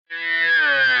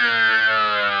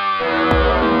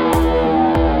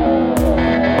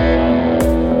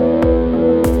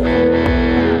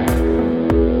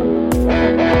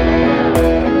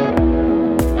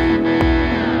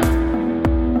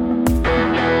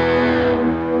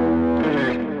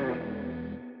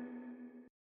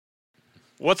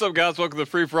What's up, guys? Welcome to the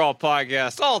Free For All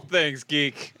podcast, all things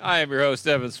geek. I am your host,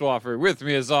 Evan Swafford. With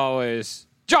me, as always,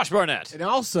 Josh Barnett. And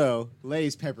also,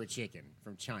 Lay's pepper chicken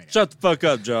from China. Shut the fuck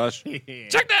up, Josh.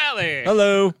 Chuck Daly.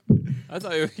 Hello. I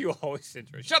thought you always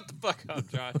intro. Shut the fuck up,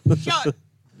 Josh. Shut.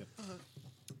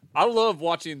 I love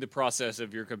watching the process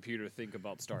of your computer think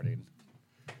about starting.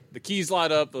 The keys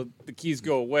light up, the keys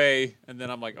go away, and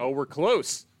then I'm like, oh, we're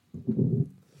close.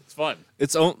 It's fun.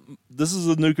 This is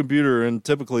a new computer, and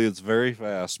typically it's very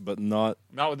fast, but not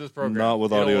Not with this program. not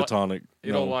with You don't Audio li- Tonic.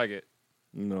 You No. don't like it.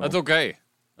 No. That's okay.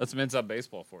 That's some inside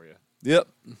baseball for you. Yep.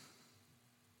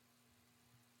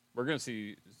 We're going to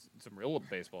see some real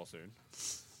baseball soon.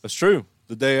 That's true.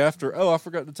 The day after. Oh, I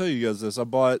forgot to tell you guys this. I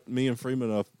bought me and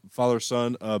Freeman a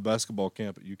father-son basketball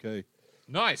camp at UK.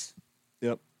 Nice.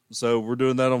 Yep. So we're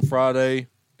doing that on Friday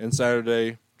and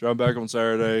Saturday. Drive back on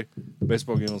Saturday.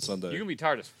 Baseball game on Sunday. You're going to be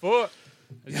tired as fuck.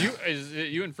 Is it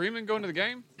you and Freeman going to the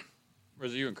game? Or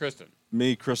is it you and Kristen?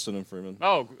 Me, Kristen, and Freeman.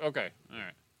 Oh, okay. All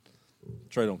right.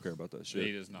 Trey don't care about that shit.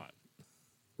 He does not.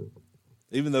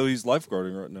 Even though he's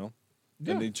lifeguarding right now.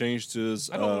 Yeah. And he changed his...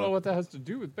 I don't know what that has to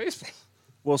do with baseball.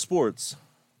 Well, sports.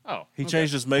 Oh. He okay.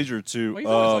 changed his major to... Well, he's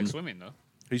always like swimming, though.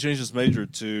 He changed his major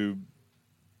to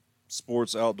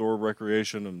sports, outdoor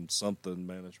recreation, and something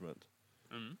management.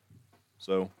 Mhm.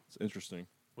 So it's interesting.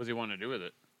 What does he want to do with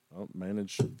it? I'll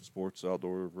manage sports,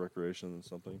 outdoor recreation, and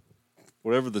something.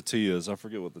 Whatever the T is. I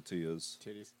forget what the T is.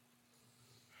 Titties.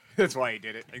 That's why he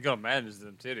did it. He's going to manage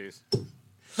them titties.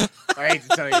 I hate to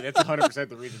tell you, that's 100%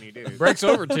 the reason he did it. Breaks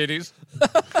over titties.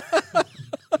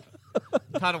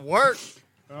 Kind of work.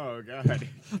 Oh, God.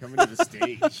 Coming to the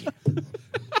stage.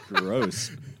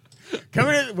 Gross.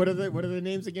 Coming to, what are the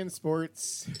names again?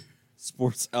 Sports.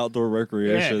 Sports, outdoor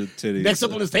recreation, Yeah. titties. Next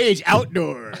up on the stage,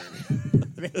 outdoor.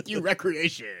 Thank you,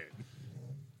 recreation.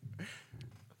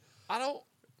 I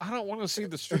don't want to see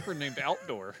the stripper named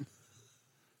Outdoor.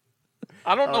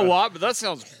 I don't know why, but that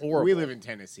sounds horrible. We live in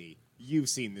Tennessee. You've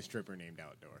seen the stripper named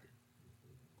Outdoor.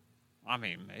 I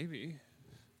mean, maybe.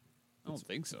 I don't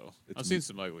think so. it's I've seen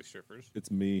some ugly strippers.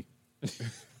 It's me.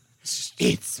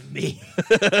 It's me.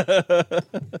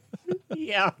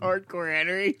 Yeah, hardcore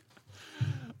Henry.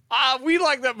 We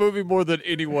like that movie more than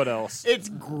anyone else. It's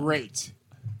great.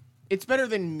 It's better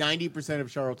than 90%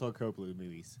 of Charlton Copley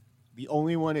movies. The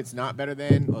only one it's not better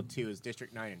than, well, two, is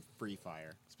District 9 and Free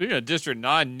Fire. Speaking of District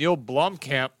 9, Neil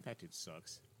Blomkamp That dude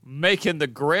sucks. making the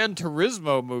Gran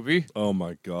Turismo movie. Oh,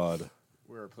 my God.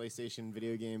 Where a PlayStation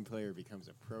video game player becomes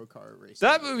a pro car racer.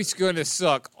 That movie's going to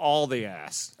suck all the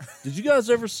ass. Did you guys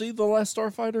ever see The Last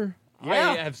Starfighter?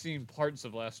 Yeah. I have seen parts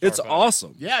of Last It's Starfighter.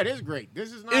 awesome. Yeah, it is great.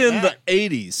 This is not In bad. the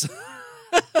 80s.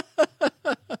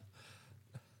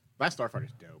 Last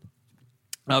Starfighter's dope.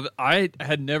 I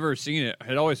had never seen it. I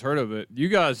had always heard of it. You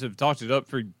guys have talked it up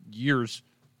for years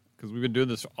because we've been doing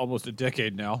this almost a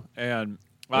decade now. And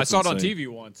I That's saw it on insane. TV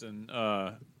once, and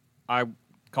I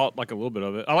caught like a little bit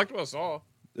of it. I liked what I saw.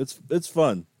 It's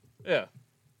fun. Yeah.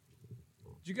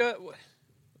 Did you guys?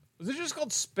 Was it just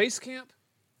called Space Camp?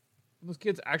 Those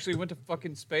kids actually went to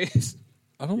fucking space.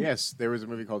 I don't Yes, there was a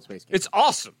movie called Space Camp. It's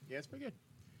awesome. Yeah, it's pretty good.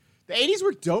 The 80s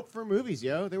were dope for movies,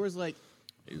 yo. There was like,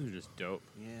 These are just dope.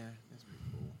 yeah, that's pretty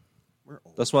cool. We're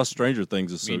old. That's why Stranger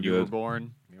Things is so You were good.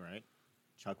 born. You're right.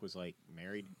 Chuck was like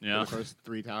married Yeah. for the first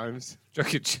 3 times. I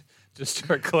could just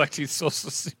start collecting Social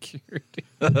Security.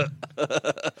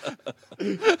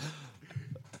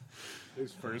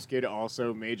 His first kid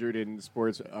also majored in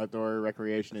sports, outdoor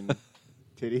recreation, and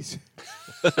titties.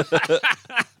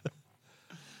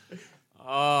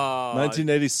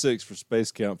 1986 for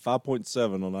Space Camp,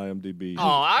 5.7 on IMDb. Oh,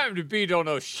 IMDb don't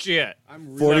know shit.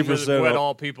 I'm 40% what off.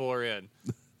 all people are in.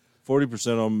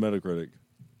 40% on Metacritic.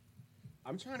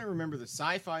 I'm trying to remember the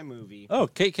sci-fi movie. Oh,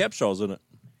 Kate Capshaw's in it.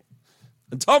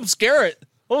 And Tom Skerritt.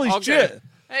 Holy Okay. shit.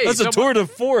 Hey, That's a tour de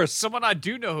force. Someone I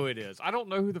do know who it is. I don't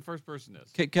know who the first person is.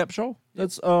 Kate Capshaw?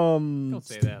 That's Don't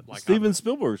say that. Like Steven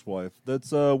Spielberg's wife.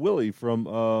 That's Willie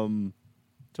from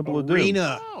Temple of Doom.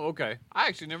 Arena. Oh, okay. I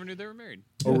actually never knew they were married.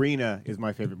 Arena is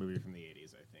my favorite movie from the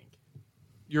 80s, I think.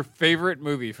 Your favorite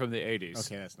movie from the 80s.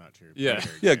 Okay, that's not true. Yeah.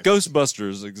 Predator Yeah, exists.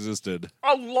 Ghostbusters existed.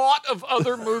 A lot of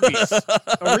other movies.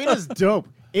 Arena's dope.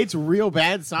 It's real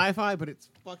bad sci-fi, but it's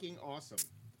fucking awesome.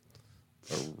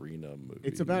 Arena movie.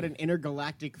 It's about an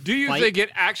intergalactic Do you fight. think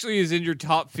it actually is in your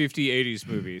top 50 80s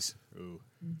movies? Ooh.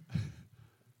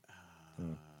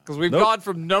 Because we've Nope. gone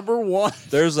from number one.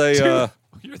 There's a to,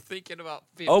 you're thinking about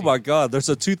 50. oh my god, there's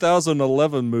a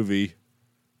 2011 movie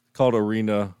called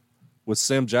Arena with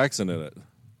Sam Jackson in it.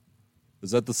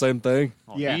 Is that the same thing?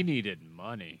 Oh, Yeah. He needed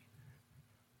money.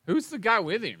 Who's the guy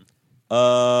with him?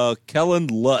 Kellen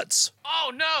Lutz.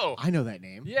 Oh no! I know that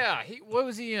name. Yeah, what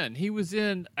was he in? He was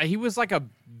like a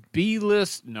B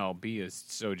list. No, B is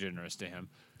so generous to him.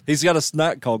 He's got a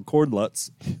snack called Corn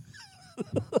Lutz.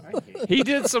 I hate He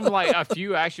did some like a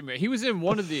few action. He was in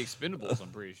one of the Expendables. I'm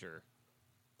pretty sure.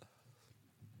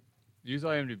 Use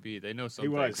IMDb. They know He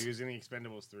something. was. He was in the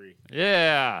Expendables 3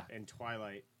 Yeah, and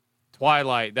Twilight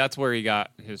Twilight. That's where he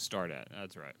got his start at.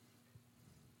 That's right.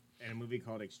 and a movie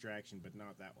called Extraction, but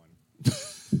not that one.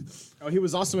 Oh, he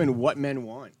was also in What Men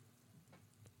Want.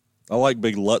 I like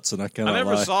Big Lutz, and I I cannot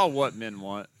never lie. saw What Men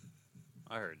Want.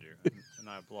 I heard you, and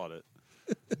I applaud it.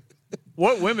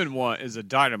 What Women Want is a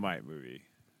dynamite movie.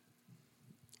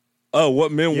 Oh,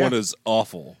 What Men Yeah. Want is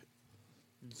awful.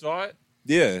 You saw it?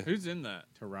 Yeah. Who's in that?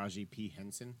 Taraji P.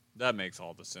 Henson. That makes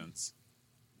all the sense.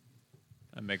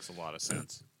 That makes a lot of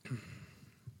sense.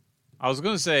 I was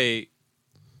going to say,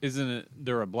 isn't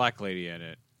there a black lady in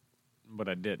it? But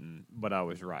I didn't. But I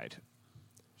was right.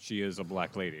 She is a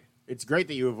black lady. It's great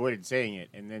that you avoided saying it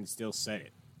and then still said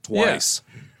it. Twice.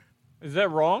 Is that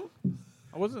wrong?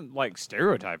 I wasn't like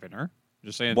stereotyping her.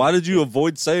 Just saying. Why did you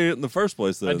avoid saying it in the first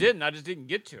place, then? I didn't. I just didn't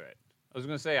get to it. I was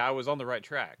going to say I was on the right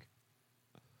track.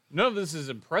 None of this is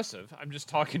impressive. I'm just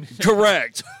talking.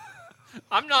 Correct.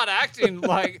 I'm not acting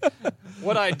like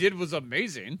what I did was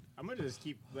amazing. I'm going to just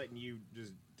keep letting you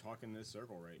just talk in this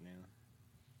circle right now.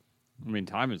 I mean,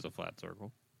 time is a flat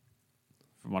circle,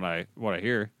 from what I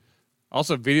hear.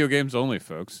 Also, video games only,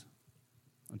 folks.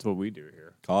 That's what we do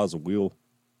here. Cause a wheel.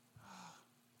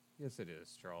 Yes, it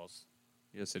is, Charles.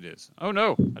 Yes, it is. Oh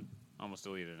no, I almost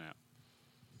deleted it out.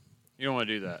 You don't want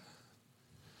to do that.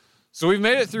 So we've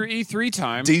made it through E3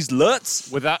 time These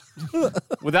Lutz. without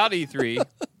E3.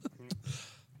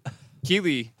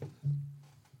 Keeley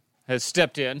has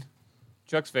stepped in.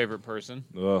 Chuck's favorite person.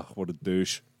 Ugh, what a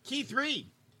douche. Key 3.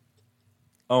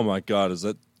 Oh my God, is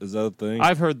that a thing?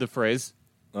 I've heard the phrase.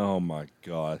 Oh my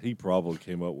God, he probably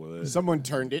came up with it. Someone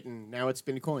turned it and now it's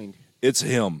been coined. It's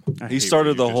him. I He hate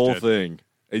started what you the just whole did. thing,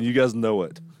 and you guys know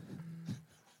it.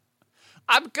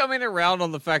 I'm coming around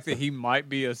on the fact that he might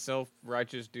be a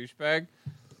self-righteous douchebag.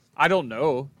 I don't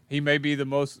know. He may be the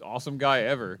most awesome guy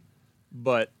ever,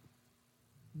 but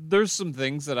there's some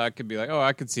things that I could be like, oh,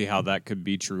 I could see how that could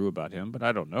be true about him, but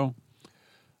I don't know.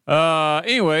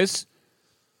 Anyways,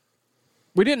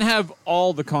 we didn't have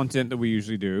all the content that we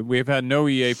usually do. We've had no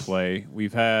EA Play.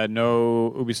 We've had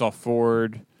no Ubisoft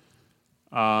Forward,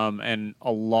 and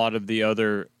a lot of the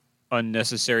other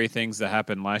unnecessary things that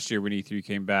happened last year when E3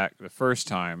 came back the first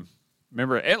time.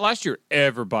 Remember, last year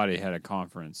everybody had a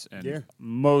conference, and Yeah.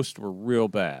 most were real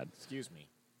bad. Excuse me.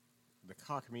 The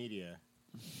cock media.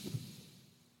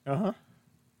 Uh-huh.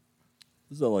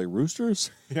 Is that like roosters?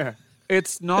 Yeah.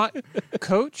 It's not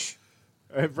Coach?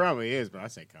 It probably is, but I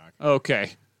say cock.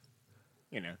 Okay.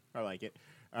 You know, I like it.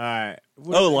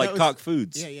 Like Cock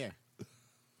Foods. Yeah, yeah.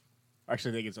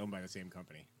 Actually, I think it's owned by the same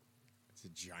company. It's a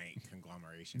giant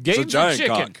conglomeration. Games It's a giant and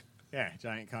chicken. cock. Yeah,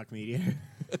 giant cock media.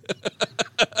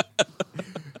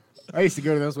 I used to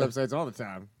go to those websites all the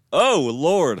time. Oh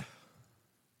Lord.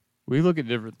 We look at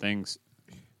different things.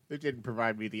 They didn't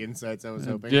provide me the insights I was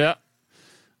hoping. Yeah.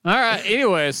 All right.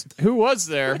 Anyways, who was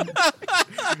there?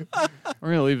 We're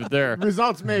going to leave it there.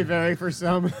 Results may vary for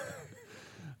some.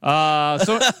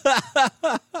 So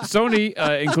Sony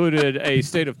included a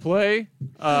State of Play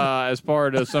as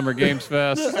part of Summer Games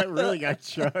Fest. That really got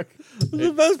Chuck.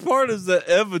 The best part is that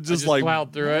Evan just like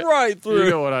plowed through it. right through. You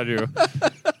know what I do.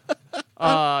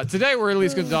 Today we're at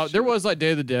least going to talk. There was like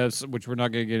Day of the Devs, which we're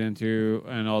not going to get into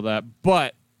and all that.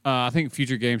 But I think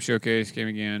Future Game Showcase came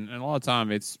again. And a lot of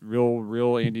time it's real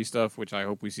indie stuff, which I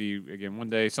hope we see again one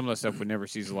day. Some of that stuff we never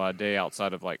sees a lot of day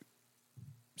outside of like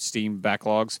Steam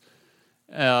backlogs.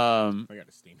 I got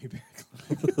a steamy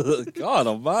back. God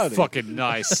almighty. Fucking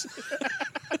nice.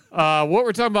 What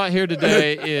we're talking about here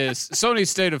today is Sony's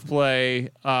State of Play,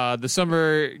 the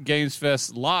Summer Games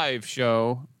Fest live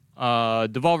show,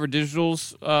 Devolver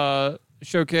Digital's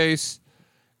showcase,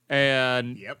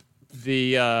 and Yep.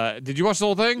 the. Did you watch the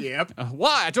whole thing? Yep.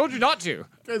 Why? I told you not to.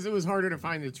 Because it was harder to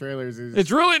find the trailers.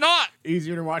 It's really not.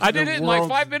 easier to watch. I did the it in like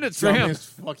world's 5 minutes for him. dumbest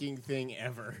fucking thing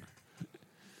ever.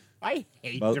 I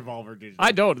hate Well, Devolver Digital.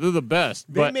 I don't. They're the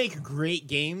best. They But make great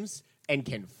games and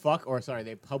can fuck, or sorry,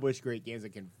 they publish great games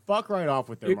and can fuck right off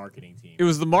with their marketing team. it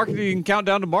was the marketing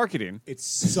countdown to marketing. It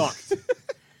sucked.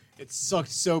 It sucked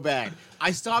so bad.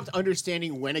 I stopped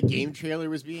understanding when a game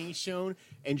trailer was being shown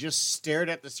and just stared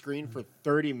at the screen for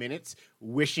 30 minutes,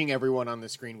 wishing everyone on the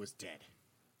screen was dead.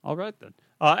 All right then.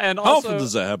 And How also, often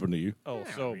does that happen to you? oh,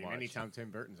 Yeah, so I mean, much. anytime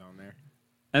Tim Burton's on there.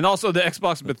 And also the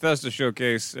Xbox Bethesda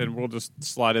showcase, and we'll just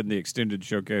slide in the extended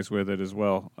showcase with it as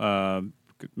well.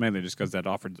 mainly just because that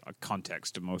offered a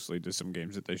context to mostly to some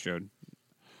games that they showed.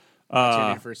 I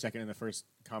tuned in for a second, and the first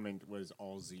comment was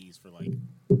all Z's for like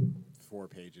 4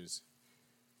 pages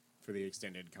for the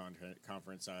extended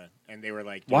conference. And they were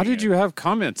like, Why did you have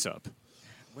comments up?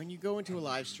 When you go into a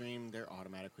live stream, they're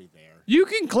automatically there. You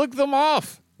can click them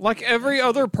off like every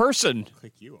other person.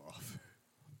 Click you off.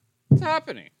 What's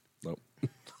happening? Nope.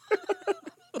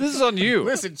 This is on you.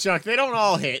 Listen, Chuck, they don't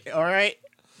all hit, all right?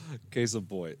 Case in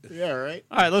point. Yeah, right?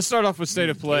 All right, let's start off with State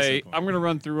of Play. Queso point. I'm going to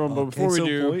run through them, but before Queso we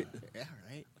do, point? Yeah,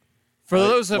 right. for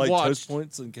those that like watched, toast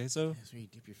points and queso. That's where you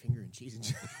dip your finger in cheese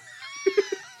and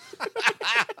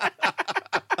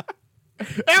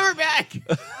And we're back!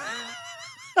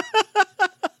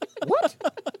 what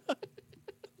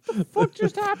the fuck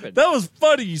just happened? That was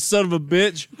funny, you son of a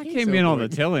bitch. I came in on the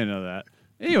tail end of that.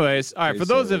 Anyways, all right, for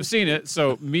those that have seen it,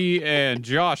 so me and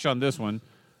Josh on this one,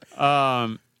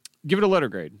 give it a letter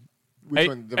grade. Which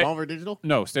one? The Devolver Digital?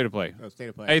 No, State of Play. Oh, State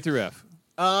of Play. A through F.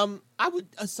 I would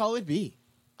a solid B.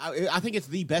 I think it's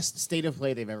the best State of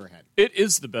Play they've ever had. It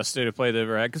is the best State of Play they've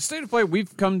ever had. Because State of Play,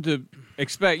 we've come to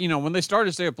expect, when they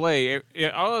started State of Play,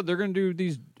 they're going to do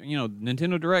these,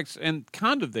 Nintendo Directs, and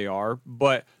kind of they are,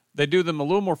 but they do them a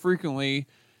little more frequently,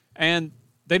 and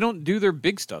they don't do their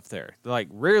big stuff there. Like,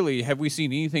 rarely have we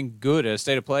seen anything good at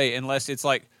State of Play unless it's,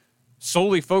 like,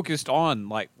 solely focused on,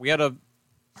 like, we had a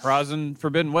Horizon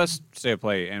Forbidden West State of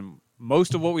Play, and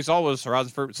most of what we saw was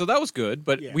Horizon Forbidden. So that was good,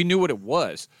 but we knew what it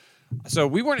was. So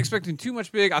we weren't expecting too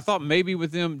much big. I thought maybe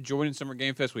with them joining Summer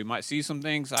Game Fest, we might see some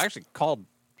things. I actually called,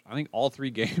 I think, all 3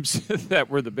 games that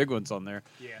were the big ones on there.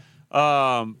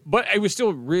 Yeah. But it was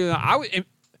still really,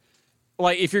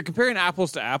 like, if you're comparing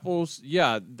apples to apples,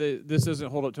 this doesn't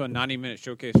hold up to a 90-minute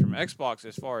showcase from Xbox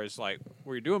as far as, like,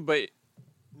 what you're doing. But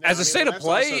as a State of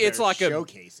Play, it's like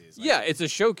showcases. it's a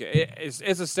showcase.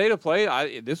 It's a State of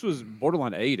Play. This was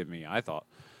borderline A to me, I thought.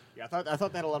 Yeah, I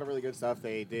thought they had a lot of really good stuff.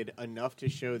 They did enough to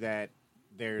show that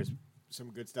there's some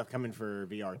good stuff coming for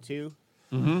VR too.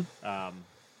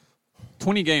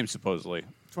 20 games, supposedly.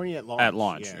 20 at launch. At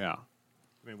launch, yeah.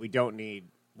 I mean, we don't need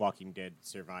Walking Dead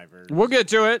Survivor. We'll get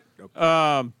to it. Okay.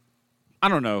 I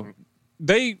don't know.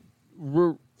 They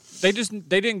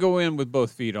didn't go in with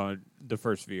both feet on the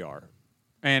first VR.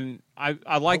 And I like the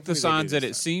Hopefully they signs do that this it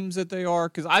time. seems that they are,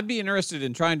 because I'd be interested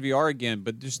in trying VR again,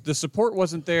 but just the support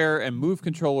wasn't there, and Move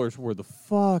controllers were the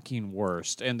fucking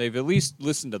worst. And they've at least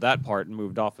listened to that part and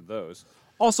moved off of those.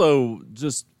 Also,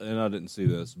 and I didn't see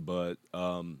this, but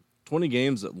 20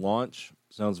 games at launch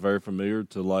sounds very familiar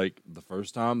to, like, the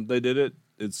first time they did it.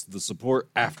 It's the support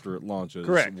after it launches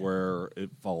Correct. where it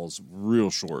falls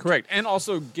real short. Correct. And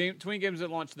also 20 games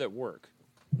at launch that work.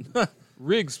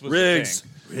 Rigs was the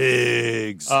thing.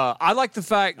 Rigs. I like the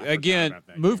fact, again, about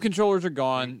that Move game. controllers are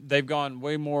gone. They've gone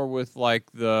way more with, like,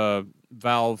 the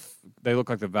Valve. They look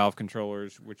like the Valve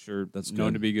controllers, which are That's known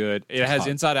good. to be good. It has hot.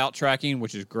 inside-out tracking,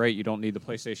 which is great. You don't need the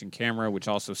PlayStation camera, which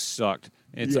also sucked.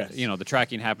 It's Yes. the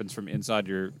tracking happens from inside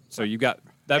your. So you got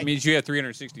that means you have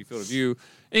 360 field of view.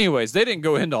 Anyways, they didn't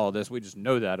go into all this. We just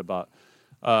know that about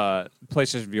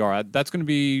PlayStation VR. That's going to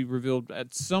be revealed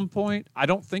at some point. I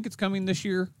don't think it's coming this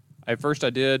year. At first, I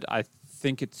did. I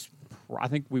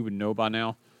think we would know by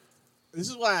now. This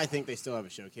is why I think they still have a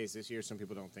showcase this year. Some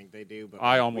people don't think they do, but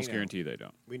I we almost know- guarantee they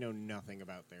don't. we know nothing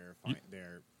about their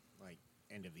like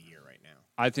end of the year right now.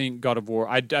 I think God of War.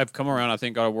 I've come around. I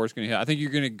think God of War is going to hit. I think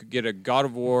you're going to get a God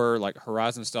of War like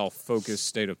Horizon style focused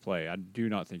State of Play. I do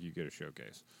not think you get a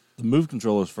showcase. The Move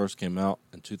controllers first came out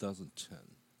in 2010.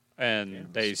 And Yeah,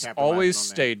 they just capitalizing always on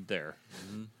that. stayed there.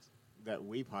 That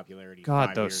Wii popularity. God,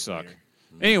 5 those years suck. later.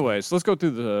 Anyways, let's go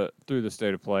through the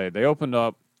State of Play. They opened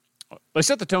up. They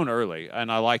set the tone early, and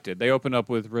I liked it. They opened up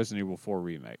with Resident Evil 4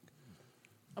 remake.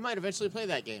 I might eventually play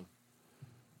that game.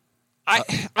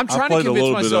 I'm trying to played a convince little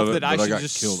bit myself of it, that I but I should got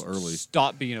just killed early.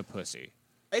 stop being a pussy.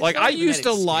 It's Like not I even used that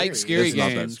to it's like scary It's not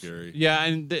that games. scary. Yeah,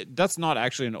 and that's not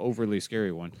actually an overly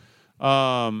scary one.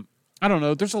 I don't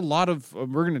know. There's a lot of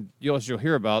you'll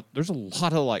hear about. There's a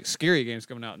lot of like scary games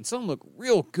coming out, and some look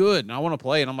real good, and I want to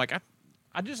play. And I'm like,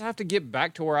 I just have to get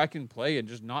back to where I can play and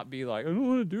just not be like, I don't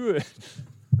want to do it,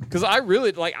 because I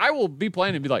really like. I will be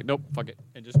playing and be like, nope, fuck it,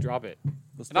 and just drop it.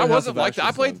 And I wasn't like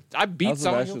that. I beat House of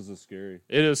Silent Hill. Ashes is scary.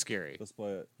 It is scary. Let's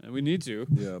play it. And we need to.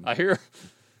 Yeah. I hear.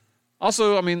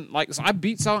 Also, I mean, like, so I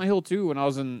beat Silent Hill 2 when I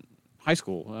was in high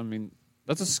school. I mean,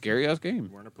 that's a scary ass game.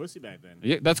 You weren't a pussy back then.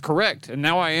 Yeah, that's correct. And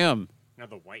now I am. Now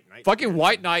the White Knight. Fucking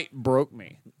White Knight broke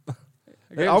me.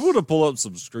 Hey, I'm going to pull up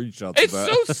some screenshots It's of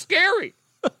that. so scary.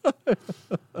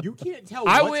 You can't tell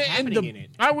I what's went happening in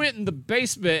it. I went in the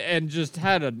basement and just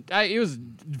had it was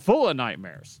full of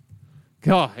nightmares.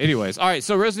 God. Anyways, all right.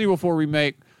 So Resident Evil 4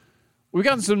 remake. we've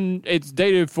gotten some. It's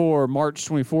dated for March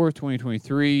 24th,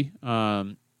 2023. I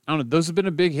don't know. Those have been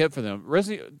a big hit for them.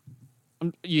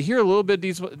 You hear a little bit of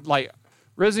these, like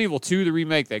Resident Evil 2, the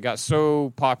remake that got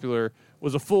so popular,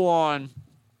 was a full-on.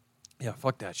 Yeah,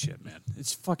 fuck that shit, man.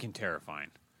 It's fucking terrifying.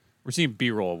 We're seeing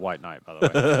B-roll of White Knight, by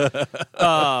the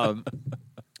way.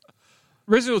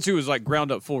 Resident Evil 2 was like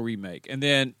ground up full remake, and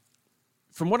then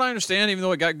from what I understand, even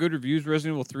though it got good reviews,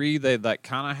 Resident Evil 3 they like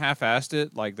kind of half-assed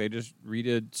it, like they just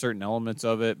redid certain elements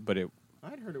of it, but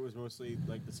I'd heard it was mostly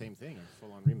like the same thing, a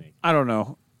full-on remake. I don't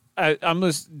know.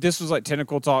 This was like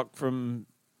technical talk from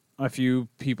a few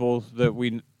people that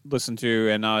we listened to,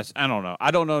 and I don't know. I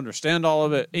don't understand all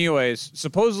of it. Anyways,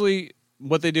 supposedly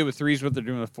what they did with 3 is what they're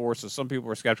doing with 4, so some people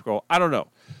were skeptical. I don't know.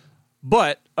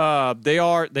 But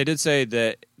they did say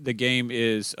that the game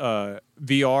is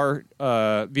VR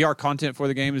content for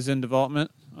the game is in development,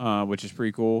 which is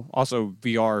pretty cool. Also,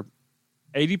 VR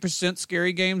 80%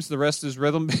 scary games, the rest is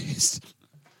rhythm based.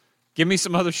 Give me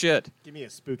some other shit. Give me a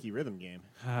spooky rhythm game.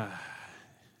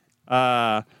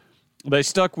 They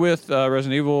stuck with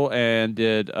Resident Evil and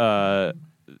did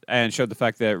and showed the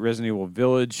fact that Resident Evil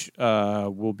Village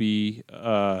will be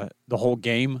the whole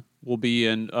game will be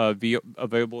in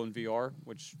available in VR,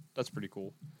 which that's pretty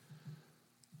cool.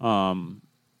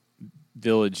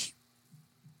 Village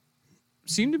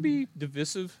seemed to be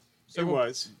divisive. It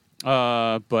was.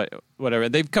 But whatever.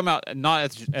 They've come out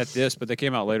not at this, but they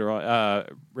came out later on.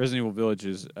 Resident Evil Village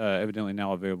is evidently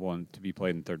now available and to be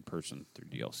played in third person through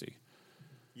DLC.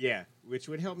 Yeah, which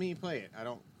would help me play it. I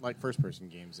don't like first-person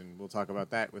games, and we'll talk about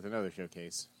that with another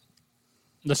showcase.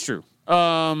 That's true.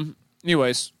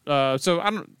 Anyways, so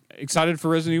I'm excited for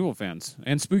Resident Evil fans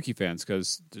and spooky fans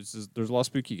because there's a lot of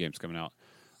spooky games coming out.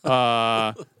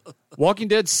 Walking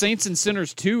Dead Saints and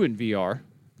Sinners 2 in VR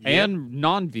and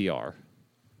non-VR.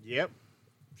 Yep,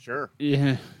 sure.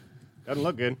 Yeah. Doesn't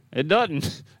look good. It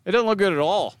doesn't. It doesn't look good at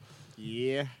all.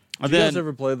 Yeah. Did you guys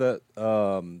ever play that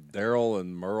Daryl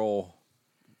and Merle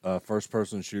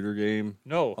first-person shooter game?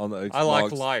 No. On the Xbox I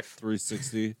like Life.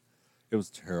 360. It was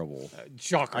terrible.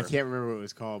 Shocker. I can't remember what it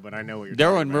was called, but I know what you're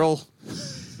Daryl talking and about. Merle.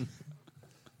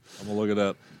 I'm gonna look it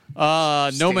up.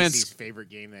 No Man's Stacy's favorite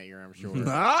game that year, I'm sure.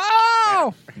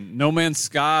 Oh! No Man's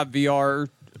Sky VR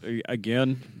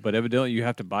again, but evidently you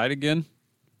have to buy it again.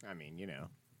 I mean, you know,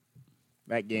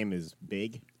 that game is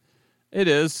big. It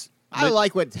is. I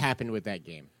like what's happened with that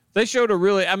game. They showed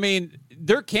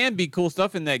there can be cool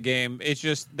stuff in that game. It's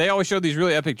just they always show these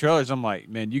really epic trailers. I'm like,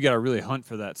 man, you got to really hunt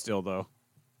for that still, though.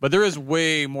 But there is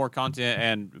way more content,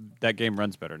 and that game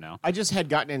runs better now. I just had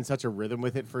gotten in such a rhythm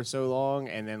with it for so long,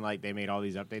 and then like they made all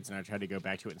these updates, and I tried to go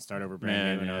back to it and start over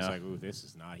brand new, and I was like, ooh, this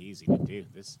is not easy to do.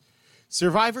 This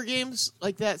Survivor games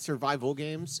like that, survival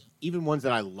games, even ones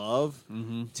that I love,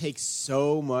 take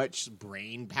so much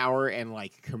brain power and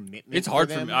like commitment. It's hard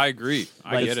for for them. me. I agree.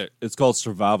 I get it. It's called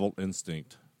Survival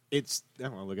Instinct.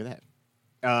 Look at that.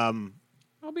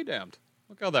 I'll be damned.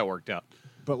 Look how that worked out.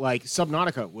 But like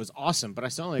Subnautica was awesome, but I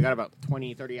still only got about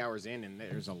 20, 30 hours in, and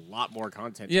there's a lot more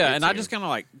content. Yeah, and I just kind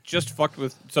of just fucked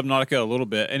with Subnautica a little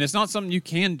bit, and it's not something you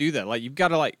can do that. Like you've got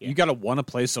to you got to want to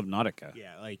play Subnautica.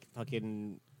 Yeah, like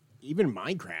fucking even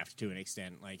Minecraft to an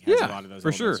extent like has a lot of those.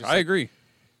 For sure. elements. Just I like, agree.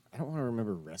 I don't want to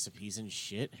remember recipes and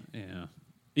shit. Yeah.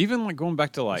 Even like going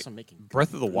back to like I'm making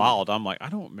Breath of the food. Wild, I'm like, I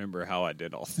don't remember how I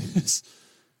did all this.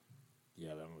 Yeah,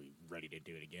 then we'll be ready to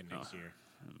do it again next year.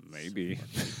 Maybe.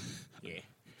 Yeah,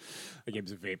 the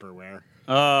game's vaporware.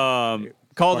 Call of the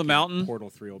Fucking Mountain, Portal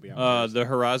 3 will be out. the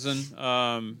Horizon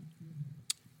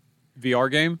VR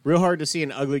game. Real hard to see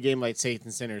an ugly game like Saints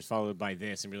and Sinners followed by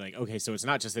this and be like, okay, so it's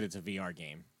not just that it's a VR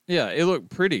game. Yeah, it looked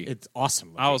pretty. It's awesome.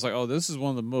 Looking. I was like, oh, this is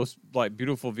one of the most like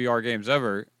beautiful VR games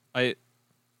ever. I'm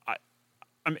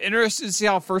interested to see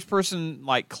how first person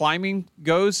like climbing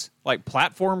goes, like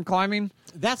platform climbing.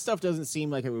 that stuff doesn't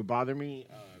seem like it would bother me.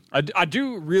 I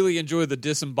do really enjoy the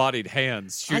disembodied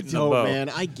hands I shooting the don't, bow. man.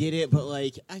 I get it, but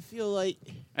like, I feel like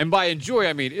And by enjoy,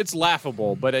 I mean it's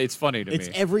laughable, but it's funny to it's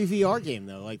me. every VR game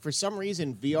though. Like for some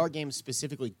reason, VR games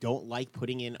specifically don't like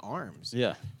putting in arms.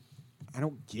 Yeah, I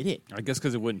don't get it. I guess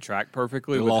because it wouldn't track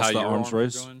perfectly They with lost how the your arms arms were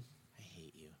race? going. I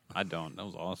hate you. I don't. That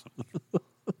was awesome.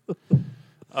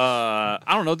 I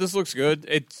don't know. This looks good.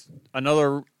 It's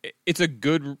a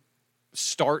good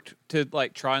start to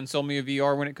like try and sell me a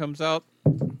VR when it comes out.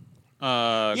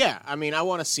 Yeah, I mean, I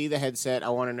want to see the headset. I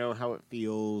want to know how it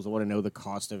feels. I want to know the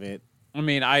cost of it. I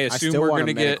mean, I I assume still we're want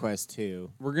gonna a get MetaQuest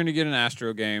 2. we're gonna get an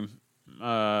Astro game.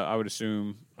 I would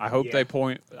assume. I hope Yeah.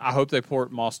 they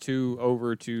port Moss 2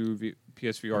 over to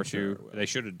PSVR 2. They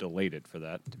should have delayed it for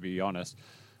that, to be honest.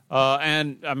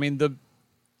 And I mean, the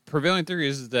prevailing theory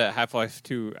is that Half-Life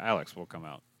 2 Alex will come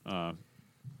out.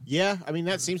 Yeah, I mean,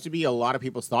 that seems to be a lot of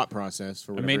people's thought process.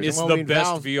 For I whatever mean, reason. it's Well, the I mean, best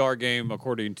Valve- VR game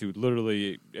according to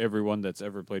literally everyone that's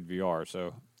ever played VR.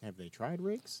 So Have they tried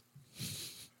rigs?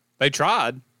 they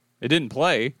tried. It didn't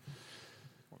play.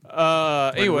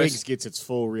 When Anyways, Rigs gets its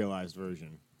full realized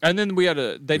version. and then we had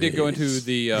they did go into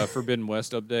the Forbidden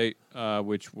West update,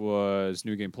 which was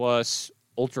New Game Plus,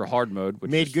 Ultra Hard Mode,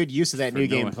 which Made is good use of that for new no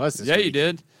game one. plus. This Yeah, week. you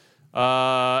did.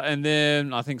 And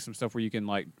then I think some stuff where you can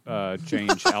like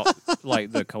change out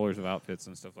like the colors of outfits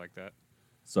and stuff like that.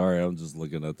 Sorry, I'm just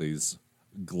looking at these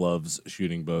gloves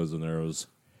shooting bows and arrows.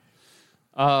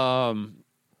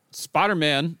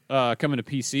 Spider-Man coming to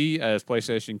PC as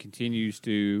PlayStation continues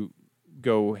to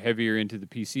go heavier into the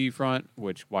PC front,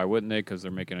 which why wouldn't they? Because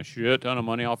they're making a shit ton of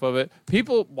money off of it.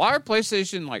 People, why are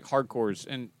PlayStation like hardcores?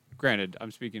 And granted, I'm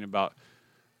speaking about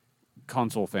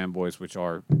console fanboys, which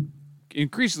are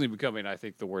increasingly becoming, I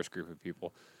think, the worst group of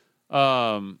people.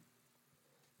 Why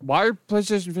are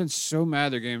PlayStation fans so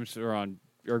mad their games are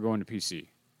going to PC?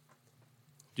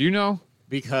 Do you know?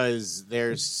 Because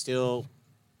there's still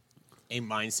a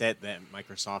mindset that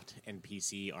Microsoft and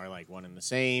PC are like one and the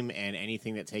same, and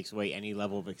anything that takes away any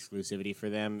level of exclusivity for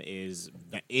them is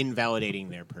invalidating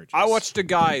their purchase. I watched a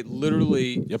guy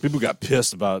literally. Yeah, people got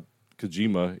pissed about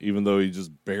Kojima, even though he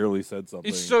just barely said something.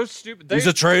 It's so stupid. He's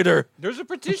a traitor. There's a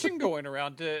petition going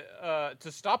around to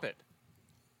stop it.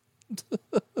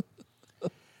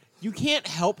 You can't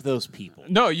help those people.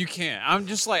 No, you can't. I'm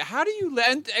just like, how do you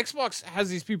and Xbox has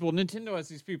these people, Nintendo has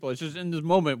these people. It's just in this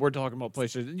moment we're talking about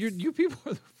PlayStation. You people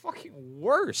are the fucking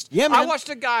worst. Yeah, man. I watched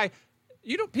a guy,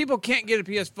 people can't get a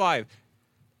PS5.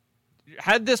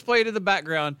 Had this played in the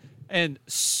background and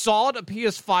sawed a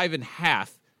PS5 in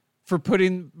half for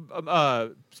putting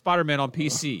Spider-Man on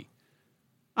PC.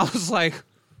 I was like,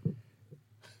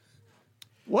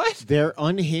 what? They're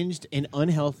unhinged and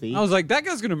unhealthy I was like, that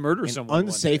guy's going to murder and someone. one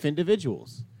unsafe day.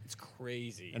 individuals. It's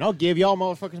crazy. And I'll give y'all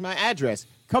motherfuckers my address.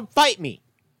 Come fight me.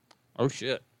 Oh,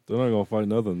 shit. They're not gonna find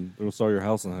nothing. They're gonna saw your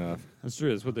house in half. That's true.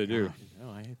 That's what they do. No,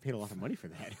 I paid a lot of money for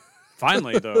that.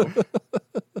 Finally, though.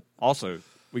 Also,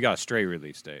 we got a Stray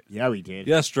release date. Yeah, we did.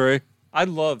 Yeah, Stray. I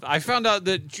found out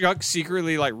that Chuck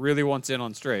secretly really wants in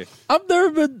on Stray. I've never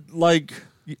been like.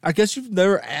 I guess you've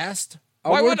never asked.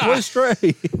 Why would play I?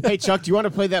 Stray. Hey, Chuck, do you want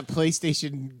to play that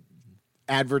PlayStation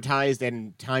advertised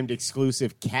and timed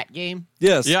exclusive cat game?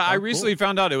 Yes. Yeah, I Oh, recently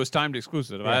found out it was timed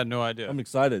exclusive. I had no idea. I'm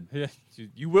excited. Yeah,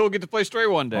 you will get to play Stray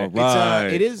one day. All right.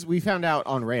 It is. We found out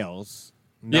on Rails,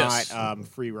 not Yes.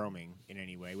 free roaming in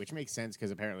any way, which makes sense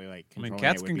because apparently, like, I mean, controlling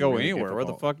cats it would can be go really anywhere. Where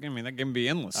the difficult. fuck? I mean, that game would be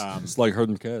endless. It's like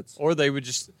herding cats. Or they would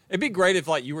just. It'd be great if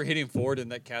you were hitting forward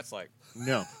and that cat's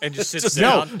No. and just sits Just-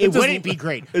 No, down. it wouldn't be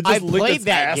great. it I just licked played its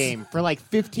that ass. game for like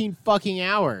 15 fucking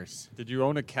hours. Did you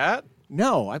own a cat?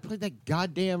 No, I played that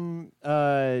goddamn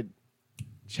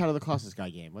Shadow of the Colossus guy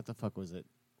game. What the fuck was it?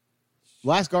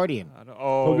 Last Guardian. I don't,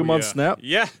 oh, Pokemon yeah. Snap?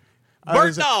 Yeah. I Bird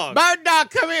was like, dog. Bird dog,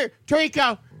 come here.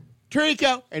 Trico.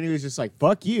 And he was just like,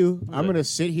 fuck you. I'm going to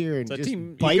sit here and that just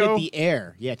Team bite Eco? at the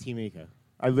air. Yeah, Team Eco.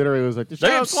 I literally was like, the That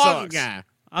Shadow game of the Colossus sucks. guy.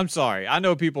 I'm sorry. I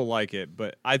know people like it,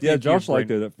 but I think Yeah, Josh you're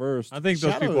liked it at first. I think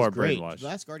those Shadow people is are great. brainwashed.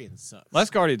 Last Guardian sucks.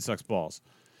 Last Guardian sucks balls.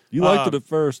 You liked it at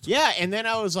first. Yeah, and then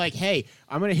I was like, hey,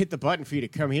 I'm going to hit the button for you to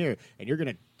come here, and you're going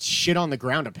to shit on the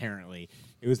ground, apparently.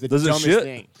 It was the Does it dumbest shit?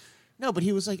 thing. No, but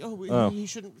he was like, he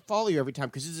shouldn't follow you every time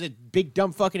because this is a big,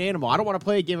 dumb fucking animal. I don't want to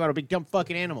play a game about a big, dumb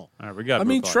fucking animal. All right, we got. I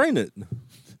mean, train it.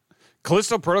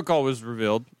 Callisto Protocol was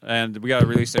revealed, and we got a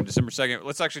release date December 2nd.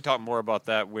 Let's actually talk more about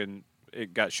that when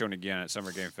it got shown again at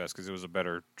Summer Game Fest because it was a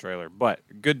better trailer. But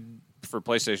good for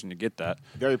PlayStation to get that.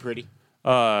 Very pretty.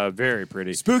 Very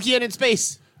pretty. Spooky and in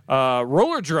space.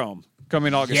 Roller Drome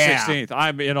coming August Yeah. 16th.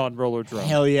 I'm in on Roller Drome.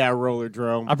 Hell yeah, Roller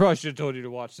Drome. I probably should have told you to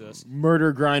watch this.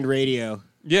 Murder Grind Radio.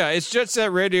 Yeah, it's Jet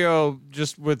Set Radio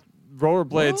just with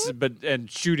rollerblades and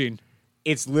shooting.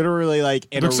 It's literally like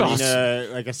an Looks arena,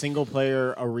 like a single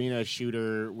player arena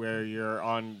shooter where you're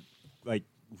on like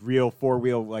real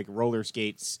 4-wheel like roller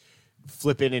skates,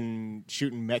 flipping and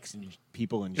shooting mechs and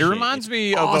people and It shit. reminds It's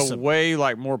me awesome. of a way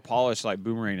more polished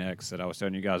Boomerang X that I was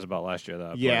telling you guys about last year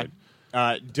that I Yeah. played.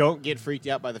 Don't get freaked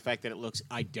out by the fact that it looks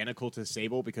identical to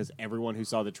Sable because everyone who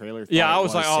saw the trailer thought Yeah, it I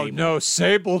was like, oh Sable. no,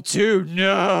 Sable 2,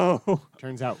 no.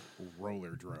 Turns out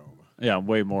Roller Drome. Yeah, I'm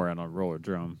way more in on Roller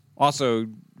Drome. Also,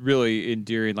 really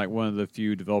endearing. Like one of the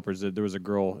few developers that there was a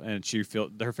girl, and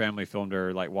her family filmed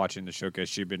her watching the showcase.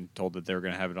 She'd been told that they were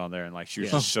going to have it on there, and she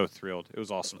was just so thrilled. It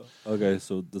was awesome. Okay,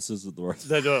 so this isn't the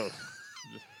right.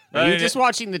 Are you just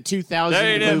watching the 2000 That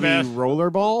ain't it, movie man.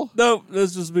 Rollerball? No,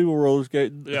 that's just people roller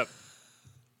skating. Yep.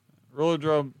 Roller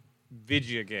Drome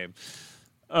Vigia game.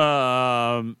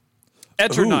 Ooh.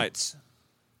 Eternights.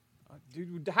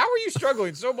 Dude, how are you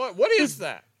struggling so much? What is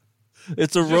that?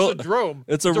 It's a Just a drone.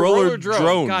 It's a roller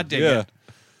drone. God dang yeah. it.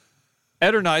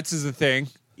 Eternights is a thing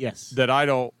Yes. that I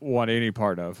don't want any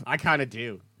part of. I kind of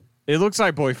do. It looks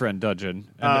like Boyfriend Dungeon,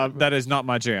 and that is not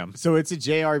my jam. So it's a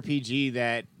JRPG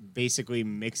that basically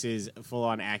mixes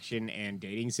full-on action and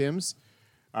dating sims.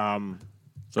 So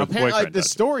it's Apparently, Boyfriend the Dungeon.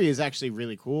 story is actually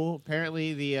really cool.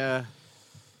 Apparently, the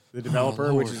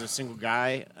developer, which is a single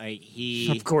guy,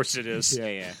 he Of course it is.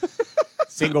 yeah,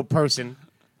 single person,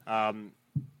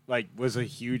 was a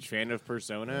huge fan of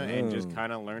Persona and just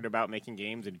kind of learned about making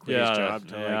games and quit his job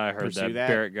to I heard pursue that.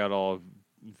 Barrett got all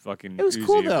fucking. It was oozy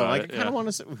cool though. about Like, it. I kind of want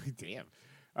to. Damn.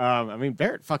 I mean,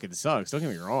 Barrett fucking sucks. Don't get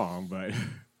me wrong, but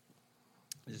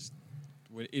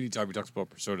Anytime he talks about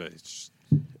Persona, it's just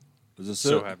Is this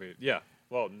so it? happy. Yeah.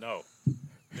 Well, no.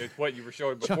 It's what you were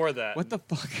showing before that. what the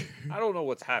fuck? I don't know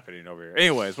what's happening over here.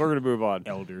 Anyways, we're gonna move on.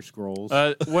 Elder Scrolls.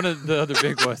 One of the other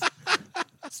big ones,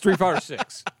 Street Fighter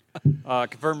 6.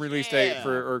 Confirmed release date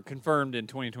or confirmed in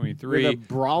 2023. With a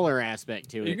brawler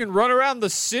aspect to it. You can run around the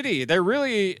city. They're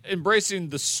really embracing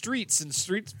the streets in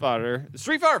Street Fighter.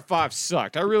 Street Fighter 5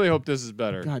 sucked. I really hope this is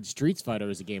better. God, Street Fighter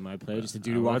is a game I played. Just a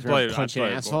dude who I walked played around it. punching I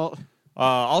played it. asphalt.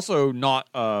 Also, not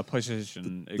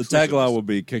PlayStation. The tagline will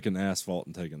be kicking asphalt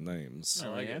and taking names.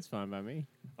 Oh, yeah, that's fine by me.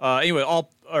 Anyway,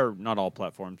 not all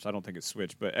platforms. I don't think it's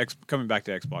Switch, but coming back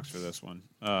to Xbox for this one.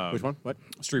 Which one? What?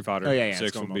 Street Fighter Oh, yeah, 6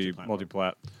 it's will going be multi-plat.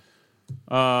 multi-plat.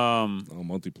 Oh,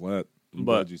 multi-plat. I'm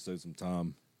But- glad you saved some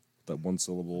time. That one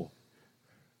syllable.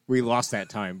 We lost that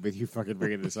time with you fucking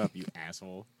bringing this up, you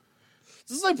asshole.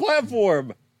 This is a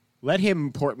platform. Let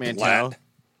him portmanteau. Plat.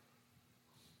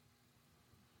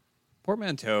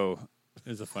 Portmanteau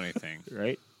is a funny thing.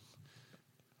 Right?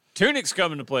 Tunic's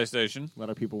coming to PlayStation A lot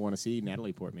of people want to see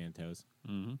Natalie portmanteaus.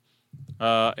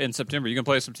 in September. You gonna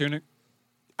play some Tunic?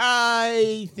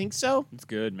 I think so. It's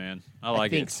good, man. I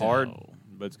like it. think It's hard, so.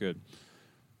 but it's good.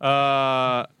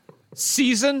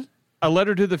 Season, A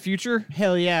Letter to the Future.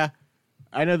 Hell yeah.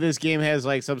 I know this game has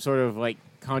like some sort of like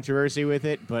controversy with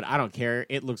it, but I don't care.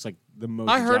 It looks like the most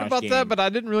I heard Josh about game. that, but I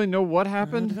didn't really know what The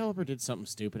happened. developer did something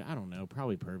stupid. I don't know.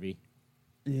 Probably pervy.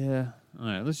 Yeah. All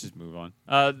right, let's just move on.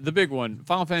 The big one,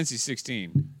 Final Fantasy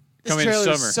 16, This coming trailer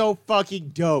summer. is so fucking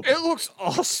dope. It looks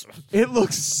awesome. It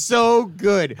looks so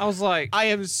good. I was like, I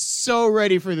am so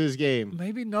ready for this game.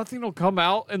 maybe nothing will come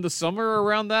out in the summer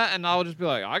around that, and I'll just be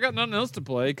like, I got nothing else to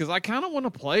play because I kind of want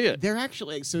to play it. They're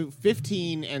actually so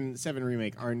 15 and 7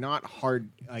 remake are not hard.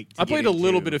 Like to I played get a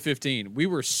little into. bit of 15. We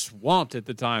were swamped at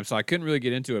the time, so I couldn't really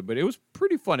get into it, but it was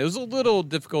pretty fun. It was a little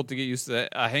difficult to get used to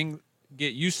that.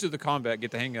 Get used to the combat,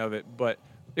 get the hang of it, but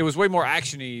it was way more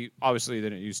actiony, obviously,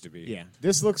 than it used to be. Yeah,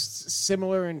 this looks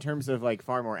similar in terms of like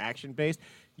far more action based.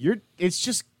 It's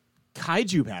just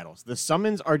kaiju battles. The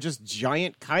summons are just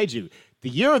giant kaiju. The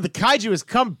year of the kaiju has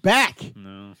come back.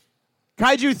 No.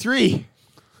 Kaiju 3.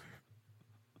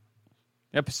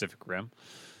 Yeah, Pacific Rim.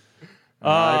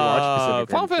 I'd watch Pacific Rim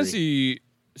Final 3. Fantasy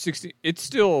 16. It's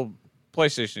still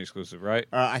PlayStation exclusive, right?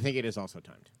 I think it is also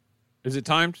timed. Is it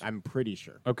timed? I'm pretty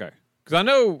sure. Okay, because I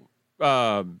know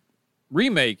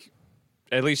remake,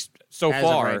 at least so As of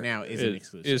far, right now, isn't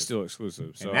exclusive. Is still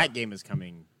exclusive. So And that game is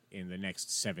coming in the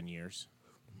next 7 years.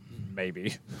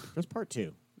 maybe. There's part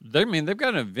 2. They've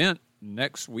got an event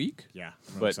next week. Yeah,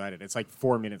 I'm But- excited. It's like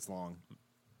 4 minutes long.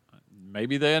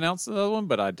 Maybe they announced another one,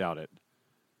 but I doubt it.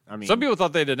 I mean, Some people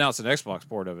thought they'd announced an Xbox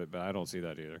port of it, but I don't see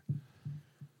that either.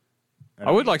 I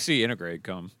don't would know. like to see Integrate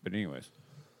come, but anyways.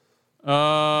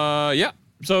 Yeah.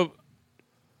 So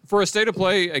for a state of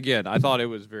play, again, I thought it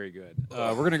was very good.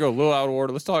 We're gonna go a little out of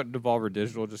order. Let's talk Devolver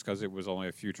Digital, just because it was only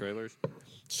a few trailers.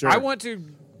 Sure. I want to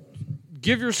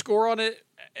give your score on it,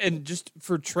 and just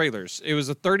for trailers, it was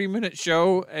a 30-minute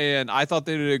show, and I thought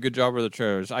they did a good job with the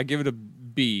trailers. I give it a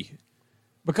B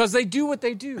because they do what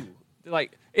they do.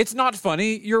 Like, it's not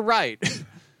funny. You're right,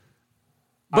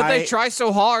 but they try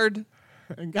so hard,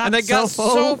 and they got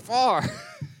so far.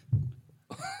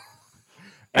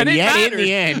 And it yet, in mattered.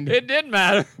 the end, It didn't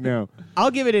matter. no.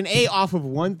 I'll give it an A off of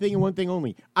one thing and one thing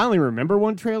only. I only remember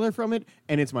one trailer from it,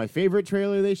 and it's my favorite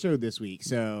trailer they showed this week.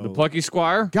 So, The Plucky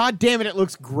Squire. God damn it, it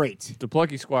looks great. The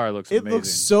Plucky Squire looks It amazing. looks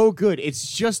so good. It's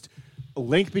just a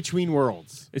link between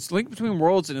worlds. It's Link Between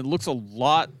Worlds, and it looks a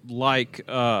lot like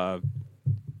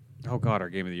oh god, our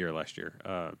game of the year last year.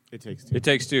 It takes two. It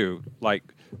Takes Two. Like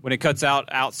when it cuts out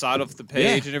outside of the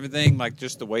page Yeah. and everything, like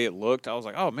just the way it looked, I was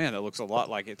like, oh man, that looks a lot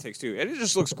like It Takes Two, and it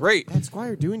just looks great. That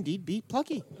Squire do indeed beat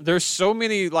Plucky. There's so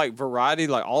many like variety,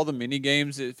 like all the mini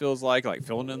games. It feels like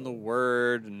filling in the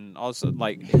word, and also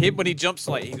like him when he jumps,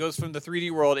 like he goes from the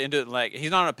 3D world into like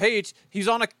he's not on a page, he's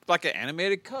on like an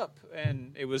animated cup,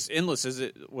 and it was endless as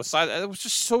it was. It was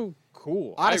just so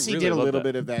cool. Odyssey I really did a love little that.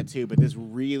 bit of that too, but this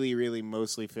really, really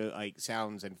mostly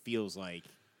sounds and feels like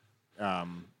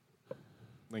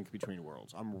Link Between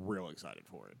Worlds. I'm real excited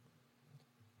for it.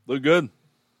 Look good.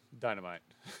 Dynamite.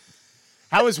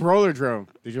 How was Roller Drome?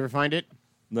 Did you ever find it?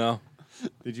 No,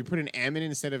 Did you put an M in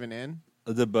instead of an N?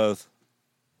 I did both.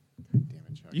 Damn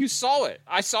it, Chuck. You saw it.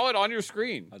 I saw it on your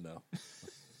screen. I know.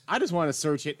 I just want to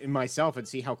search it in myself and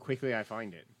see how quickly I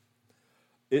find it.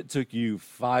 It took you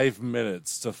 5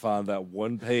 minutes to find that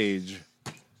one page.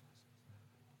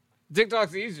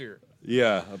 TikTok's easier.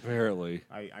 Yeah, apparently.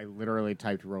 I literally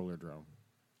typed Roller Drome.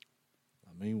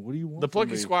 I mean, what do you want? The from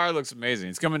Plucky me? Squire looks amazing.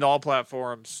 It's coming to all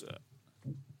platforms.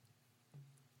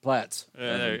 Plats.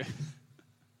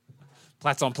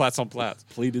 Plats on plats on plats.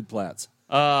 Pleated plats.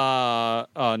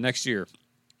 Next year.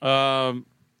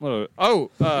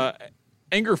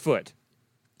 Angerfoot.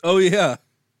 Oh yeah.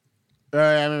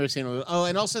 I remember seeing a little. Oh,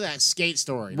 and also that skate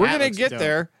story. We're That gonna looks get dope.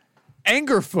 there.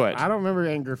 Angerfoot. I don't remember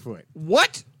Angerfoot.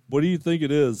 What? What do you think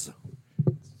it is?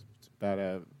 It's about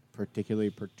a particularly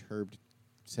perturbed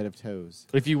set of toes.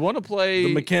 If you want to play,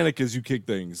 The mechanic is you kick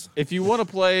things. if you want to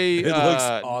play It looks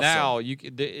awesome. now,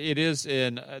 it is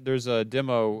in. There's a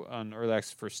demo on Early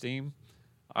Access for Steam.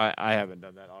 I haven't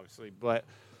done that obviously, but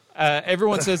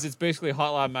everyone says it's basically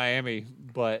Hotline Miami,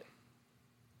 but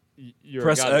you're a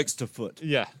Press guy- X to foot.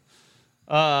 Yeah.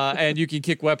 And you can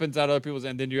kick weapons out of other people's,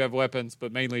 and then you have weapons,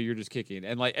 but mainly you're just kicking.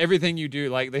 And like everything you do,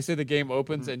 like they say the game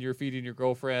opens and you're feeding your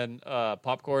girlfriend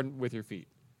popcorn with your feet.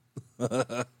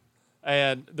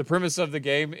 And the premise of the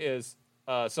game is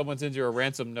someone sends you a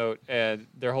ransom note and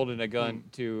they're holding a gun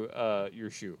to your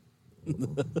shoe.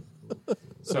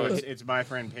 So it's my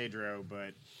friend Pedro,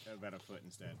 but about a foot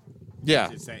instead.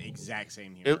 Yeah. It's that exact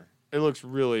same humor. It looks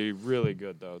really, really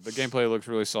good, though. The gameplay looks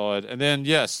really solid. And then,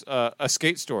 yes, a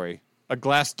skate story. A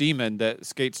glass demon that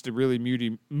skates to really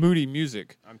moody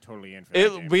music. I'm totally in for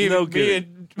that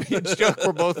game. Me and Chuck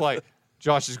were both like,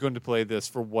 Josh is going to play this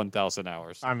for 1,000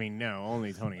 hours. I mean, no,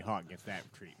 only Tony Hawk gets that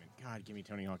treatment. God, give me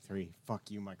Tony Hawk 3.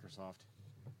 Fuck you, Microsoft.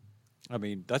 I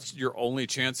mean, that's your only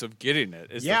chance of getting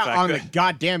it. Is Yeah, the fact on that, the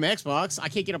goddamn Xbox. I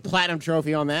can't get a platinum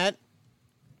trophy on that.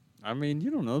 I mean,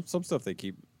 you don't know. Some stuff they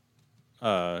keep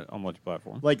on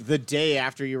multi-platform. Like the day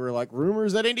after you were like,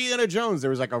 rumors that Indiana Jones, there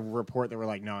was like a report that were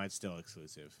like, no, it's still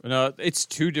exclusive. No, it's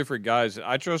two different guys.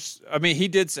 He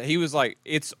did say, he was like,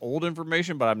 it's old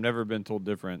information, but I've never been told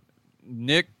different.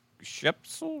 Nick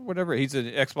Shepsel, whatever, he's an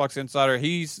Xbox insider.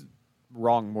 He's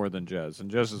wrong more than Jez, and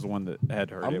Jez is the one that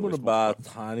had heard. I'm it going to was buy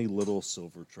tiny little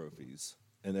silver trophies.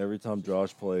 And every time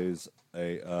Josh plays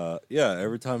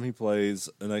every time he plays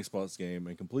an Xbox game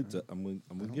and completes it, I'm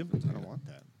gonna give it to I him. don't want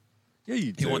that. Yeah,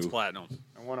 you do. He wants platinum.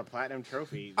 I want a platinum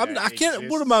trophy. I that can't.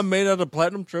 exists. What am I made out of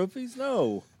platinum trophies?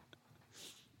 No.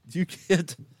 You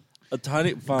get a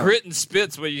tiny fine. Grit and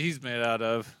spit's what he's made out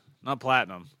of, not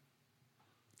platinum.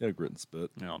 Yeah, grit and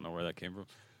spit. I don't know where that came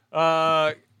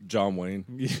from. John Wayne.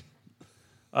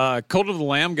 Cult of the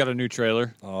Lamb got a new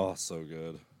trailer. Oh, so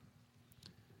good.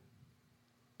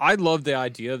 I love the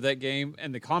idea of that game,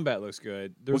 and the combat looks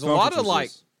good. There's What a lot conference of was like,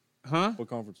 this? huh? What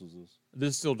conference was this? This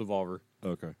is still Devolver.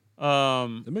 Okay.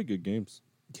 They make good games.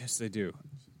 Yes, they do.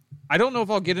 I don't know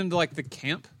if I'll get into like the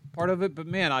camp part of it, but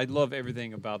man, I love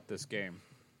everything about this game.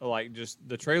 Like, just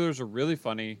the trailers are really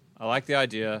funny. I like the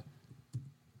idea.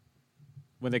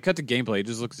 When they cut to gameplay, it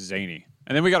just looks zany.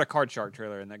 And then we got a Card Shark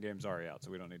trailer, and that game's already out,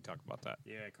 so we don't need to talk about that.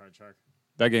 Yeah, Card Shark.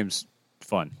 That game's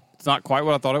fun. It's not quite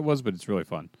what I thought it was, but it's really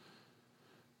fun.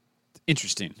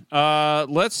 Interesting.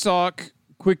 Let's talk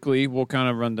quickly. We'll kind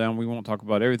of run down. We won't talk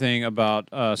about everything about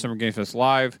Summer Game Fest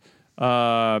Live.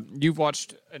 You've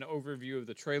watched an overview of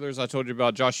the trailers I told you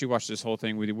about. Josh, you watched this whole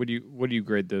thing. What do you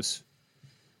grade this?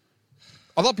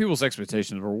 I thought people's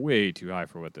expectations were way too high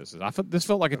for what this is. This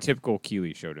felt like a typical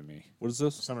Keeley show to me. What is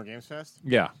this? Summer Games Fest?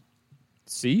 Yeah.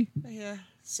 See? Yeah. I mean,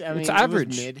 It's it was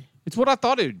average. mid. It's what I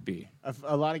thought it would be.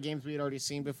 A lot of games we had already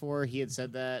seen before. He had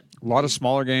said that. A lot of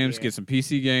smaller games, Yeah. get some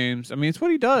PC games. I mean, it's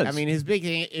what he does. I mean, his big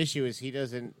issue is he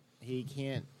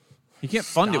can't he can't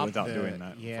fund it stop without the- doing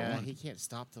that. for Yeah, one. he can't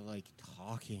stop the like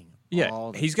talking. Yeah,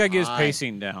 all the he's got to get his time.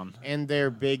 pacing down. And their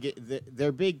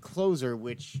big closer,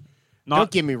 which Not-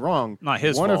 don't get me wrong, not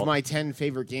his one fault. of my 10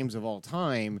 favorite games of all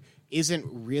time isn't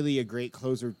really a great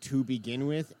closer to begin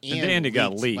with, And it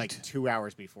got leaked. like 2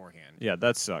 hours beforehand. Yeah,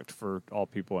 that sucked for all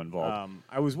people involved.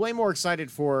 I was way more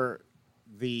excited for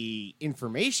the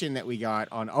information that we got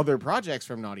on other projects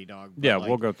from Naughty Dog. but, yeah, like,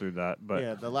 we'll go through that. But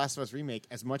Yeah, the Last of Us remake,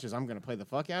 as much as I'm going to play the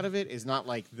fuck out of it, is not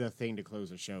like the thing to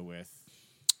close a show with.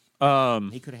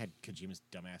 He could have had Kojima's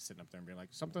dumbass sitting up there and be like,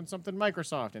 something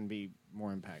Microsoft, and be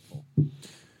more impactful.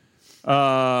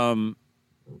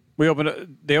 They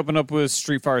open up with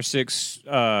Street Fighter 6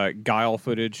 Guile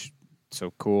footage.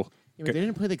 So cool. Yeah, but they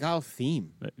didn't play the Guile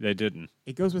theme. They didn't.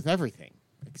 It goes with everything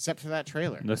except for that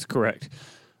trailer. That's correct.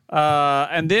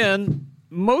 And then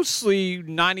mostly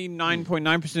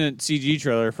 99.9% CG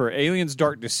trailer for Aliens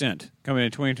Dark Descent coming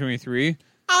in 2023.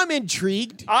 I'm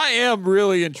intrigued. I am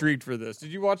really intrigued for this.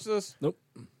 Did you watch this? Nope.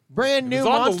 Brand new was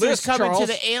on the monsters list, coming Charles. to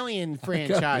the Alien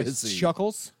franchise. busy.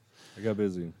 Chuckles. I got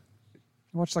busy.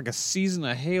 I watched like a season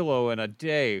of Halo in a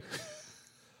day.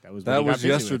 That was, That was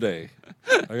yesterday.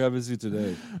 I got busy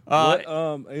today. What?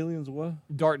 Aliens what?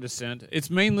 Dark Descent. It's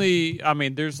mainly, I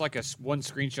mean, there's like one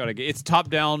screenshot. It's top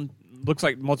down. Looks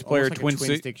like multiplayer like twin a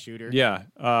twin stick shooter. Yeah, in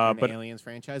but the Aliens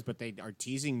franchise, but they are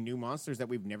teasing new monsters that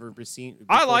we've never seen.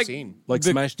 I like- seen. Like The-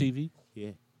 Smash TV?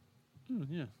 Yeah,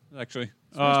 yeah, actually,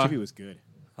 Smash TV was good.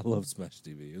 I love Smash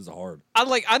TV. It was hard.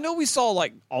 I know we saw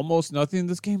like almost nothing in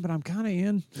this game, but I'm kind of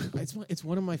in. It's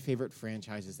one of my favorite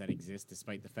franchises that exist,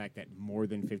 despite the fact that more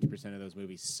than 50% of those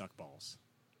movies suck balls.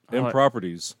 And like-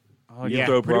 properties. like You Yeah,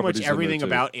 throw pretty much properties in there, everything too.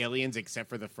 about Aliens except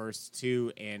for the first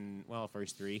two and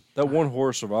first three. That one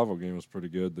horror survival game was pretty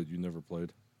good that you never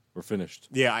played or finished.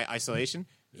 Yeah, Isolation.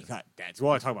 You got that's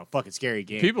what I talk about. Fucking scary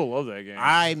game. People love that game.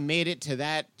 I made it to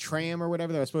that tram or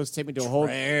whatever that was supposed to take me to a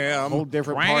whole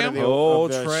different part of the, Oh,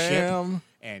 of the tram. ship.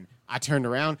 And I turned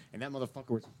around, and that motherfucker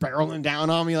was barreling down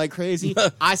on me like crazy.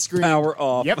 I screamed. Power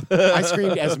off. Yep. I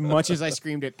screamed as much as I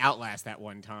screamed at Outlast that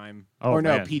one time. Oh, or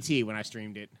no, man. PT when I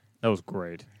streamed it. That was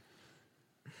great.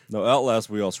 No, Outlast,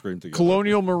 we all screamed together.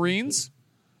 Colonial Marines.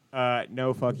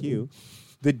 No, fuck you.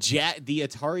 The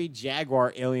Atari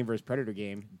Jaguar Alien vs Predator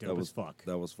game, dope That was as fuck.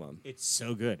 That was fun. It's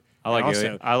so good. I like And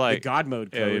Alien- also, I like the God mode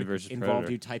Alien code versus involved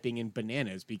Predator. you typing in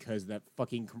bananas because that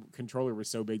fucking controller was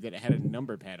so big that it had a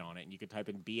number pad on it, and you could type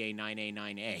in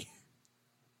BA9A9A.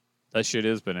 That shit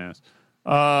is bananas.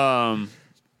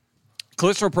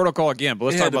 Callisto Protocol again, but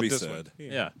let's It talk had to about be this said. one.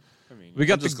 Yeah. I mean, We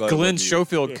got I'm the just glad it Glenn went deep.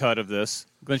 Schofield cut of this.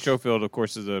 Glenn Schofield, of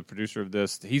course, is the producer of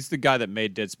this. He's the guy that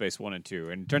made Dead Space 1 and 2.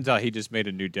 And it turns out he just made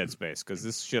a new Dead Space because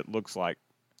this shit looks like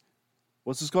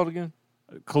What's this called again?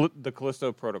 the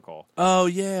Callisto Protocol. Oh,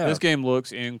 yeah. This game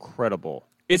looks incredible.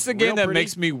 It's the game real that pretty.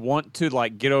 makes me want to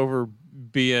like get over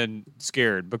being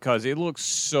scared because it looks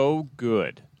so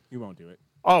good. you won't do it.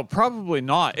 Oh, probably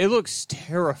not. It looks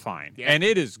terrifying. Yeah. And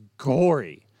it is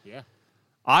gory. Yeah.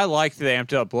 I like the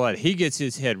amped up blood. He gets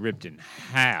his head ripped in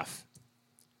half.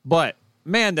 But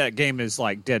man, that game is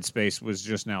like Dead Space was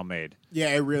just now made. Yeah,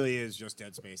 it really is just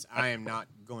Dead Space. I am not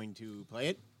going to play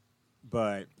it,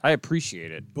 but I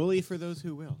appreciate it. bully for those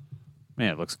who will.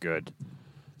 Man, it looks good.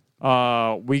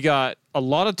 We got a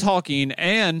lot of talking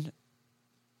and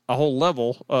a whole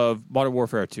level of Modern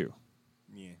Warfare 2.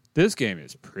 Yeah. This game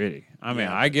is pretty. I mean,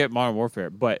 Yeah. I get Modern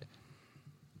Warfare, but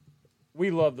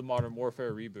we love the Modern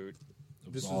Warfare reboot.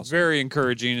 This was awesome. very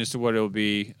encouraging as to what it'll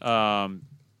be.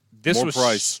 This More was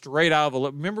price. straight out of a.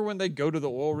 Remember when they go to the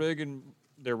oil rig in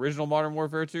the original Modern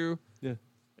Warfare 2? Yeah.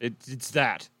 It's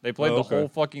that. They played Oh, the okay. whole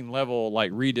fucking level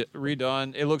like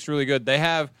redone. It looks really good.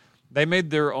 They made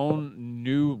their own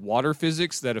new water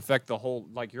physics that affect the whole.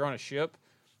 Like you're on a ship,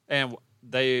 and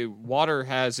water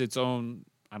has its own.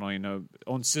 I don't even know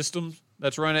own systems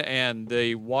that's running, and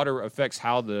the water affects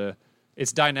how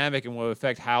it's dynamic and will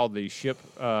affect how the ship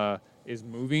is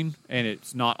moving, and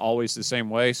it's not always the same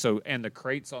way. So, and the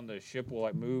crates on the ship will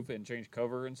like move and change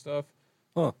cover and stuff.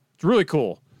 Huh. It's really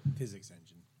cool. Physics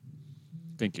engine.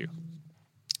 Thank you.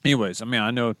 Anyways, I mean, I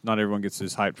know not everyone gets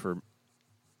as hyped for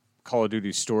Call of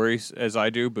Duty stories as I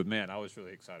do, but man, I was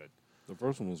really excited. The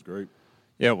first one was great.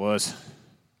 Yeah, it was.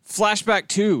 Flashback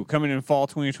 2 coming in fall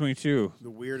 2022. The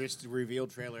weirdest reveal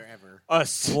trailer ever.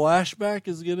 Us. Flashback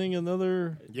is getting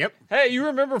another. Yep. Hey, you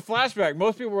remember Flashback?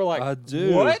 Most people were like, I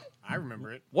do. What? I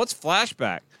remember it. What's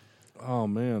Flashback? Oh,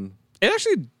 man. It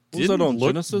actually Was didn't that on look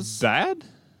Genesis? bad.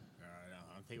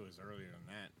 I think it was earlier than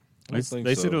that. I think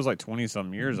They so. said it was like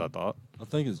 20-some years, I thought. I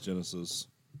think it's Genesis.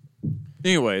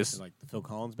 Anyways, Like the Phil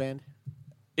Collins band.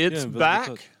 it's Invisible back.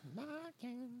 Touch.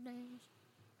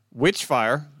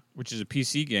 Witchfire, which is a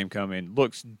PC game coming,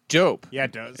 looks dope. Yeah,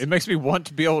 it does. It makes me want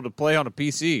to be able to play on a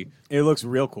PC. It looks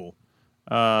real cool.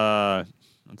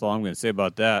 That's all I'm going to say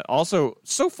about that. Also,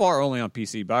 so far only on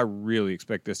PC, but I really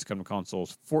expect this to come to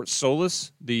consoles. Fort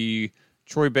Solis, the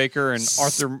Troy Baker and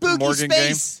Arthur Morgan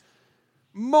game.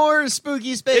 More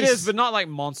spooky space. It is, but not like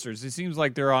monsters. It seems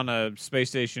like they're on a space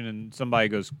station and somebody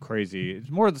goes crazy. It's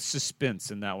more of the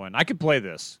suspense in that one. I could play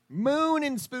this. moon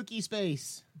and spooky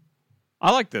space.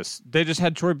 I like this. They just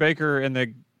had Troy Baker and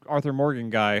the Arthur Morgan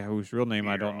guy, whose real name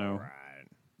I don't know.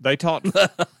 They talked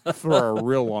for a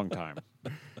real long time.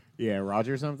 Yeah,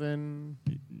 Roger something.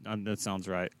 That sounds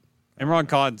right. Imran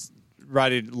Khan's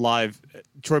writing live,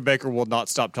 Troy Baker will not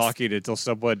stop talking until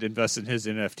someone invests in his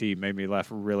NFT. Made me laugh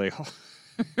really hard.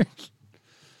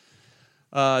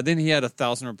 Then he had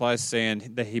 1,000 replies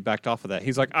saying that he backed off of that.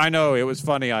 He's like, I know, it was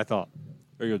funny, I thought.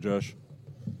 There you go, Josh.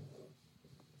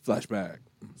 Flashback.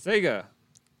 Sega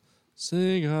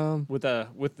Sega.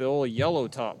 with the old yellow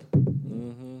top.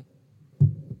 Mm-hmm.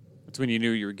 That's when you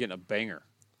knew you were getting a banger.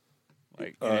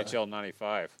 Like NHL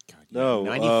 95. No,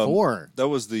 94. that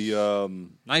was the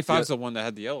 95's the one that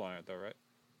had the yellow on it, though, right?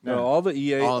 no, all the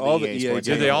EA, all the EA. sports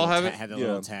Did had they a all little have it? Had the Yeah.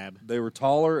 little tab. They were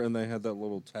taller and they had that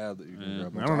little tab that you can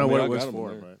grab. I don't know what it was got 'em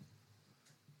for, there.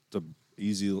 but To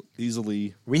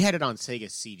easily. we had it on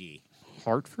Sega CD.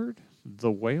 Hartford?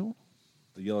 The Whale?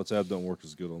 The yellow tab don't work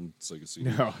as good on Sega CD.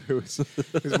 No, it was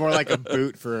more like a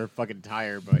boot for a fucking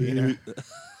tire, but you know.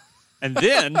 And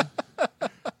then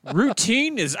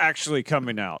Routine is actually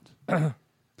coming out.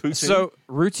 Poutine? So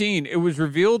Routine, it was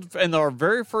revealed in our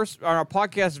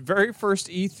podcast's very first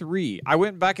E3. I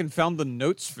went back and found the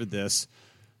notes for this.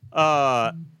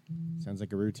 Sounds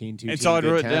like a routine too. And so I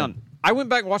wrote it down. I went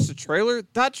back and watched the trailer.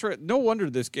 No wonder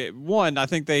this game. One, I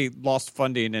think they lost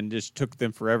funding and just took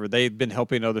them forever. They've been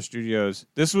helping other studios.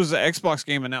 This was an Xbox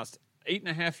game announced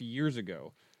 8.5 years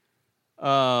ago.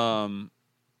 And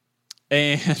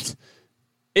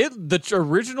the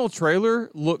original trailer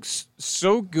looks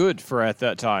so good for at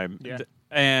that time. Yeah.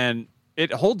 And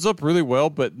it holds up really well,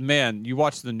 but man, you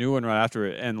watch the new one right after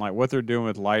it and like what they're doing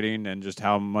with lighting and just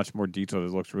how much more detailed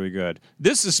it looks really good.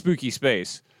 This is Spooky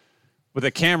Space with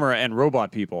a camera and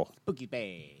robot people. Spooky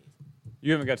Bay.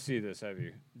 You haven't got to see this, have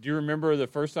you? Do you remember the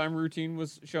first time Routine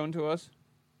was shown to us?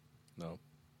 No.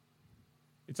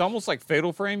 It's almost like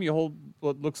Fatal Frame. You hold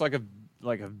what looks like a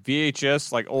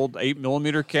VHS, like old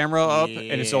 8mm camera up,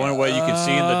 and it's the only way you can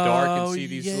see in the dark and see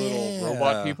these little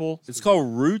robot people. It's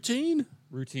called Routine?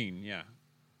 Routine, yeah.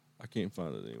 I can't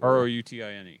find it anymore.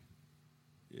 ROUTINE.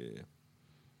 Yeah.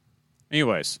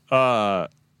 Anyways,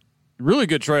 really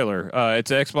good trailer.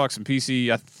 It's an Xbox and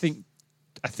PC. I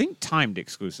think timed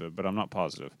exclusive, but I'm not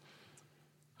positive.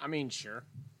 I mean, sure.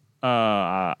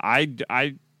 I'd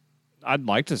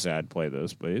like to say I'd play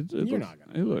this, but it You're looks, not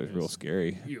gonna it play looks this. real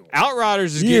scary. You-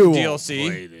 Outriders is You getting won't DLC.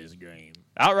 play this game.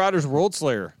 Outriders World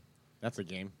Slayer. That's a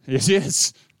game. Yes,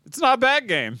 yes. It's not a bad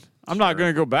game. I'm not going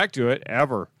to go back to it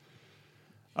ever.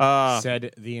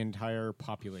 Said the entire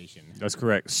population. That's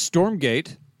correct.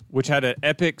 Stormgate, which had an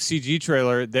epic CG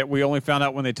trailer that we only found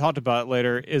out when they talked about it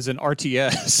later, is an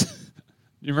RTS.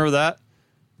 You remember that?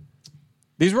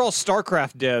 These were all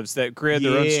StarCraft devs that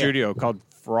created their own Yeah. studio called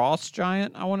Frost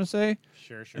Giant, I want to say.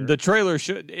 Sure. And the trailer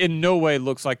in no way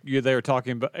looks like they were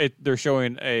talking, but they're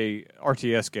showing a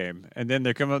RTS game. And then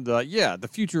they come up, they're like, yeah, the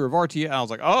future of RTS. And I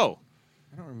was like, oh.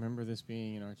 I don't remember this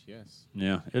being an RTS.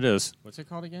 Yeah, it is. What's it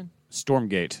called again?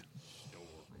 Stormgate.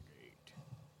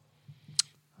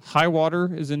 High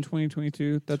Water is in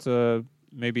 2022. That's a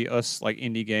maybe us like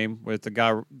indie game with the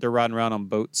guy they're riding around on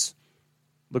boats.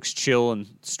 Looks chill and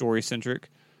story centric.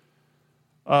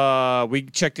 We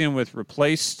checked in with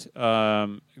Replaced,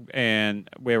 and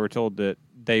we were told that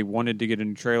they wanted to get a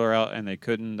new trailer out and they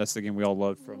couldn't. That's the game we all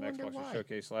loved from Xbox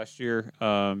Showcase last year,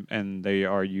 and they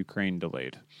are Ukraine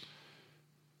delayed.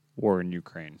 War in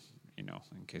Ukraine, in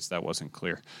case that wasn't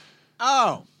clear.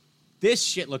 Oh, this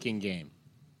shit-looking game.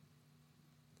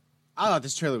 I thought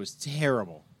this trailer was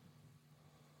terrible.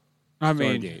 I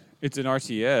mean, Stargate. it's an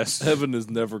RTS. Evan is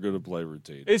never going to play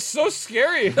Routine. It's so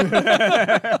scary.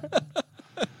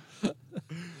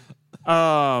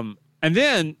 And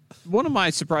then one of my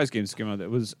surprise games came out that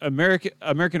was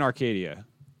American Arcadia,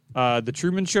 the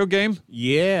Truman Show game.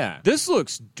 Yeah. This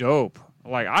looks dope.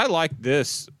 Like I like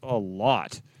this a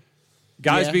lot.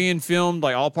 Guys Yeah. being filmed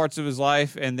like all parts of his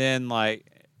life, and then like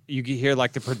you can hear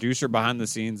like the producer behind the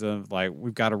scenes of like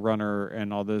we've got a runner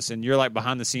and all this, and you're like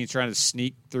behind the scenes trying to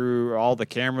sneak through all the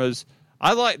cameras.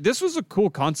 This was a cool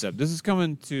concept. This is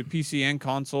coming to PC and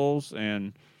consoles,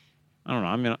 and I don't know.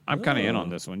 I mean, I'm kind of in on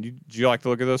this one. Did you like to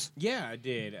look at this? Yeah, I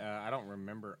did. I don't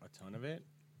remember a ton of it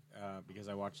because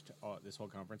I watched this whole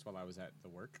conference while I was at the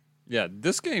work. Yeah,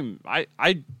 this game,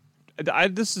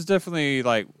 this is definitely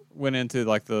like went into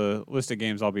like the list of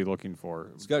games I'll be looking for.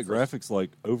 It's got graphics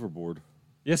like Overboard.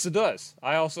 Yes, it does.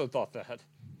 I also thought that.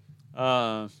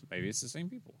 Maybe it's the same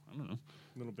people. I don't know.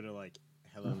 A little bit of like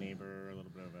Hello Neighbor, a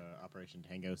little bit of Operation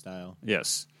Tango style.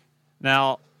 Yes.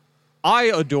 Now, I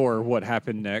adore what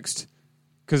happened next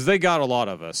because they got a lot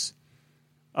of us.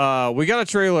 We got a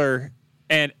trailer,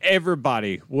 and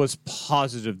everybody was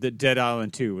positive that Dead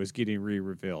Island 2 was getting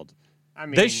re-revealed. I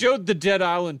mean, They showed the Dead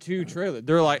Island 2 trailer.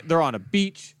 They're on a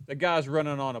beach. The guy's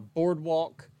running on a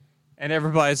boardwalk, and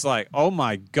everybody's like, "Oh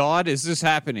my God, is this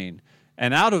happening?"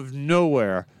 and out of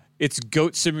nowhere, it's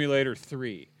Goat Simulator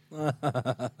 3.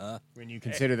 When you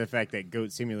consider the fact that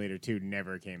Goat Simulator 2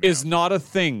 never came Is out. not a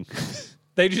thing.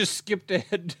 They just skipped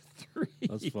ahead to 3.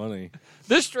 That's funny.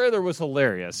 This trailer was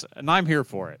hilarious, and I'm here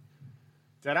for it.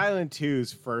 Dead Island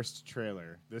 2's first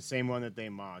trailer, the same one that they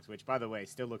mocked, which, by the way,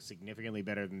 still looks significantly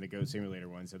better than the Goat Simulator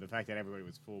one, so the fact that everybody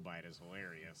was fooled by it is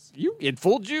hilarious. It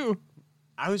fooled you.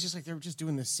 I was just like, they were just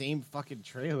doing the same fucking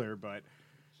trailer, but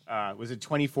was it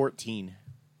 2014?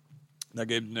 That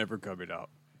game's never coming out.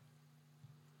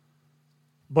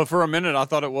 But for a minute, I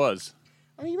thought it was.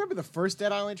 I mean, you remember the first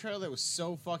Dead Island trailer that was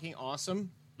so fucking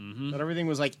awesome? Mm-hmm. That everything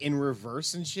was like in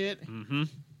reverse and shit? Mm-hmm.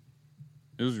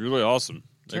 It was really awesome.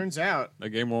 Turns out, That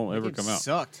game won't ever it come out.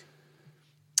 sucked.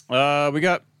 We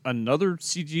got another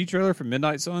CG trailer for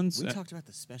Midnight Suns. We talked about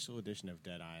the special edition of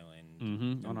Dead Island.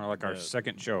 Mm-hmm. On our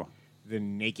second show. The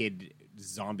naked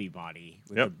zombie body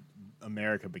with Yep. the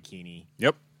America bikini.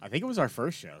 Yep. I think it was our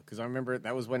first show because I remember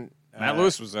that was when Matt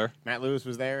Lewis was there. Matt Lewis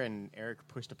was there and Eric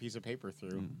pushed a piece of paper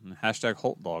through. And hashtag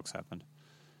Holt Dogs happened.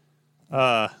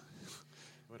 What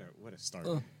a start!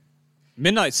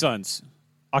 Midnight Suns,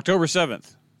 October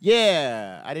 7th.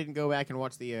 Yeah, I didn't go back and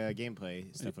watch the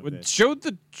gameplay stuff of It this. showed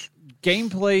the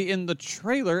gameplay in the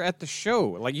trailer at the show.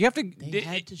 Like, you have to... They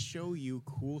had to show you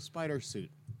cool spider suit.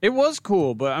 It was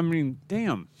cool, but I mean,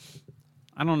 damn.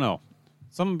 I don't know.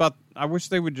 Something about... I wish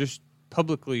they would just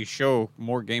publicly show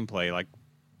more gameplay, like,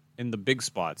 in the big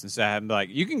spots. Instead of having, like,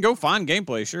 you can go find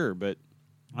gameplay, sure, but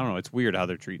I don't know. It's weird how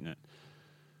they're treating it.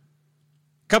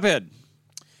 Cuphead.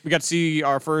 We got to see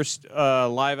our first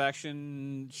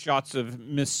live-action shots of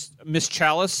Miss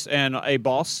Chalice and a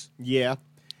boss. Yeah,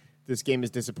 this game has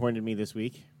disappointed me this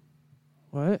week.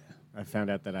 What? I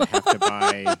found out that I have to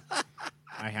buy.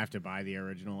 I have to buy the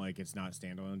original. Like, it's not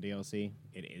standalone DLC.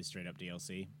 It is straight up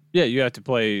DLC. Yeah, you have to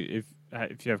play if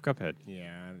you have Cuphead.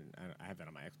 Yeah, I have that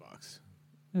on my Xbox.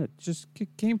 Yeah, just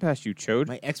kick Game Pass, you chode.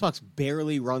 My Xbox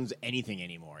barely runs anything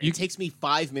anymore. You- It takes me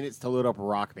 5 minutes to load up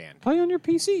Rock Band. Play on your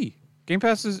PC. Game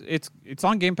Pass is it's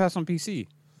on Game Pass on PC.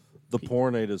 The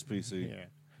porn ate his PC. Yeah,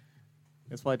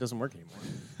 that's why it doesn't work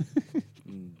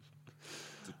anymore.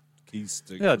 Key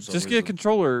stick. Yeah, for some just get a reason.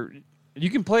 controller. You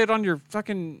can play it on your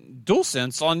fucking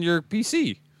DualSense on your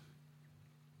PC.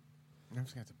 I'm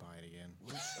just gonna have to buy it again.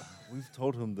 We've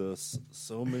told him this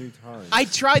so many times. I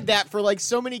tried that for like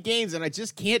so many games, and I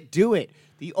just can't do it.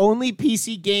 The only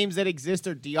PC games that exist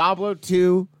are Diablo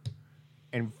 2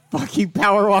 and fucking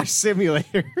Power Wash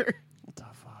Simulator. What the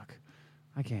fuck?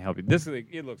 I can't help you. This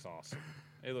it looks awesome.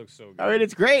 It looks so good. I mean,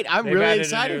 it's great. I'm They've really added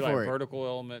excited a new, for it. vertical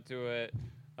element to it.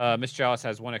 Miss Chalice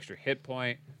has one extra hit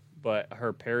point, but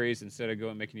her parries, instead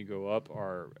of making you go up,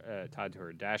 are tied to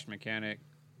her dash mechanic.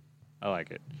 I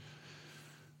like it.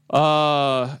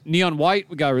 Neon White,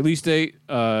 we got a release date.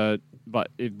 But by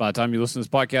the time you listen to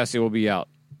this podcast, it will be out.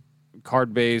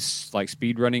 Card-based, like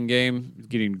speedrunning game,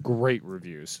 getting great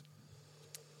reviews.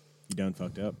 You done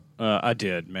fucked up. I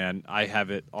did, man. I have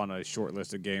it on a short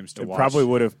list of games to It watch. probably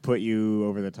would have put you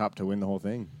over the top to win the whole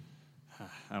thing.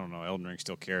 I don't know. Elden Ring's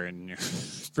still carrying you.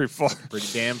 It's pretty far. Pretty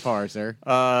damn far, sir.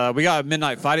 We got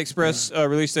Midnight Fight Express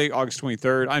release date August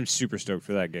 23rd. I'm super stoked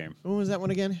for that game. What was that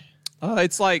one again?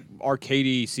 It's like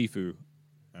arcadey Sifu.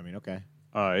 I mean, okay.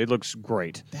 It looks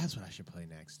great. That's what I should play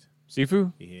next.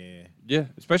 Sifu? Yeah. Yeah,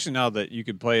 especially now that you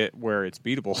can play it where it's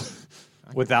beatable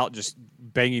without just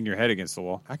banging your head against the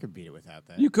wall. I could beat it without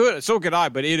that. You could, so could I,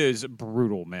 but it is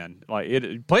brutal, man. Like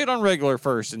play it on regular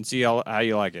first and see how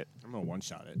you like it. I'm going to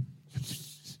one-shot it.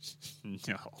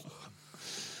 No,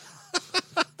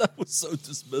 That was so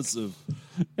dismissive.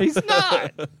 he's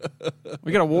not.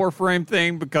 We got a Warframe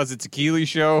thing because it's a Keeley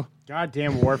show.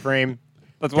 Goddamn Warframe.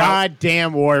 That's why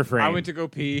Goddamn Warframe. I went to go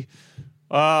pee.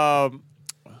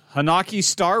 Hanaki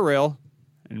Star Rail,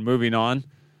 and moving on.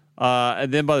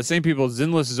 And then by the same people,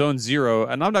 Zenless Zone Zero.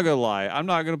 And I'm not going to lie. I'm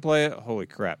not going to play it. Holy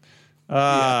crap.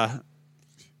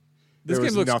 This There was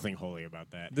game looks nothing holy about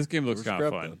that. This game looks We're kind of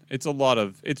scrapped fun. then. It's a lot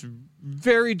of. It's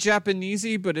very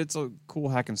Japanesey, but it's a cool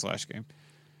hack and slash game.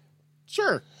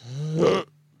 Sure.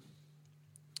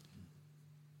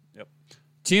 Yep.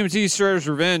 TMT Shredder's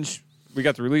Revenge. We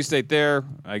got the release date there.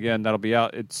 Again, that'll be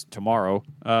out. It's tomorrow,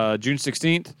 June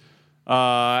 16th.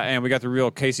 And we got the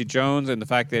real Casey Jones and the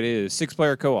fact that it is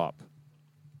 6-player co-op.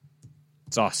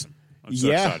 It's awesome. I'm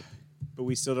so excited. But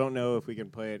we still don't know if we can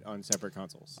play it on separate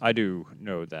consoles. I do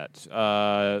know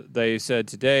that. They said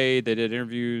today they did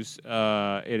interviews.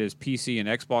 It is PC and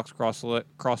Xbox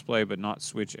crossplay, but not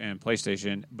Switch and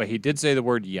PlayStation. But he did say the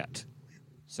word yet.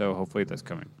 So hopefully that's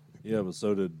coming. Yeah, but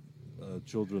so did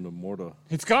Children of Morta.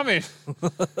 It's coming.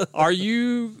 Are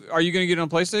you going to get it on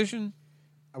PlayStation?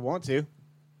 I want to.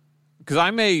 because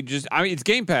I mean, it's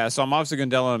Game Pass, so I'm obviously going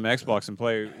to download it on my Xbox and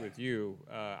play with you.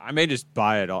 I may just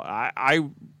buy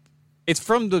it. It's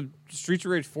from the Streets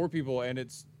of Rage 4 people, and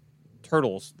it's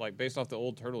Turtles, like based off the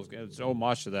old Turtles. It's so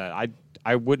much to that.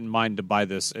 I wouldn't mind to buy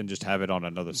this and just have it on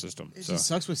another system. It So just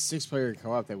sucks with 6-player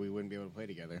co-op that we wouldn't be able to play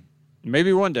together.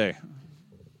 maybe one day.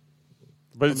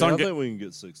 But it's I on. think we can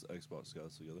get 6 Xbox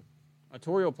guys together.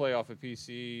 Tori will play off of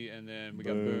PC, and then we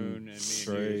got Boone and me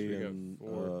Trey and and you. We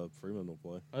got Ford. Freeman will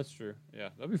play. That's true. Yeah,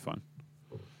 that'd be fun.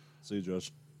 See you,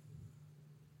 Josh.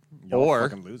 Y'all Or-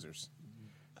 fucking losers.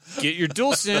 Get your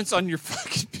DualSense on your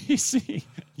fucking PC,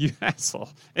 you asshole.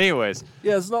 Anyways,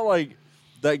 Yeah, it's not like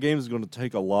that game is going to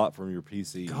take a lot from your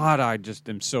PC. God, I just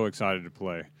am so excited to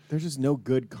play. There's just no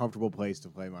good, comfortable place to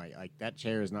play like that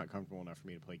chair is not comfortable enough for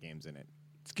me to play games in it.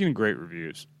 It's getting great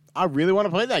reviews. I really want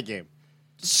to play that game.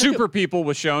 Super People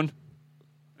was shown,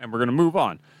 and we're gonna move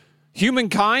on.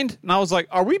 Humankind, and I was like,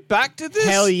 are we back to this?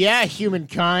 Hell yeah,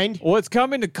 humankind. Well, it's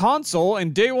coming to console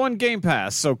and day one Game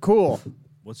Pass, so cool.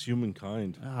 What's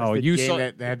Humankind? Oh, the you game saw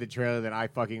that had the trailer that I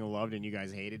fucking loved and you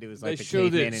guys hated. It was they like the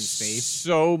showed caveman it in space.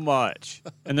 so much,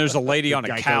 and there's a lady on a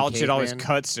Geico couch. It always caveman.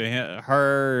 cuts to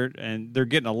her, and they're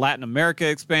getting a Latin America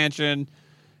expansion.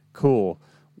 Cool.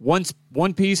 One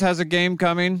Piece has a game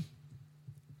coming.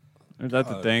 Is that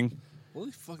the thing? Will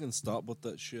he fucking stop with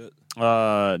that shit?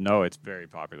 No, it's very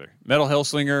popular. Metal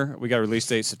Hellslinger, we got a release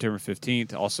date September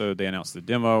 15th. Also, they announced the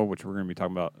demo, which we're going to be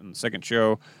talking about in the second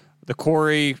show. The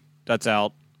Quarry, that's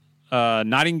out.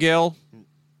 Nightingale,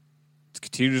 it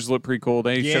continues to look pretty cool.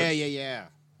 Yeah.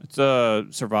 It's a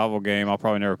survival game. I'll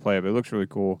probably never play it, but it looks really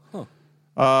cool.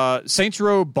 Saints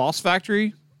Row Boss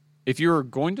Factory. If you're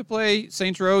going to play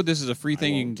Saints Row, this is a free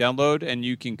thing you can download, and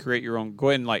you can create your own. Go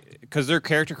ahead and because their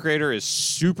character creator is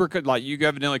super good. Like you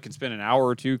evidently can spend an hour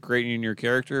or two creating your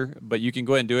character, but you can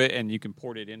go ahead and do it, and you can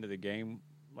port it into the game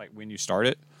like when you start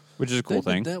it, which is a cool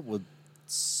thing. That would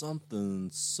something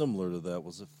similar to that.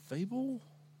 Was it Fable?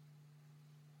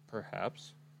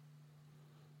 Perhaps.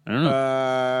 I don't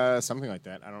know. Something like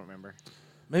that. I don't remember.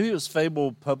 Maybe it was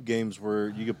Fable pub games where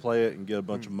you could play it and get a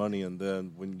bunch of money, and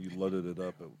then when you loaded it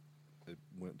up, it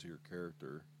went to your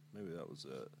character. Maybe that was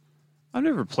it. I've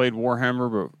never played Warhammer,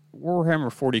 but Warhammer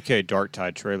 40K Dark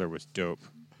Tide trailer was dope.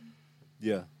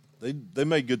 Yeah, they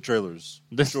made good trailers.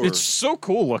 Sure. It's so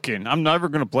cool looking. I'm never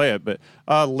going to play it, but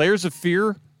Layers of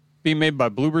Fear being made by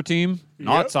Bloober Team,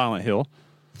 not Yep. Silent Hill.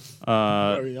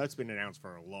 I mean, that's been announced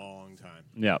for a long time.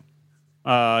 Yeah.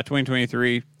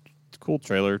 2023. It's a cool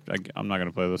trailer. I'm not going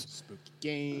to play this. Spooky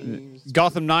games.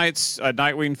 Gotham Knights, a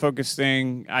Nightwing focused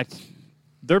thing.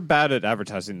 They're bad at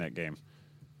advertising that game.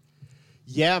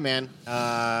 Yeah, man.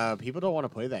 People don't want to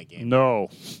play that game. No,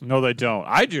 they don't.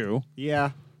 I do,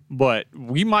 Yeah. but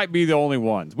we might be the only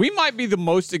ones. We might be the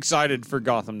most excited for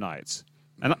Gotham Knights.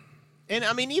 And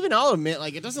I mean, even I'll admit,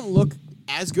 like, it doesn't look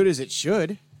as good as it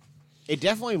should. It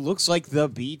definitely looks like the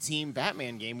B Team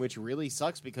Batman game, which really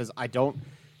sucks because I don't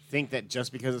think that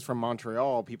just because it's from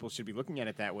Montreal, people should be looking at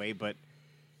it that way. But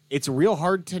it's real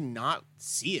hard to not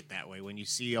see it that way when you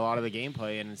see a lot of the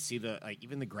gameplay and see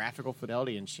even the graphical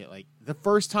fidelity and shit. Like the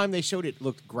first time they showed it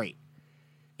looked great.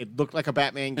 It looked like a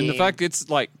Batman game. And the fact it's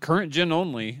like current gen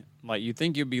only, like you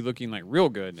think you'd be looking like real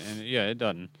good, and yeah, it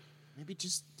doesn't. maybe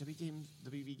just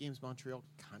WB Games Montreal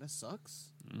kind of sucks.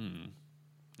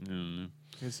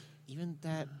 Because even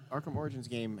that Arkham Origins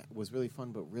game was really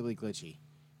fun, but really glitchy.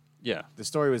 Yeah. The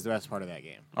story was the best part of that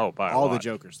game. Oh, by a All the lot.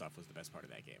 Joker stuff was the best part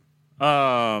of that game.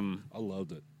 I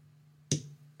loved it.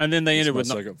 And then they It's ended my with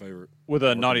second favorite. with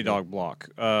a Naughty Dog block.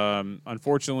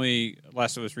 Unfortunately,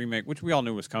 Last of Us remake, which we all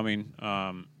knew was coming,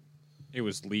 it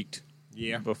was leaked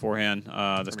beforehand.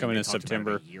 That's coming in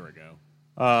September. A year ago.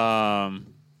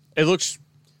 It looks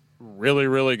really,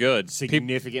 really good.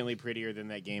 Significantly prettier than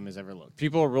that game has ever looked.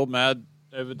 People are real mad,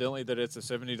 evidently, that it's a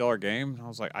 $70 game. And I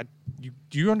was like,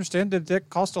 do you understand that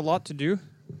cost a lot to do?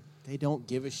 They don't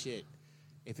give a shit.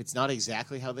 If it's not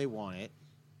exactly how they want it,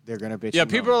 they're going to bitch. Yeah,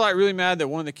 and people moan. are like really mad that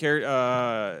one of the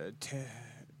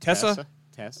Tessa?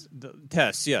 Tess?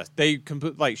 Tess, yes.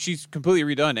 She's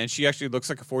completely redone, and she actually looks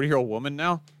like a 40-year-old woman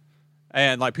now.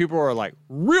 And like people are like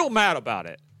real mad about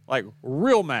it. Like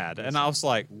real mad. And I was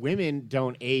like, Women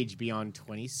don't age beyond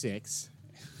 26.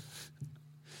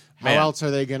 How Man. else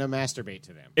are they going to masturbate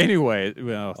to them? anyway,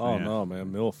 well, Oh yeah. no,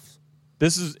 man, MILF.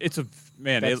 It's a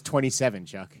man, That's 27,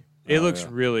 Chuck. it Oh, looks yeah.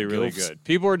 really, really Gilfs. good.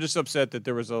 People are just upset that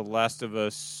there was a Last of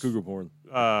Us Cougar porn.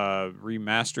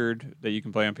 remastered that you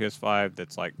can play on PS5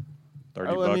 that's like $30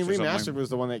 Oh, I mean, or something. Remastered was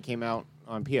the one that came out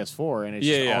on PS4, and it's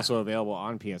Yeah. also available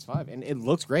on PS5. And it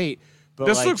looks great, But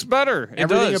This like, looks better. It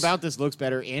everything does. about this looks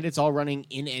better, and it's all running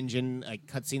in engine, like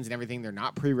cutscenes and everything. They're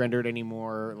not pre-rendered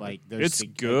anymore. Like It's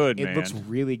good, It looks man.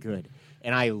 really good,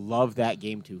 and I love that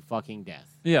game to fucking death.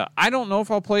 Yeah, I don't know if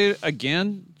I'll play it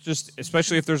again, just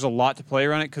especially if there's a lot to play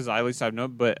around it, because at least I've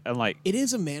known. But I'm like, It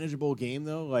is a manageable game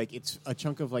though. Like it's a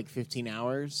chunk of like 15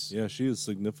 hours, Yeah, she is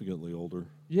significantly older.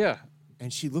 yeah,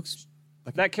 and she looks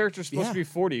like that character's supposed Yeah. to be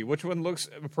 40. Which one looks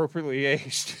appropriately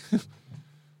aged? I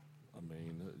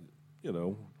mean,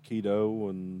 keto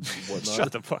and whatnot.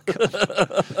 Shut the fuck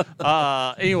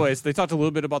up. Anyways, they talked a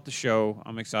little bit about the show.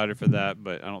 I'm excited for that,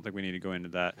 but I don't think we need to go into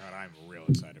that. God, I'm real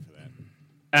excited for that.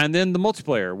 And then the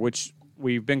multiplayer, which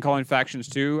we've been calling Factions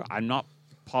 2. I'm not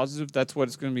positive that's what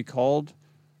it's going to be called.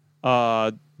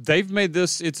 They've made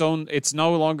this its own. It's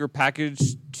no longer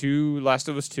packaged to Last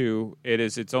of Us 2. It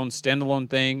is its own standalone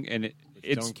thing, and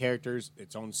Its own characters,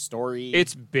 its own story.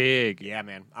 it's big. yeah,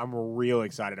 man. I'm real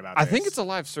excited about I this. think it's a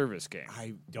live service game.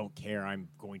 I don't care. I'm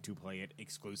going to play it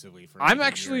exclusively for. I'm like a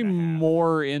actually year and a half.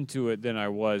 more into it than I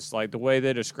was. Like the way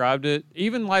they described it,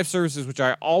 even live services, which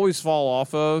I always fall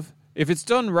off of. If it's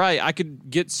done right, I could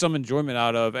get some enjoyment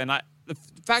out of. And the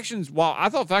Factions, while I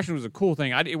thought Factions was a cool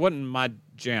thing, it wasn't my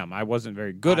jam. I wasn't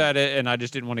very good at it, and I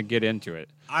just didn't want to get into it.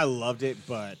 I loved it,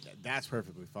 but that's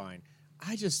perfectly fine.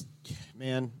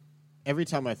 Man, every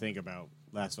time I think about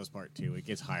Last of Us Part 2, it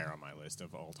gets higher on my list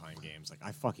of all-time games. Like,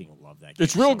 I fucking love that game.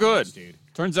 It's real so good, much, dude.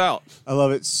 Turns out. I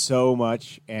love it so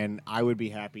much, and I would be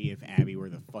happy if Abby were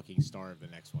the fucking star of the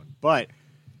next one. But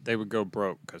They would go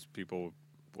broke because people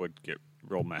would get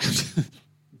real mad.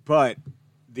 But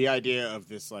the idea of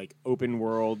this like open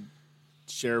world,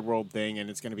 shared world thing, and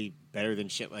it's going to be better than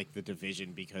shit like The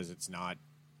Division because it's not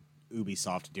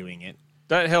Ubisoft doing it.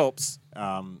 That helps.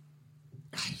 God,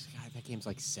 that game's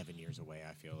like 7 years away.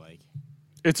 I feel like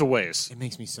It's a waste. it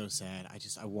makes me so sad.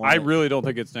 I want. I really don't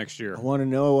think it's next year. I want to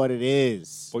know what it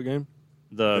is. What game?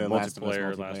 The Last of Us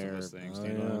multiplayer Last of Us thing.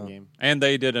 standalone yeah. game. And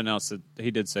they did announce that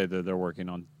he did say that they're working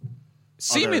on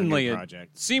new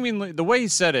project. seemingly the way he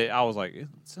said it, I was like, it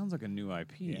sounds like a new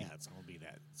IP. Yeah, it's gonna be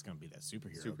that. It's gonna be that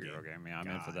superhero Superhero game. Yeah, I'm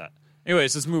in for God. that.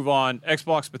 Anyways, let's move on.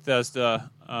 Xbox Bethesda,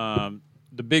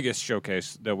 the biggest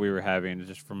showcase that we were having,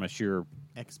 just from a sheer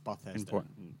Ex Bethesda.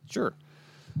 important. Sure.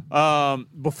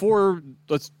 Before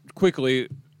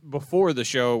the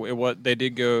show, they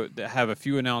did go have a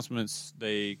few announcements.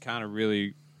 They kind of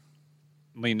really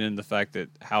leaned into the fact that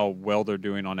how well they're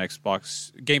doing on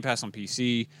Xbox Game Pass on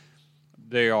PC.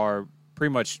 They are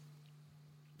pretty much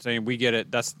saying we get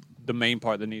it. That's the main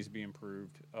part that needs to be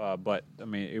improved. But I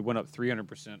mean, it went up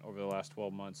 300% over the last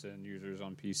 12 months in users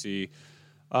on PC.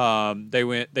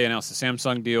 They announced the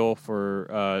Samsung deal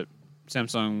for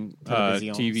Samsung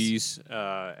Televisions.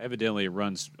 TVs. Evidently, it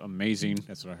runs amazing.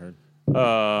 That's what I heard.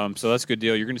 So that's a good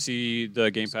deal. You're going to see the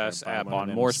Game Pass Buy app one of on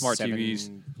them more smart TVs.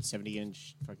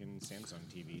 70-inch fucking Samsung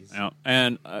TVs. Yeah,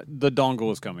 and the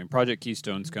dongle is coming. Project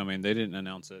Keystone's coming. They didn't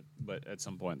announce it, but at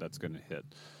some point that's going to hit.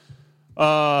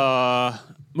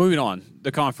 Moving on,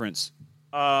 the conference.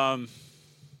 Talk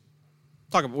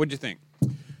about what did you think?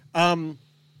 I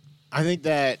think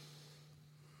that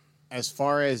as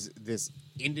far as this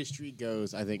industry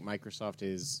goes, I think Microsoft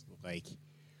is like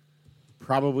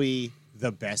probably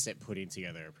the best at putting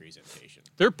together a presentation.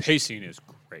 Their pacing is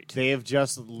great. They have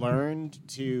just learned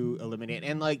to eliminate,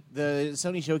 and like the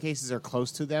Sony showcases are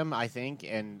close to them, I think,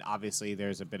 and obviously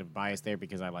there's a bit of bias there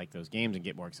because I like those games and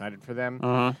get more excited for them.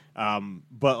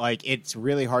 But like it's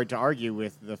really hard to argue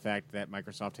with the fact that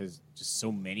Microsoft has just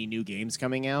so many new games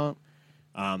coming out.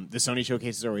 The Sony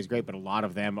showcases are always great, but a lot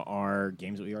of them are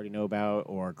games that we already know about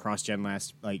or cross-gen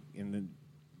in the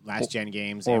last-gen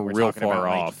games. Or and we're real talking far about,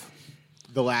 like, off.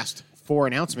 the last 4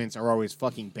 announcements are always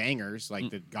fucking bangers,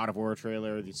 like the God of War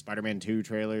trailer, the Spider-Man 2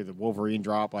 trailer, the Wolverine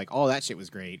drop, like all that shit was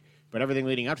great. But everything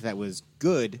leading up to that was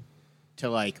good to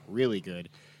like really good.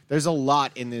 There's a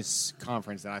lot in this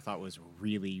conference that I thought was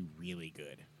really, really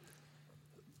good.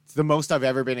 It's the most I've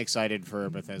ever been excited for a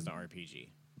Bethesda RPG.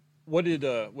 What did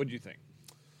you think?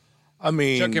 I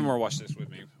mean, Chuck Kimmer watched this with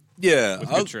me. yeah, with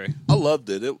good Trey. I loved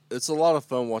it. It's a lot of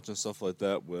fun watching stuff like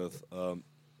that with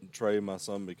Trey, my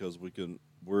son, because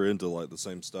we're into like the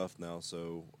same stuff now.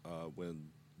 So when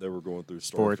they were going through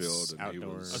Sports, Starfield and he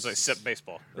outdoors. was I was like, except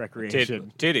baseball,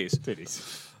 Recreation.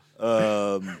 titties.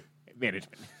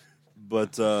 Management.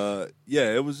 But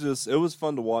yeah, it was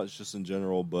fun to watch just in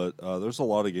general. But there's a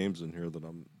lot of games in here that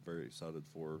I'm very excited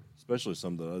for, especially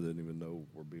some that I didn't even know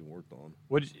were being worked on.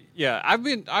 I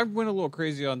went a little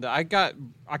crazy on that.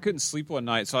 I couldn't sleep one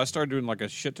night, so I started doing like a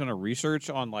shit ton of research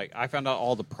on like I found out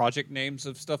all the project names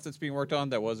of stuff that's being worked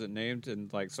on that wasn't named,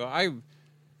 and like so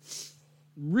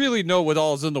really know what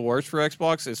all is in the works for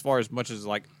Xbox as far as much as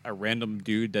like a random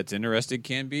dude that's interested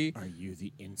can be. Are you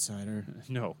the insider?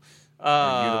 No.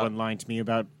 Are you the one lying to me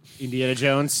about Indiana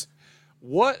Jones?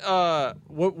 What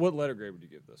letter grade would you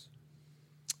give this?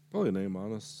 Probably an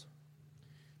A-.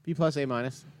 B plus, A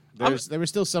minus. There was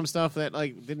still some stuff that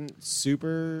like didn't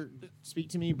super speak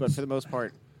to me, but for the most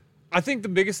part, I think the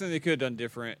biggest thing they could have done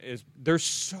different is there's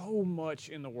so much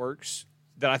in the works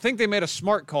that I think they made a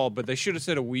smart call, but they should have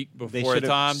said a week before a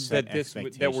time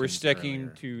that we're sticking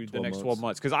earlier. to the 12 next months. 12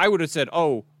 months. Because I would have said,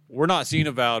 "Oh, we're not seeing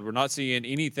Avowed. We're not seeing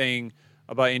anything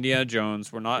about Indiana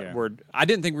Jones. We're not. Yeah. I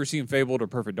didn't think we were seeing Fabled or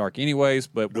Perfect Dark, anyways.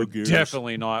 But we're Gears.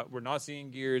 definitely not. We're not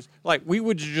seeing Gears. Like we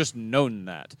would have just known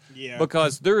that. Yeah.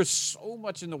 Because there is so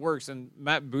much in the works. And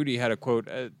Matt Booty had a quote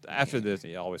after this.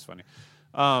 Yeah, always funny.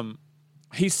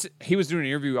 He was doing an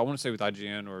interview, I want to say with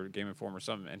IGN or Game Informer or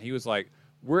something, and he was like,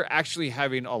 we're actually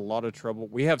having a lot of trouble.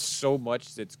 We have so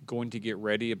much that's going to get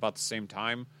ready about the same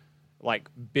time, like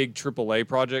big AAA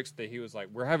projects, that he was like,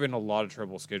 we're having a lot of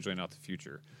trouble scheduling out the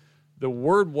future. The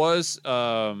word was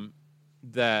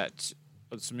that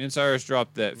some insiders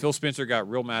dropped that Phil Spencer got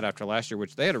real mad after last year,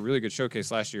 which they had a really good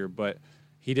showcase last year, but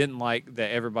he didn't like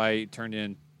that everybody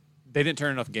they didn't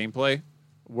turn enough gameplay,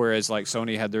 whereas like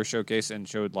Sony had their showcase and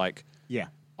showed like yeah.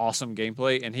 awesome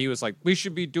gameplay, and he was like, we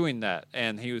should be doing that.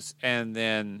 And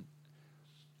then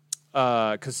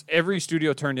because every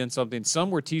studio turned in something, some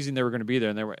were teasing they were going to be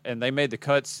there, and they made the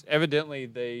cuts. Evidently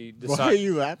they Why are decided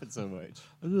you laughing so much?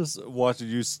 I'm just watching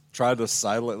you try to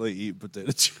silently eat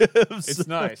potato chips. it's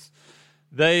nice.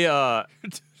 They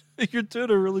You're doing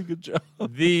a really good job.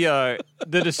 the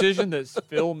decision that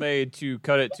Phil made to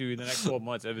cut it to the next 12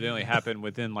 months evidently happened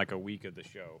within like a week of the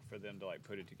show for them to like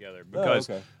put it together, because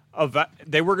okay.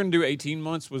 they were going to do 18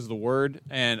 months was the word,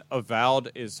 and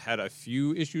Avowed had a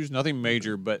few issues, nothing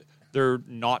major, but they're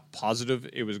not positive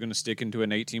it was going to stick into an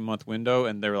 18-month window,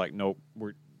 and they were like, nope,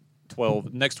 we're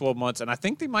next 12 months, and I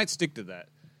think they might stick to that,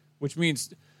 which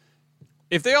means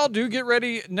if they all do get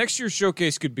ready, next year's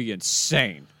showcase could be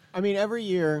insane. I mean, every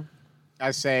year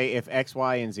I say if X,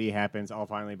 Y, and Z happens, I'll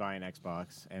finally buy an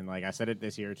Xbox. And like I said it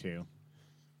this year too.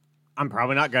 I'm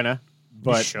probably not gonna,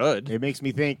 but should. It makes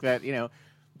me think that,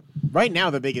 right now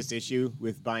the biggest issue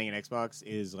with buying an Xbox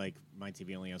is like my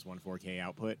TV only has one 4K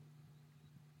output.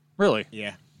 Really?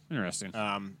 Yeah. Interesting.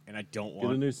 And I don't Get a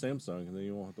want. new Samsung, and then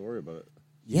you won't have to worry about it.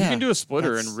 Yeah, you can do a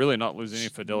splitter that's- and really not lose any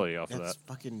fidelity off of That's that.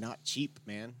 fucking not cheap,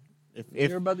 man.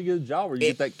 You're about to get a job where you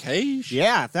if- get that cash.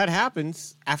 Yeah, if that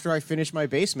happens, after I finish my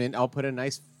basement, I'll put a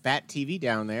nice fat TV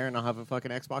down there, and I'll have a fucking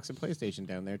Xbox and PlayStation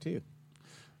down there too.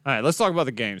 All right, let's talk about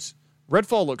the games.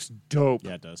 Redfall looks dope.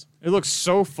 Yeah, it does. It looks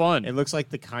so fun. It looks like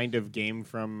the kind of game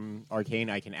from Arcane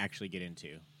I can actually get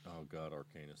into. Oh god,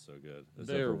 Arcane is so good. Except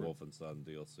They're- for Wolfenstein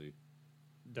DLC.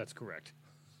 That's correct.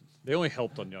 They only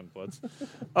helped on Youngbloods.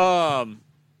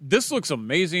 This looks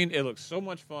amazing. It looks so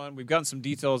much fun. We've gotten some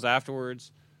details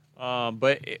afterwards. Are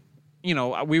we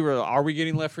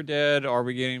getting Left 4 Dead? Are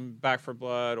we getting Back 4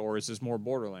 Blood? Or is this more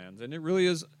Borderlands? And it really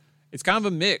is. It's kind of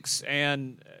a mix,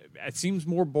 and it seems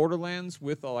more Borderlands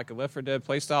with like a Left 4 Dead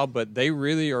playstyle, but they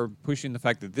really are pushing the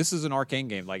fact that this is an Arcane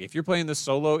game. Like, if you're playing this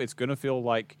solo, it's going to feel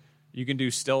like you can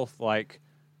do stealth like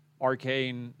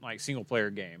Arcane, like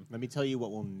single-player game. Let me tell you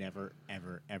what will never,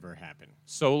 ever, ever happen.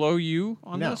 Solo you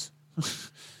on No. this?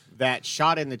 That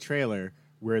shot in the trailer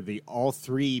where all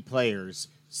three players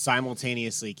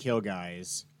simultaneously kill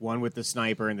guys, one with the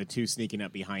sniper and the two sneaking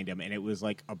up behind him, and it was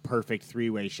like a perfect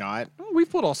three-way shot. We've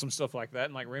put all some stuff like that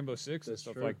in like Rainbow Six and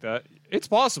stuff true. like that. It's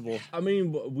possible. I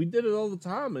mean, we did it all the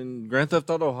time in Grand Theft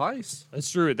Auto Heist. That's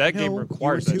true. That game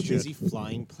requires you were that too shit. busy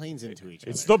flying planes into each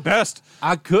It's other. the best.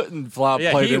 I couldn't fly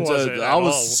Yeah, plane he into wasn't it. at I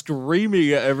was all.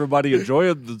 screaming at everybody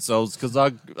enjoying themselves because I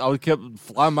kept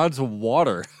flying mine to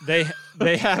water. They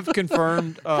have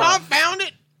confirmed. Found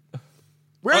it!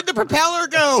 Where'd the propeller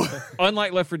go?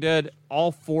 Unlike Left 4 Dead,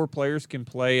 all four players can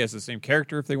play as the same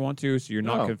character if they want to, so you're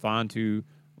not Oh. confined to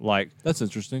like That's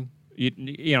interesting. if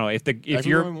Everyone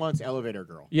your wants Elevator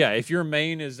Girl. if your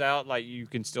main is out, like you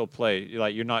can still play.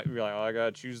 Like you're like, oh, I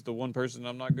gotta choose the one person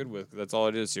I'm not good with. That's all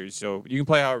it is here. So you can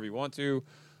play however you want to.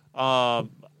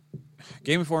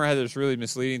 Game Informer had this really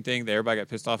misleading thing that everybody got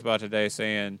pissed off about today,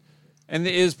 saying, and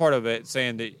it is part of it,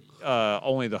 saying that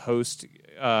only the host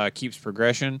keeps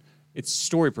progression. It's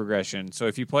story progression. So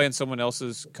if you play in someone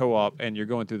else's co-op and you're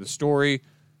going through the story,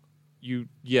 you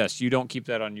don't keep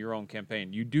that on your own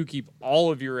campaign. You do keep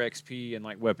all of your XP and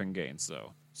like weapon gains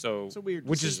though. So It's a weird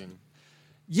which decision.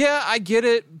 yeah, I get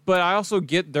it, but I also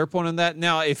get their point on that.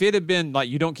 Now, if it had been like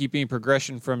you don't keep any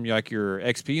progression from like your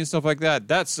XP and stuff like that,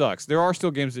 that sucks. There are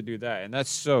still games that do that, and that's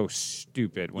so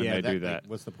stupid when they do that. Like,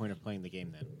 what's the point of playing the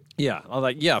game then? Yeah, I was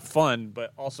like, yeah, fun,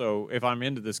 but also if I'm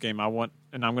into this game, I'm going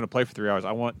to play for 3 hours.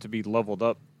 I want to be leveled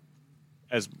up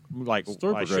as like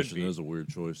Story I should progression be. is a weird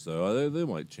choice, though. They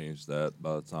might change that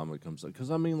by the time it comes up.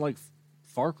 Because, I mean, like,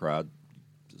 Far Cry,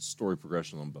 story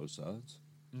progression on both sides.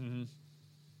 And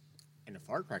a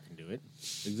Far Cry can do it.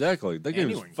 Exactly. That game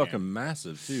is Anyone fucking can.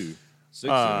 massive, too. 6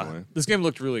 anyway. This game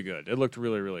looked really good. It looked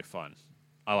really, really fun.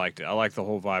 I liked it. I liked the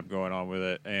whole vibe going on with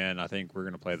it, and I think we're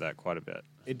going to play that quite a bit.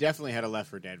 It definitely had a Left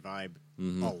 4 Dead vibe.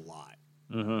 Mm-hmm. A lot.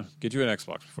 Get you an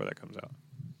Xbox before that comes out.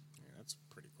 Yeah, that's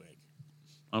pretty quick.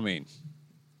 I mean,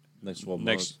 Next 12 months.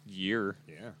 next year.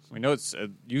 Yeah. We know it's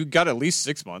you got at least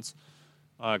 6 months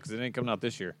because it ain't coming out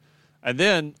this year. And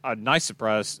then a nice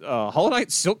surprise: Hollow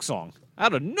Knight Silk Song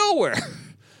out of nowhere.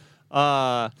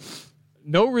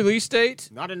 No release date,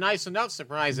 Not a nice enough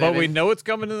surprise, but Evan. we know it's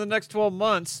coming in the next 12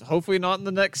 months. Hopefully, not in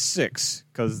the next 6.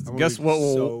 Because I'm gonna guess be what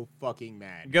will so fucking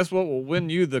mad. guess what will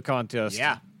win you the contest?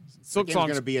 Yeah. Silk It's Song's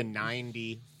going to be a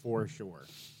 90 for sure.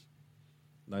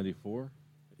 94?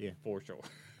 for sure.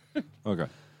 Okay.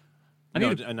 I No,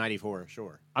 need a 94,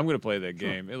 sure. I'm going to play that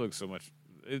game. It looks so much.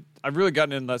 I've really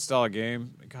gotten into that style of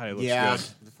game. God, it looks Yeah. good.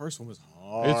 The first one was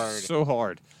hard. It's so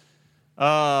hard.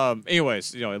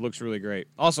 Anyways, it looks really great.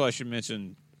 Also, I should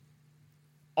mention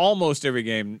almost every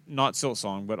game, not Silk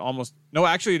Song, but almost. No,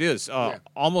 actually, it is.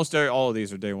 Almost all of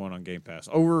these are day one on Game Pass.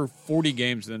 Over 40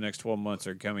 games in the next 12 months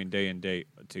are coming day and date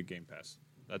to Game Pass.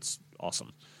 That's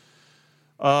awesome.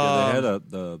 Yeah, they had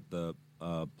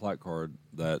the plaque card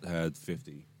that had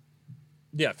 50.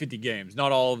 Yeah, 50 games.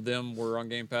 Not all of them were on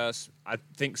Game Pass. I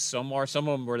think some are. Some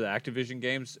of them were the Activision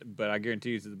games, but I guarantee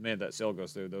you, the minute that sale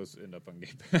goes through, those end up on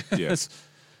Game Pass. Yeah.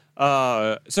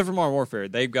 Except for Modern Warfare,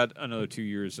 they've got another 2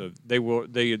 years of. They're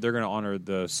going to honor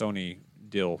the Sony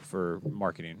deal for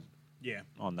marketing Yeah.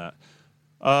 on that.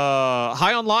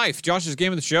 High on Life, Josh's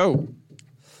game of the show.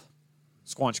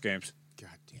 Squanch Games,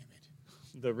 God damn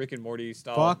it. the Rick and Morty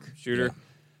style Fuck. shooter. Yeah.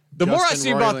 The more I Justin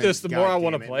see about Roiland, this, the more I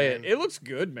want to goddamn it, play it. man. It looks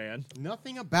good, man.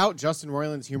 Nothing about Justin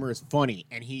Roiland's humor is funny,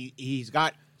 and he's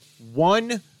got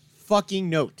one fucking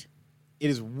note. It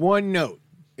is one note.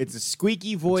 It's a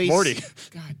squeaky voice. Morty.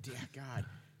 God damn,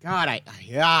 God,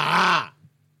 I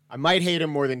might hate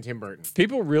him more than Tim Burton.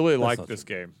 People really like not this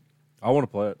game. I want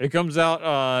to play it. It comes out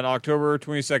on October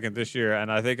 22nd this year, and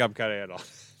I think I'm kind of head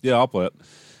off. Yeah, I'll play it.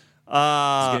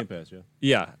 It's Game Pass,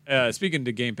 yeah. Yeah. Speaking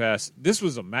to Game Pass, this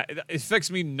was it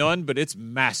affects me none, but it's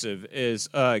massive. Is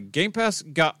Game Pass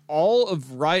got all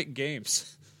of Riot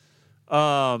Games,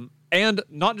 and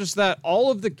not just that,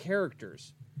 all of the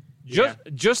characters.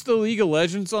 Just the League of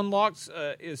Legends unlocks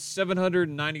is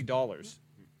 $790,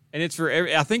 and it's for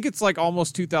I think it's like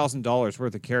almost $2,000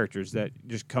 worth of characters that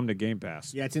just come to Game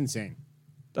Pass. Yeah, it's insane.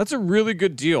 That's a really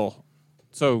good deal.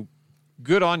 So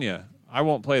good on you. I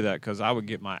won't play that because I would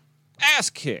get my ass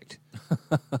kicked.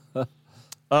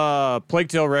 Plague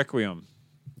Tale Requiem.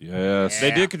 Yes.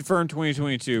 They did confirm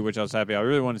 2022, which I was happy. I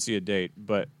really want to see a date,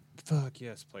 but fuck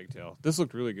yes, Plague Tale. This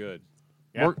looked really good.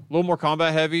 Yeah. A little more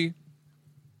combat heavy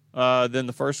than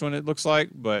the first one, it looks like,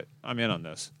 but I'm in on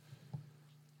this.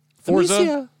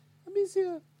 Forza.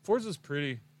 Forza's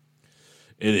pretty.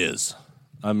 It is.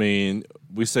 I mean,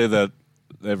 we say that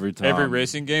every time. Every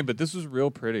racing game, but this was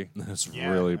real pretty. It's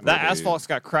Yeah. really pretty. That asphalt's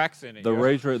got cracks in it. The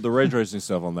yo. the ray tracing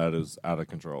stuff on that is out of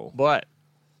control. But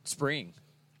spring,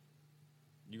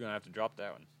 you're gonna have to drop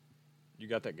that one. You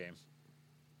got that game.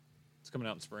 It's coming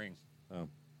out in spring. Oh.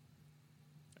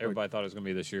 Everybody thought it was gonna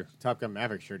be this year. Top Gun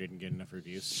Maverick sure didn't get enough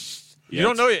reviews. You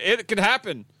don't know it could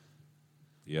happen.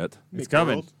 Yet. It's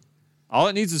coming. All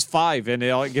it needs is 5, and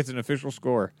it gets an official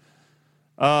score.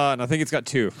 And I think it's got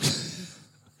 2.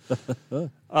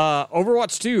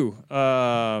 Overwatch 2.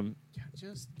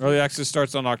 Just Early access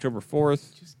starts on October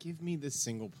 4th. give me the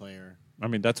single player. I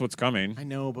mean, that's what's coming. I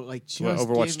know, but like, just What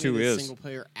Overwatch give 2 me the is. single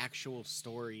player actual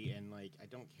story, and like, I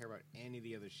don't care about any of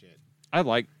the other shit. I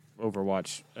like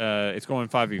Overwatch. It's going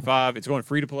 5v5. It's going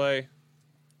free to play.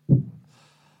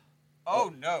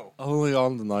 Oh, no. Only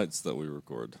on the nights that we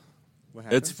record.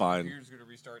 What It's fine. Computer's going to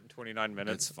restart in 29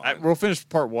 minutes. It's fine. We'll finish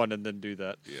part 1 and then do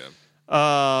that. Yeah.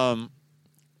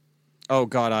 Oh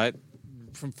God,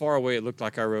 from far away it looked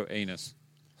like I wrote anus,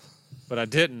 but I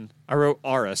didn't. I wrote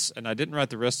Aris, and I didn't write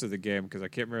the rest of the game because I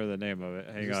can't remember the name of it.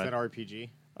 Hang Is on. that RPG?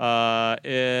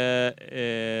 It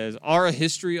is Ara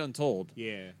History Untold.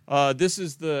 Yeah. This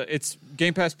is it's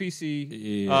Game Pass PC.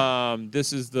 Yeah.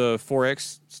 This is the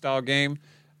 4X style game.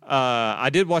 I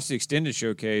did watch the extended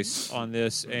showcase on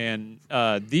this, and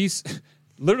these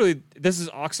literally this is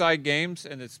Oxide Games,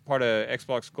 and it's part of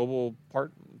Xbox Global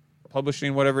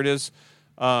Publishing, whatever it is,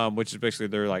 which is basically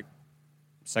their like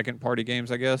second party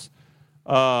games, I guess.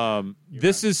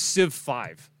 This is Civ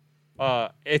 5.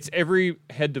 It's every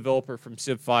head developer from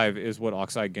Civ 5 is what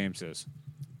Oxide Games is.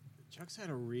 Chuck's had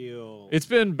a real It's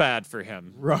been bad for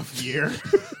him rough year.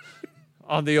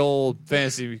 on the old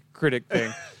fantasy critic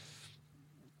thing.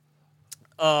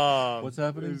 What's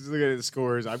happening? Just look at the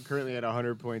scores. I'm currently at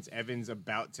 100 points. Evan's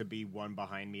about to be one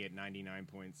behind me at 99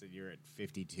 points, and you're at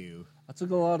 52. I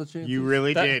took a lot of chances. You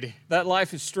really did. That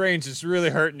life is strange. It's really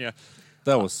hurting you.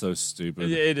 That was so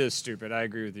stupid. It is stupid. I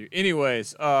agree with you.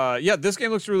 Anyways, this game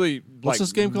looks really What's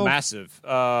this game called? Massive.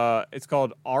 It's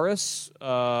called Aris.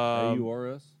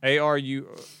 AURS? ARU.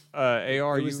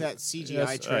 It was that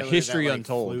CGI trailer History that,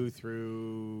 Untold. flew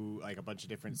through like a bunch of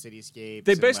different cityscapes.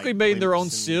 They and, basically like, made their own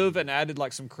blimps Civ and added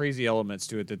like some crazy elements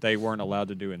to it that they weren't allowed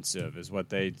to do in Civ, is what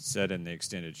they said in the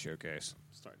extended showcase.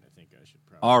 I'm starting to think I should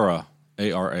probably. ARA.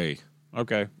 ARA.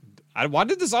 Okay. Why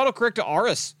did this autocorrect to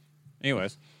Aris?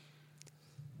 Anyways.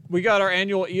 We got our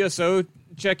annual ESO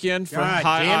check-in from God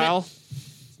High damn it. Isle.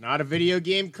 It's not a video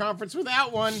game conference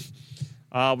without one.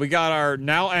 We got our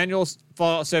now annual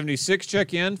Fallout 76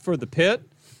 check-in for the Pit.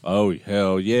 Oh,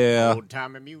 hell yeah. Old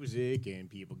time of music and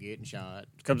people getting shot.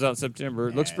 Comes out in September.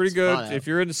 It Yeah, looks pretty it's good. Fallout. If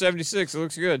you're into 76, it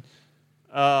looks good.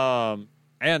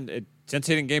 Since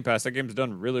hitting Game Pass, that game's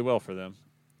done really well for them.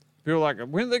 People are like,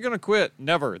 when are they going to quit?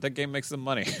 Never. That game makes them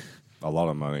money. A lot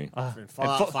of money. And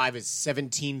Fallout 5 is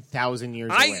 17,000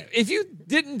 years away. If you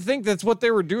didn't think that's what they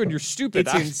were doing, you're stupid.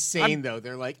 It's insane, though.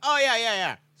 They're like, oh,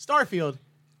 yeah. Starfield,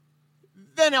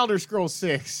 then Elder Scrolls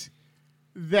 6,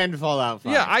 then Fallout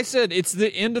 5. Yeah, I said it's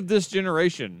the end of this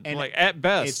generation. And like, at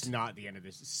best. It's not the end of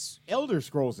this. Elder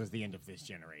Scrolls is the end of this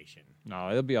generation. No,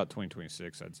 it'll be out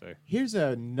 2026, I'd say. Here's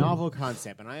a novel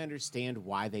concept, and I understand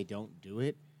why they don't do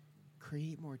it.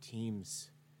 Create more teams.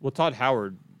 Well, Todd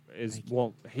Howard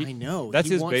won't. I know. That's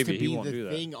he his wants baby. to be He won't the do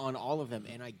that. thing on all of them,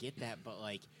 and I get that, but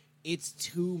like, it's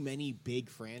too many big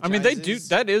franchises. I mean, they do.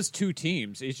 That is two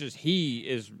teams. It's just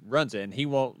runs it, and he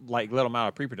won't like let them out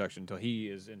of pre-production until he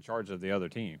is in charge of the other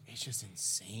team. It's just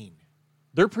insane.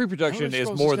 Their pre-production Elder is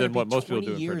Scrolls more gonna than what be most people 20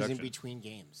 do in years production. in between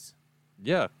games.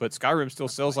 Yeah, but Skyrim still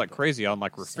sells like crazy on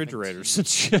like 17. refrigerators and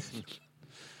shit.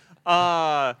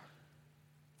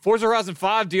 Forza Horizon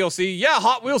 5 DLC. Yeah,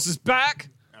 Hot Wheels is back.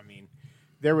 I mean,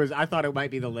 I thought it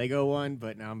might be the Lego one,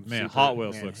 but now I'm Man, super- Hot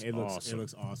Wheels man, looks it looks awesome. It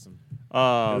looks awesome.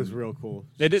 It was real cool.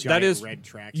 That Giant is red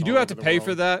tracks. You all do have to over the pay world.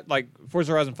 for that. Like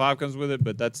Forza Horizon 5 comes with it,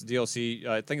 but that's DLC.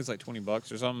 I think it's like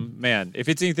 $20 or something. Man, if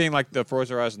it's anything like the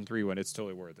Forza Horizon 3 one, it's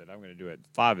totally worth it. I'm going to do it.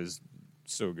 5 is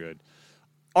so good.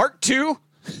 Arc 2,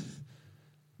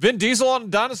 Vin Diesel on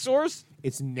dinosaurs.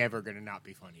 It's never gonna not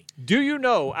be funny. Do you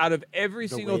know, out of every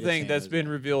The single way to thing say that's it is been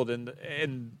that. revealed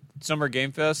in Summer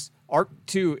Game Fest, Arc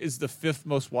 2 is the 5th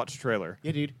most watched trailer.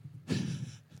 Yeah, dude.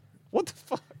 What the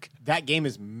fuck? That game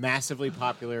is massively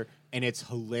popular, and it's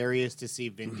hilarious to see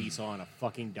Vin Diesel on a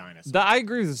fucking dinosaur. I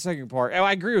agree with the second part.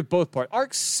 I agree with both parts.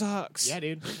 Arc sucks. Yeah,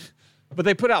 dude. But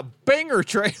they put out banger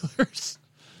trailers.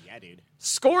 Yeah, dude.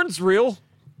 Scorn's real.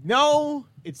 No,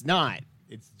 it's not.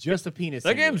 It's just a penis.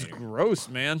 That game's simulator. gross,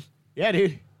 man. Yeah,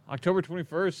 dude. October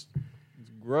 21st.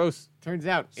 It's gross. Turns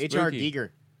out, H.R. Spooky. Giger.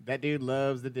 That dude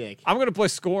loves the dick. I'm going to play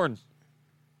Scorn.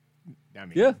 I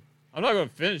mean, Yeah. I'm not going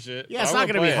to finish it. Yeah, it's but not I'm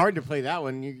going to play be it. hard to play that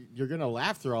one. You're going to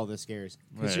laugh through all the scares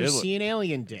because Yeah, you're it look- seeing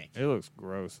alien dick. It looks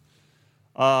gross.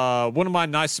 One of my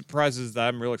nice surprises that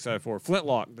I'm real excited for,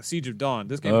 Flintlock, The Siege of Dawn.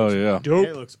 This game Oh, looks yeah. dope.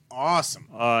 It looks awesome.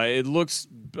 It looks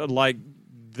like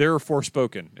they're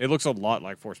Forspoken. It looks a lot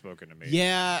like Forspoken to me.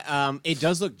 Yeah, it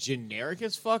does look generic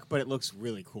as fuck, but it looks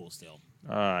really cool still.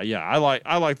 Yeah, I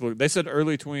like the look. They said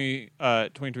early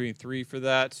 2023 for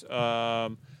that.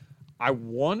 I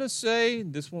want to say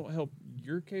this won't help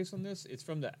your case on this. It's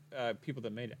from the people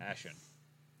that made Ashen.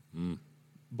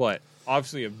 But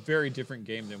obviously a very different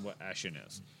game than what Ashen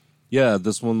is. Yeah,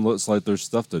 this one looks like there's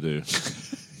stuff to do.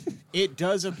 It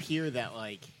does appear that,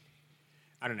 like,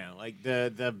 I don't know, like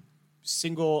the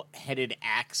single-headed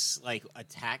axe like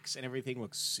attacks and everything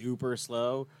looks super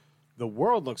slow. The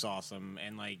world looks awesome,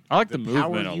 and like I like the power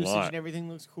movement a usage lot. and everything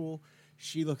looks cool.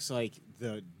 She looks like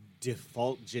the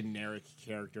default generic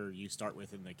character you start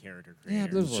with in the character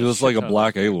creator. there's She looks like a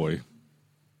black Aloy.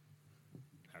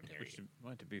 How dare Which, you?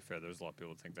 well, to be fair, there's a lot of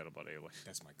people that think that about Aloy.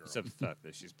 That's my girl. Except the fact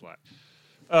that she's black.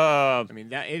 I mean,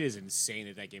 that it is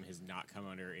insane that game has not come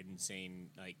under insane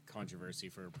like controversy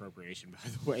for appropriation. By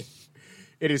the way,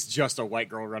 it is just a white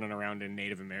girl running around in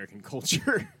Native American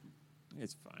culture.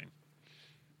 It's fine.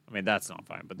 I mean, that's not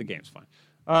fine, but the game's fine.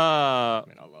 I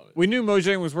mean, I love it. We knew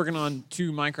Mojang was working on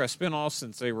 2 Minecraft spin-offs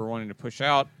since they were wanting to push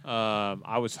out.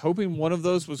 I was hoping one of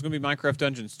those was going to be Minecraft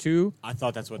Dungeons 2. I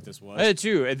thought that's what this was. I did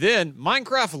too. And then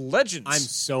Minecraft Legends. I'm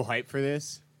so hyped for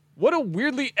this. What a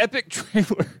weirdly epic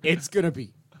trailer. It's gonna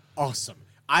be awesome.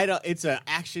 I don't. It's an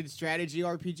action strategy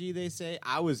RPG. They say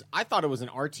I thought it was an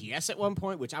RTS at one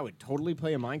point, which I would totally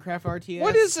play a Minecraft RTS.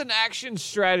 What is an action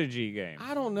strategy game?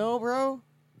 I don't know, bro.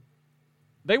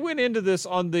 They went into this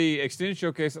on the extended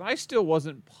showcase, and I still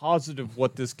wasn't positive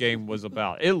what this game was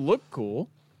about. It looked cool.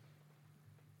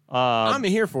 I'm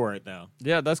here for it though.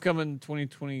 Yeah, that's coming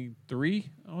 2023,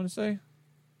 I want to say.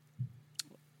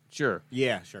 Sure.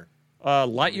 Yeah, sure.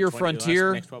 Lightyear 20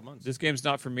 Frontier. next 12 months. This game's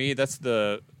not for me. That's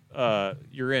the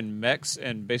you're in mechs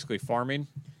and basically farming.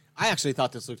 I actually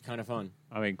thought this looked kind of fun.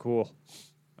 I mean, cool.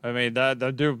 I mean, that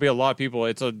there would be a lot of people.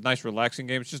 It's a nice, relaxing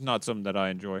game. It's just not something that I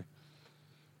enjoy.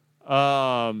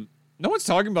 No one's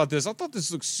talking about this. I thought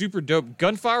this looked super dope.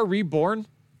 Gunfire Reborn.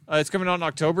 It's coming out in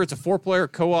October. It's a 4-player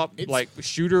co-op like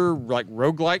shooter, like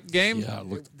roguelike game. Yeah, it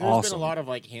looked There's awesome. been a lot of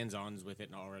like hands-ons with it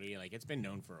already. Like it's been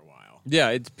known for a while.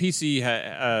 Yeah, it's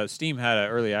PC. Steam had an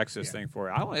early access Yeah. thing for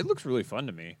it. It looks really fun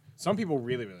to me. Some people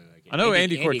really, really like it. I know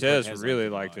Andy Cortez liked really a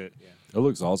lot. liked it. Yeah. It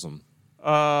looks awesome.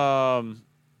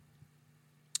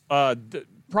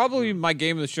 Probably my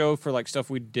game of the show for like stuff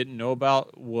we didn't know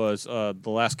about was The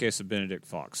Last Case of Benedict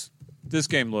Fox. This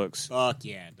game looks Fuck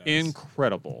yeah, it does.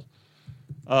 incredible.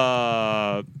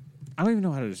 I don't even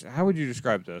know how would you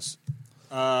describe this?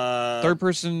 Third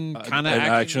person kind of An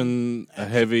action.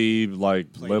 heavy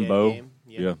like Play limbo. dead game,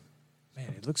 yeah. Yeah.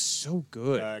 Man, it looks so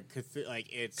good.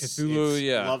 it's Cthulhu, it's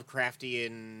yeah.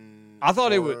 Lovecraftian. I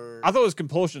thought horror. it was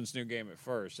Compulsion's new game at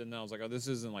first, and then I was like, oh, this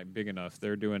isn't like big enough.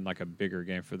 They're doing like a bigger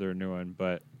game for their new one,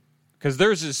 but because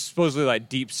theirs is supposedly like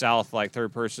Deep South, like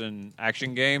third person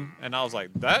action game, and I was like,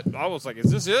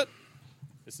 is this it?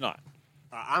 It's not.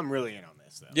 I'm really in on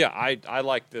this though. Yeah, I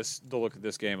like the look of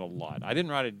this game a lot. I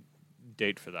didn't write a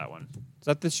date for that one. Is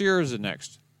that this year or is it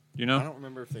next? Do you know? I don't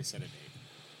remember if they said a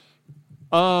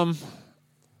date.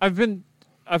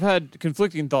 I've had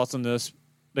conflicting thoughts on this.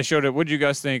 They showed it. What did you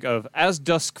guys think of As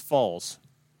Dusk Falls?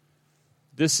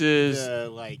 This is The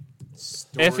like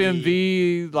story,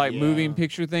 FMV, like yeah. moving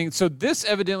picture thing. So this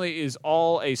evidently is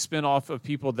all a spinoff of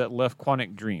people that left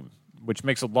Quantic Dream, which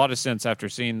makes a lot of sense after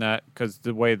seeing that because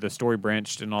the way the story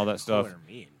branched and all that stuff. Color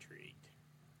me intrigued.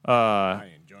 I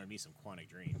enjoy me some Quantic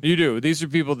Dream. You do. These are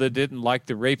people that didn't like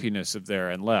the rapiness of there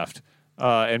and left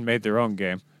and made their own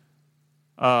game.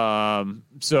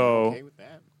 So Okay with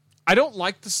that. I don't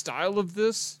like the style of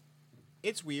this,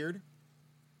 It's weird.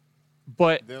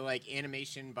 but The like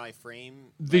animation by frame.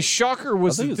 the like, shocker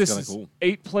was I think that it's this kinda is cool.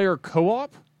 8-player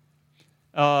co-op.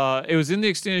 It was in the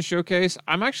extended showcase.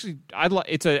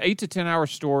 It's a 8 to 10 hour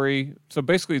story. So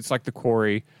basically, it's like the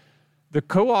Quarry. The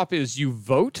co-op is you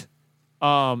vote,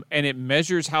 and it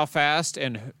measures how fast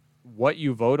and what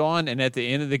you vote on. And at the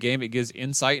end of the game, it gives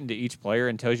insight into each player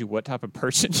and tells you what type of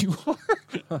person you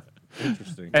are.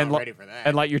 Interesting. and Not like, ready for that.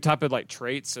 and like your type of like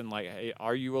traits and like, hey,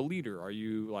 are you a leader? Are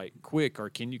you like quick, or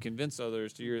can you convince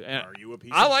others to your? And Are you a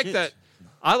piece I of like shit? that.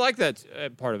 I like that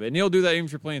part of it, and he'll do that even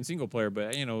if you're playing single player.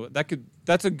 But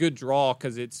that's a good draw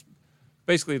because it's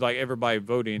basically like everybody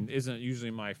voting isn't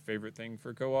usually my favorite thing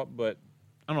for co-op, but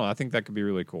I don't know. I think that could be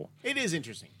really cool. It is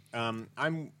interesting.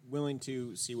 I'm willing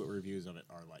to see what reviews of it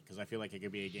are like because I feel like it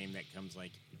could be a game that comes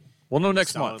like We'll know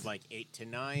next solid month. like 8 to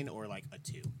 9 or like a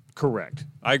 2. Correct.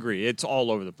 I agree. It's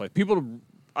all over the place.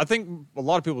 I think a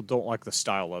lot of people don't like the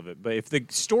style of it, but if the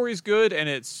story's good and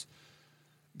it's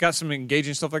got some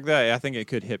engaging stuff like that, I think it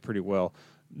could hit pretty well.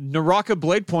 Naraka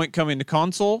Blade Point coming to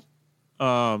console.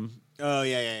 Oh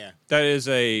yeah. That is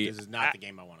a This is not the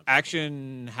game I want to.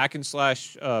 action hack and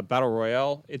slash battle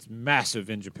royale. It's massive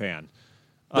in Japan.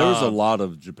 There was a lot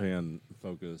of Japan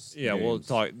focused. Yeah, we'll games.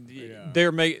 talk.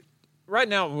 They're right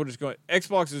now. We're just going.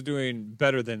 Xbox is doing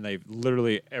better than they've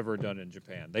literally ever done in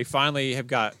Japan. They finally have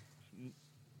got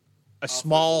a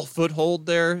small foothold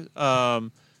there,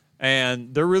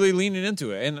 and they're really leaning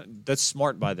into it, and that's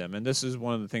smart by them. And this is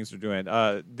one of the things they're doing.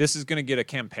 This is going to get a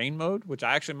campaign mode, which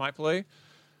I actually might play.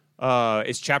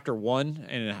 It's chapter 1,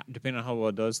 and depending on how well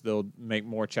it does, they'll make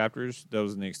more chapters. That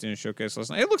was in the extended showcase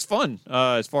last night. It looks fun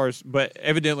but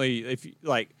evidently, if you,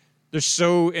 like, they're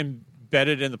so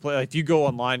embedded in the play. Like, if you go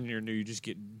online and you're new, you just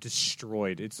get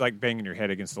destroyed. It's like banging your head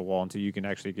against the wall until you can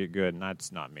actually get good, and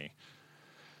that's not me.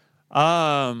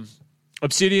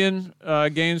 Obsidian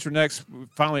games were next.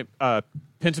 Finally,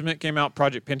 Pentiment came out.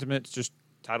 Project Pentiment. It's just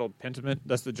titled Pentiment.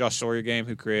 That's the Josh Sawyer game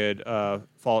who created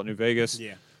Fallout New Vegas.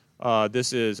 Yeah.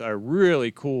 This is a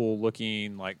really cool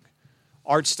looking like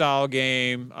art style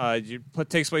game.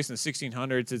 Takes place in the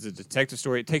 1600s. It's a detective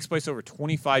story. It takes place over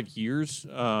 25 years.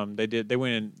 They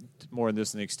went in more in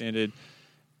this than the extended.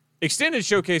 Extended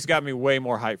showcase got me way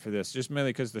more hyped for this, just mainly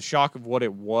because the shock of what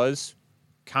it was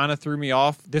kind of threw me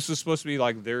off. This was supposed to be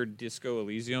like their Disco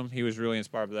Elysium. He was really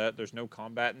inspired by that. There's no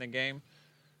combat in the game.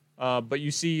 but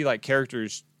you see like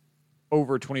characters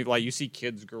over 20, like you see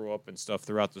kids grow up and stuff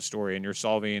throughout the story, and you're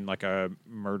solving like a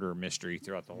murder mystery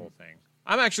throughout the whole thing.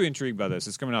 I'm actually intrigued by this.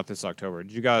 It's coming out this October.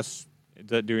 Did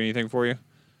that do anything for you?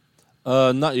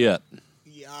 Not yet.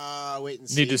 Yeah, wait and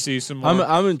see. Need to see some more.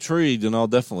 I'm intrigued, and I'll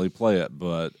definitely play it,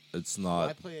 but it's Why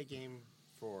not. play a game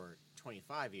for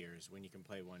 25 years when you can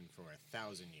play one for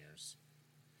 1,000 years?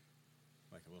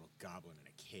 Like a little goblin in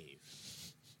a cave.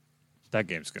 That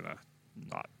game's gonna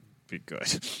not be good.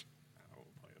 I will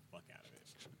play the fuck out of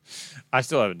it. I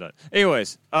still haven't done it.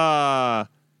 Anyways,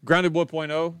 Grounded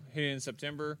 1.0 hitting in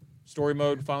September. Story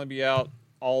mode finally be out.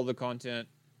 All the content.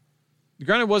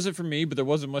 Grounded wasn't for me, but there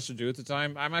wasn't much to do at the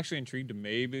time. I'm actually intrigued to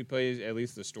maybe play at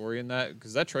least the story in that,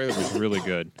 because that trailer was really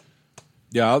good.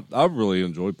 Yeah, I really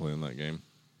enjoyed playing that game.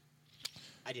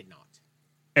 I did not.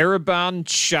 Earthbound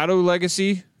Shadow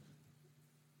Legacy.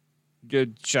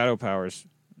 Good Shadow Powers.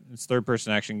 It's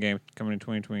third-person action game coming in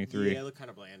 2023. Yeah, it looked kind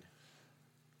of bland.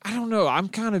 I don't know. I'm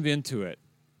kind of into it,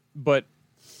 but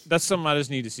that's something I just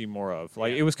need to see more of.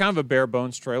 Like, it was kind of a bare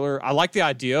bones trailer. I like the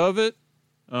idea of it,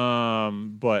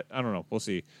 but I don't know. We'll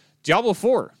see. Diablo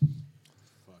 4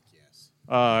 Fuck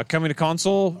yes. coming to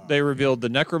console. They revealed the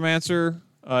Necromancer.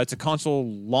 It's a console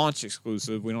launch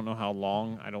exclusive. We don't know how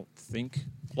long. I don't think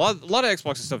a lot of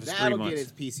Xbox stuff is 3 That'll months. get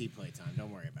its PC playtime.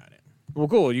 Don't worry about it. Well,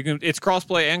 cool. You can. It's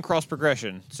crossplay and cross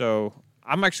progression. So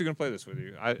I'm actually going to play this with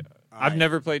you. I've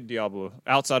never played Diablo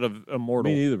outside of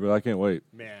Immortal. Me neither, but I can't wait.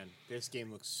 Man, this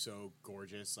game looks so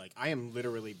gorgeous. Like, I am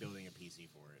literally building a PC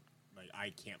for it. Like, I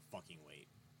can't fucking wait.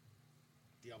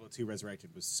 Diablo 2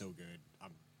 Resurrected was so good.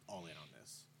 I'm all in on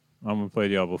this. I'm going to play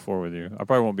Diablo 4 with you. I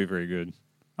probably won't be very good.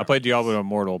 I played Diablo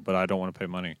Immortal, but I don't want to pay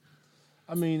money.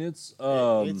 I mean, it's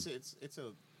it's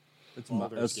a it's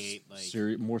Baldur's Gate,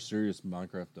 like- more serious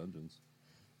Minecraft Dungeons.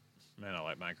 Man, I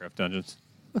like Minecraft Dungeons.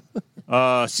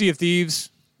 Sea of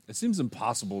Thieves. It seems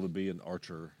impossible to be an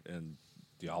archer in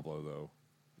Diablo, though.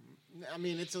 I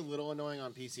mean, it's a little annoying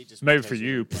on PC. Just Maybe because for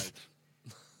you. you're, like,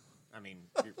 I mean,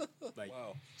 you're, like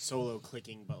solo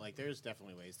clicking, but like, there's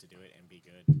definitely ways to do it and be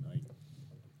good. Like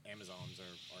Amazons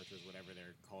or archers, whatever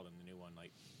they're called in the new one.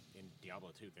 Like in Diablo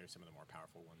 2, there's some of the more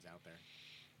powerful ones out there.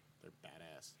 They're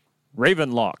badass.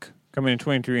 Ravenlock coming in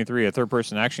 2023, a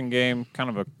third-person action game, kind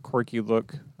of a quirky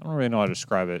look. I don't really know how to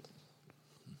describe it.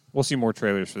 We'll see more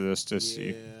trailers for this to see.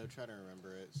 Yeah, I'm trying to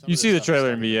remember it. Some You of see the stuff is trailer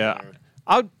and starting be, to yeah.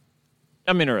 blur.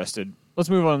 I'm interested. Let's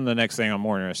move on to the next thing I'm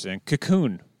more interested in.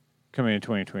 Cocoon coming in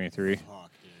 2023.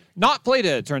 Fuck, dude. Not Playdead,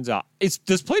 it turns out. Does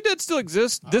Playdead still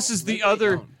exist? This is the maybe they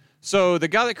other. don't. So the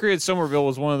guy that created Somerville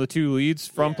was one of the two leads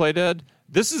from Yeah. Playdead.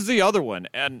 This is the other one,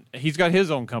 and he's got his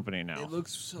own company now. It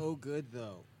looks so good,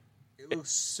 though. It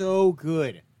looks so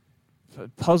good.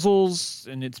 Puzzles,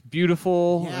 and it's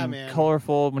beautiful Yeah, and man.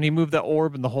 colorful. When he moved that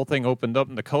orb and the whole thing opened up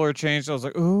and the color changed, I was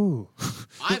like, ooh.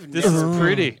 I've This never is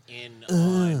pretty. been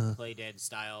in Playdead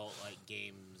style like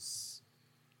games.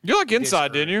 You like this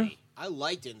Inside, didn't you? early. I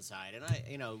liked Inside,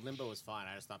 and Limbo was fine.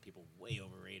 I just thought people way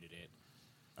overrated it.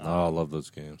 Oh, I love those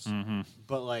games.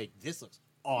 But like, this looks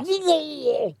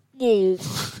awesome.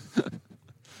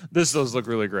 This does look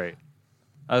really great.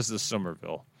 That's the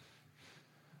Somerville.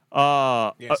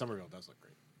 Yeah, Somerville does look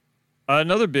great.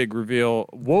 Another big reveal: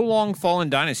 Wolong Fallen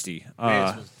Dynasty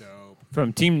This was dope.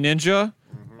 from Team Ninja.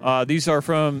 These are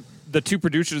from the two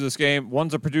producers of this game.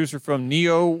 One's a producer from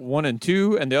Neo 1 and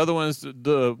 2, and the other one is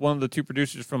the one of the two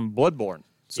producers from Bloodborne.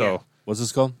 So, Yeah. What's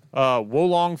this called?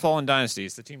 Wolong Fallen Dynasty.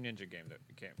 It's the Team Ninja game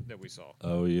that we saw.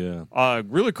 Oh, yeah.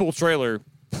 Really cool trailer.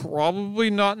 Probably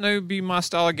not going to be my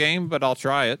style of game, but I'll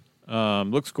try it.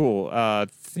 Looks cool. I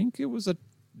think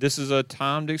this is a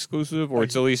timed exclusive, or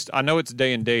it's at least, I know it's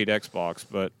day and date Xbox,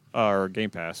 but or Game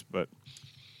Pass, but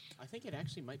I think it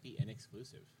actually might be an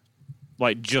exclusive.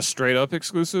 like just straight up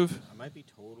exclusive. I might be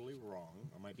totally wrong.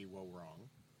 I might be wrong.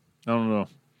 I don't know.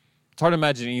 It's hard to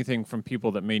imagine anything from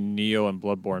people that made Neo and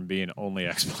Bloodborne being only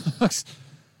Xbox.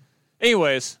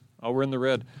 Anyways, we're in the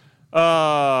red.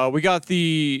 We got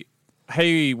the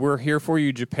hey, we're here for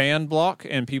you Japan block,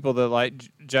 and people that like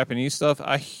Japanese stuff,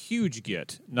 a huge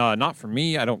get. No, not for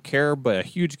me, I don't care, but a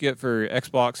huge get for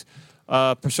Xbox.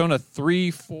 Persona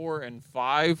 3, 4, and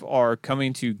 5 are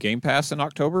coming to Game Pass in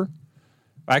October.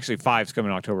 Actually, 5's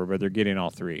coming in October, but they're getting all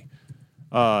 3.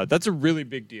 That's a really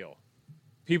big deal.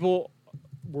 People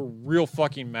were real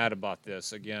fucking mad about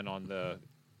this, again, on the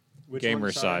Which gamer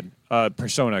one, sorry? side.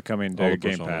 Persona coming All to the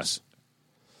Game Personas. Pass.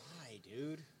 Why,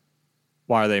 dude?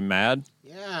 Why are they mad?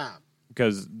 Yeah.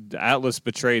 Because Atlas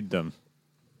betrayed them.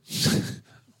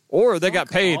 Or they got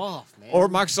Fuck paid. off, man. Or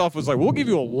Microsoft was like, we'll give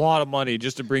you a lot of money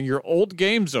just to bring your old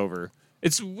games over.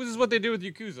 This is what they did with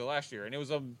Yakuza last year, and it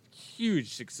was a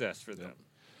huge success for them.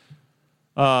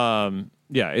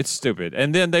 Yeah, it's stupid.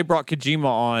 And then they brought Kojima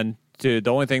on to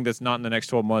the only thing that's not in the next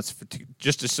 12 months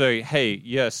just to say, hey,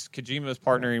 yes, Kojima is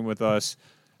partnering with us.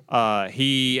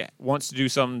 He wants to do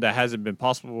something that hasn't been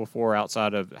possible before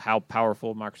outside of how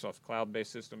powerful Microsoft's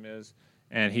cloud-based system is.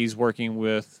 And he's working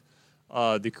with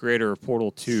the creator of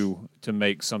Portal 2 to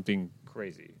make something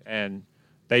crazy. And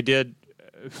they did...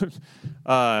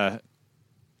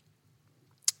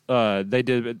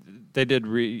 they did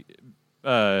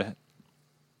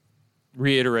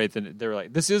reiterate that they're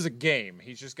like, this is a game.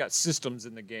 He's just got systems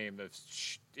in the game.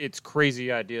 It's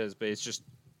crazy ideas, but it's just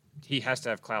he has to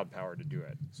have cloud power to do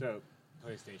it. So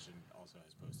PlayStation also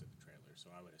has posted the trailer, so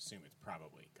I would assume it's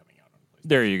probably coming out on PlayStation.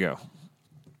 There you go.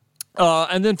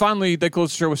 And then finally, they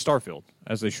closed the show with Starfield,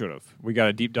 as they should have. We got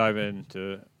a deep dive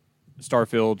into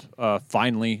Starfield.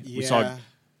 Finally, we saw.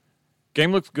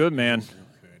 Game looks good, man. Good.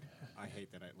 I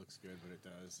hate that it looks good, but it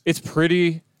does. It's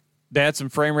pretty. They had some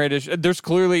frame rate issues. There's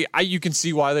clearly, you can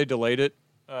see why they delayed it.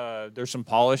 There's some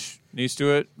polish needs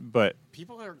to it, but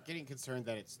People are getting concerned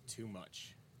that it's too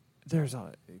much. there's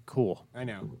cool. I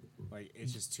know, like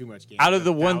it's just too much game. Out of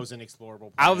the 1,000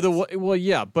 explorable. Out of the planets. well,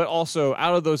 yeah, but also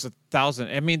out of those 1,000.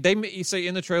 I mean, you say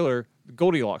in the trailer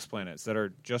Goldilocks planets that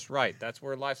are just right. That's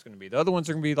where life's going to be. The other ones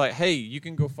are going to be like, hey, you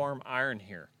can go farm iron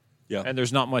here, and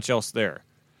there's not much else there.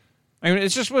 I mean,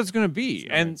 it's just what it's going to be,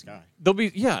 and there'll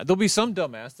be some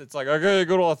dumbass that's like, I gotta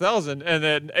go to 1,000, and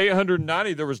then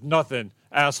 890 there was nothing,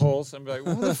 assholes. I'm like,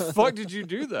 what the fuck did you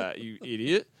do that, you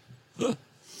idiot?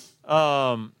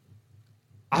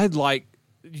 I'd like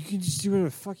you can just do whatever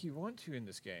the fuck you want to in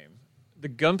this game. The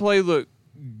gunplay looked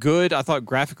good. I thought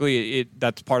graphically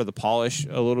that's part of the polish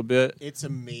a little bit. It's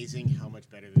amazing how much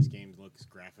better this game looks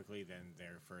graphically than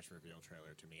their first reveal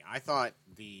trailer to me. I thought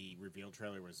the reveal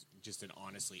trailer was just an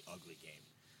honestly ugly game.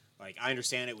 Like, I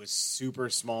understand it was super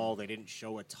small. They didn't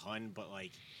show a ton, but,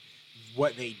 like,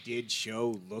 what they did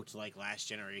show looked like last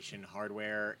generation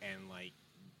hardware and, like,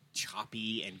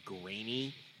 choppy and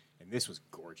grainy. And this was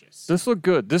gorgeous. This looked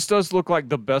good. This does look like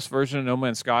the best version of No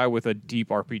Man's Sky with a deep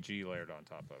RPG layered on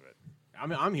top of it.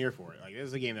 I'm here for it. Like, this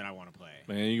is a game that I want to play.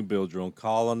 Man, you can build your own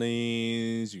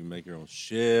colonies. You can make your own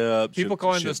ship. People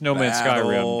calling this No Man's Sky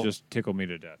Rim just tickle me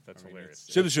to death. That's hilarious.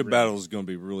 Ship-to-ship battle is going to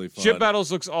be really fun. Ship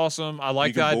battles looks awesome. I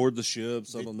like that. You can board the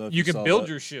ships. I don't know if you can saw build that.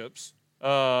 your ships.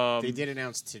 They did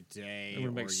announce today It would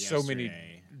or make yesterday. so many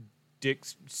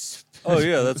dicks. Oh,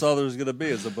 yeah, that's all there's going to be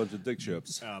is a bunch of dick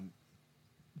ships.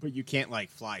 But you can't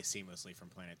like fly seamlessly from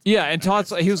planet to Yeah, planet. and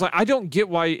Todd's he was like, I don't get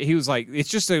why he was like,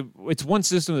 it's one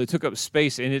system that took up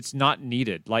space and it's not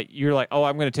needed. Like you're like, oh,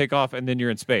 I'm going to take off, and then you're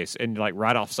in space and you're like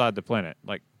right offside the planet.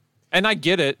 Like, and I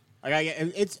get it.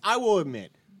 I will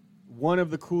admit, one of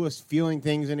the coolest feeling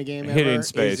things in a game ever Hitting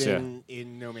space, is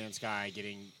in No Man's Sky,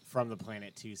 getting from the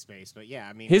planet to space. But yeah,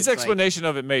 I mean, His it's explanation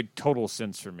of it made total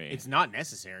sense for me. it's not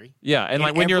necessary. Yeah, and In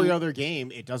like when every you're other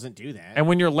game, it doesn't do that. and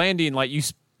when you're landing, like you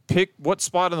pick what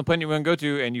spot on the planet you want to go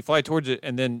to, and you fly towards it,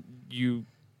 and then you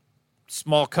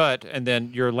small cut, and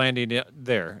then you're landing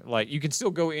there. Like you can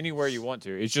still go anywhere you want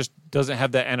to. It just doesn't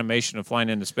have that animation of flying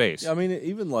into space. Yeah, I mean,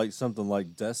 even like something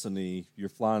like Destiny, you're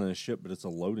flying in a ship, but it's a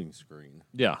loading screen.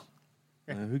 Yeah.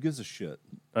 Who gives a shit?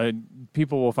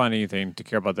 People will find anything to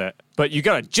care about that. But you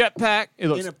got a jetpack. It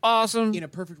looks awesome. In a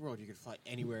perfect world, you could fly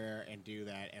anywhere and do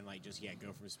that, and like just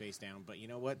go from space down. But you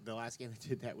know what? The last game that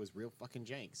did that was real fucking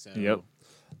jank. So Yep.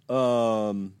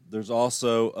 There's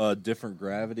also different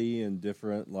gravity and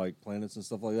different like planets and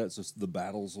stuff like that. So the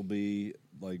battles will be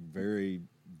like very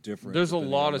different. There's a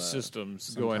depending lot on of that.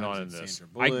 systems going on in Sometimes it's this.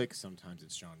 Sandra Bullock, sometimes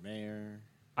it's John Mayer.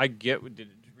 I get. Did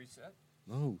it reset?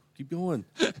 No, keep going.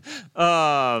 We're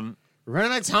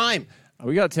running out of time.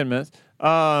 We got 10 minutes.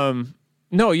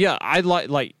 No, yeah, I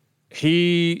like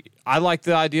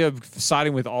the idea of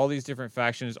siding with all these different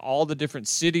factions. All the different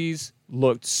cities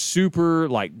looked super,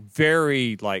 like,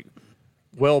 very, like,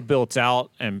 well built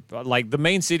out. And, like, the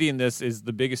main city in this is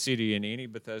the biggest city in any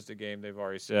Bethesda game, they've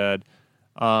already said.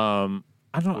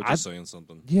 I don't know. We're just saying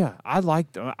something. Yeah, I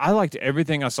liked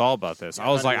everything I saw about this. I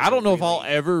was like, I don't know if I'll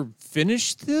ever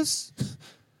finish this.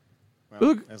 Well,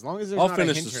 Look, as long as there's I'll not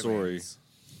finish a the story. Hinterlands.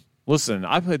 Listen,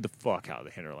 I played the fuck out of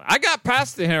the Hinterlands. I got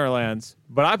past the Hinterlands,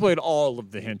 but I played all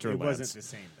of the It Hinterlands. wasn't the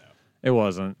same though. It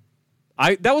wasn't.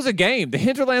 That was a game. The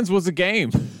Hinterlands was a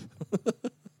game.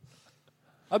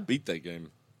 I beat that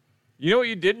game. You know what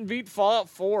you didn't beat? Fallout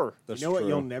 4. That's You know what true.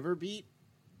 you'll never beat?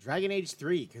 Dragon Age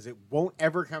 3, because it won't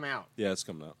ever come out. Yeah, it's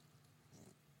coming out.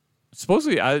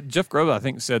 Supposedly, Jeff Grubb, I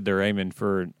think, said they're aiming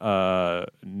for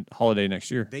holiday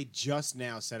next year. They just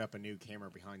now set up a new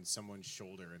camera behind someone's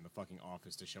shoulder in the fucking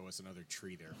office to show us another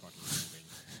tree they're fucking moving.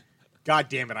 God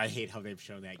damn it, I hate how they've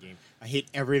shown that game. I hate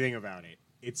everything about it.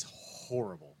 It's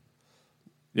horrible.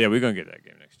 Yeah, we're gonna get that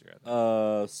game next year.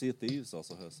 I think. Sea of Thieves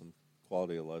also has some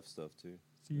quality of life stuff too.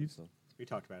 Thieves? So, We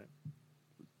talked about it.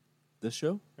 this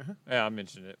show? Yeah, I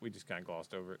mentioned it. We just kind of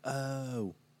glossed over it.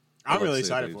 Oh, I'm like really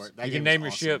Sea of excited Thieves. for it. That You game can is name your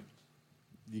awesome. ship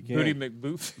you Booty can.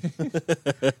 McBoof.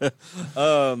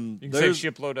 You can say There's,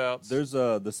 ship loadouts. there's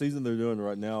the season they're doing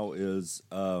right now is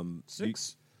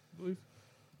 6, I believe.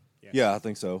 Yeah, I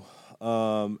think so.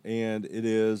 And it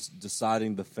is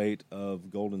deciding the fate of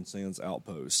Golden Sands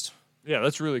Outpost. Yeah,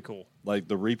 that's really cool. Like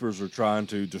the Reapers are trying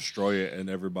to destroy it, and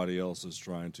everybody else is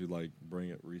trying to like bring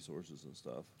it resources and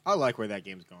stuff. I like where that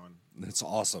game's gone. It's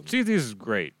awesome. Sea of Thieves is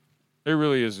great. It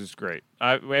really is. It's great.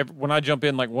 When I jump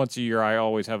in like once a year, I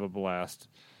always have a blast.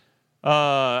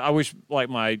 I wish like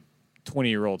my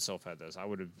 20-year-old self had this. I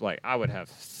would have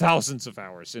thousands of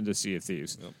hours into Sea of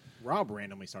Thieves. Yep. Rob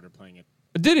randomly started playing it.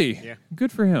 Did he? Yeah.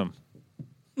 Good for him.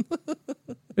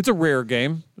 It's a rare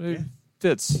game. It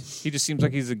fits. He just seems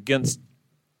like he's against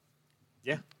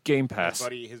Yeah. Game His Pass.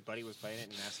 buddy was playing it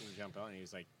and asked him to jump on, and he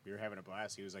was like, "We were having a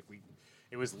blast." He was like,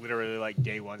 It was literally like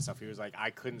day one stuff. He was like, "I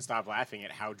couldn't stop laughing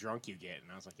at how drunk you get,"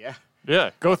 and I was like, "Yeah,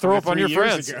 Yeah, go throw up on 3 your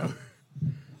years friends. ago.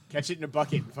 Catch it in a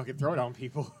bucket and fucking throw it on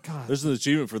people." God, There's an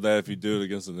achievement for that if you do it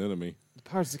against an enemy. the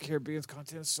Pirates of the Caribbean's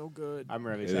content is so good. I'm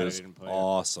really It sad I is didn't play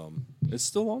awesome. It's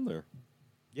still on there. it.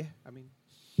 Yeah, I mean,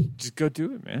 Just go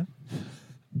do it, man.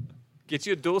 Get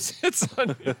you a dual sense on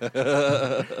you.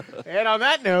 and on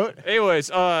that note, Anyways,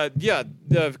 yeah,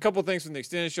 a couple things from the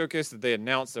extended showcase that they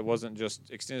announced that wasn't just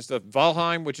extended stuff.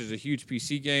 Valheim, which is a huge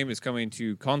PC game, is coming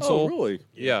to console. Oh, really?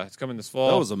 Yeah, it's coming this fall.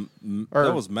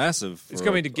 That was massive. It's for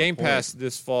coming to a Game point. Pass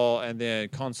this fall, and then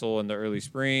console in the early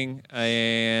spring.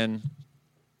 And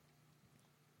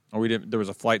there was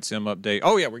a flight sim update.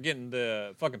 Oh yeah, we're getting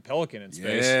the fucking Pelican in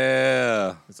space.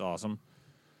 Yeah. It's awesome.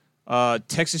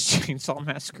 Texas Chainsaw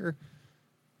Massacre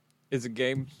is a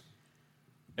game.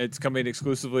 It's coming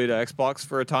exclusively to Xbox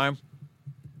for a time.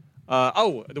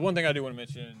 The one thing I do want to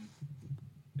mention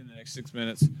in the next 6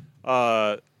 minutes,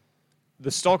 the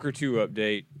Stalker 2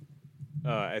 update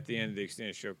at the end of the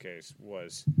extended showcase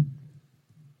was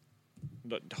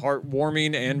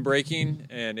heartwarming and breaking,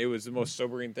 and it was the most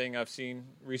sobering thing I've seen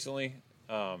recently.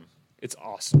 It's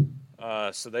awesome.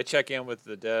 So they check in with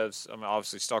the devs. I mean,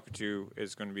 obviously, Stalker 2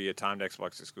 is going to be a timed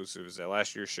Xbox exclusive. As that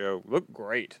last year's show looked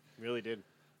great. really did.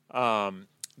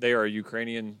 They are a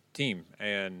Ukrainian team,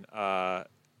 and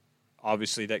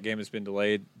obviously that game has been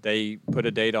delayed. They put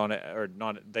a date on it, or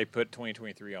not? They put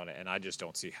 2023 on it, and I just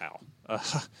don't see how.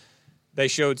 They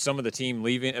showed some of the team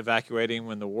evacuating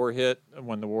when the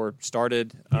war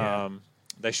started. Yeah.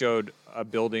 They showed a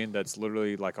building that's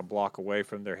literally like a block away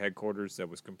from their headquarters that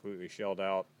was completely shelled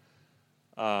out.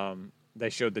 They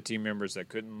showed the team members that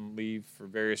couldn't leave for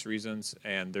various reasons,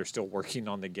 and they're still working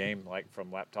on the game, like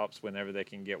from laptops whenever they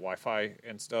can get Wi-Fi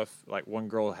and stuff. Like one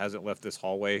girl hasn't left this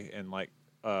hallway in like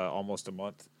almost a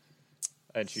month,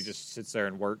 and she just sits there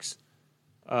and works.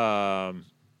 And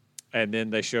then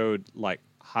they showed like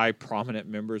high prominent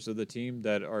members of the team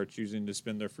that are choosing to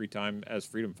spend their free time as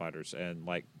freedom fighters, and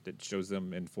like it shows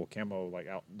them in full camo, like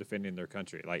out defending their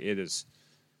country. Like it is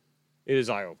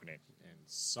eye-opening. And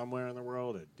somewhere in the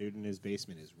world, a dude in his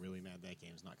basement is really mad that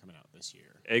game's not coming out this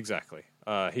year. Exactly.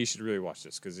 He should really watch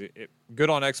this because it good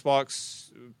on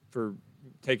Xbox for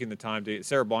taking the time to.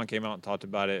 Sarah Bond came out and talked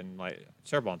about it, and like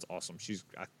Sarah Bond's awesome. She's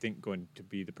I think going to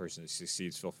be the person that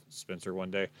succeeds Phil Spencer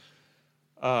one day.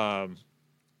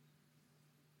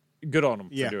 Good on him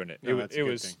Yeah. for doing it. No, that's a it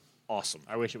good was thing. awesome.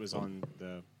 I wish it was on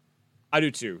the. I do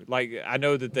too. Like I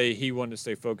know that he wanted to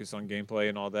stay focused on gameplay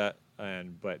and all that,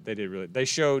 but they did really. They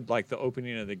showed like the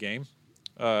opening of the game,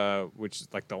 which is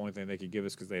like the only thing they could give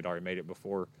us because they'd already made it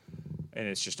before, and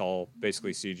it's just all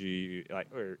basically CG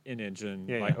or in-engine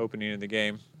opening of the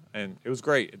game, and it was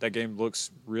great. That game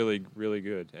looks really, really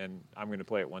good, and I'm going to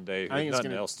play it one day. I think if it's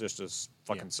nothing gonna- else, just to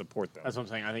fucking support them. That's what I'm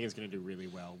saying. I think it's going to do really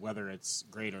well, whether it's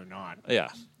great or not. Yeah.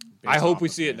 based I hope off we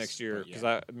of see it this, next year but because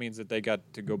yeah. that means that they got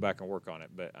to go back and work on it.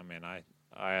 But I mean, I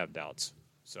have doubts,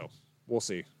 so we'll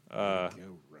see. Go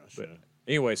Russia. But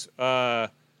anyways,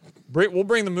 we'll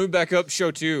bring the mood back up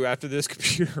show 2 after this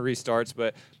computer restarts.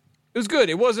 But it was good.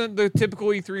 It wasn't the typical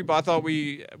E3, but I thought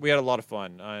we had a lot of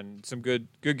fun and some good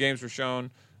games were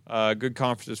shown. Good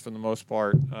conferences for the most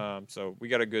part. So we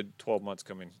got a good 12 months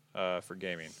coming for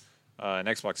gaming, and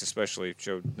Xbox especially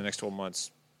showed the next 12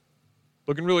 months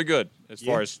looking really good as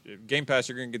far as Game Pass.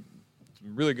 You're going to get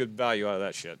some really good value out of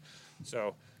that shit.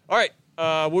 So, all right,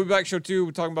 we'll be back show 2.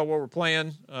 We're talking about what we're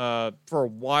playing for a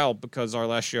while because our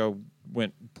last show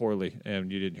went poorly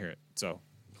and you didn't hear it. So,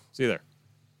 see you there.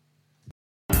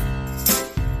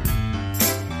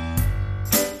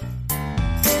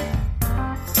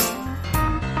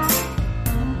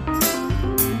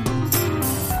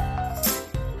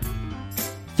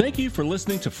 Thank you for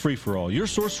listening to Free For All, your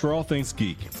source for all things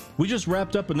geek. We just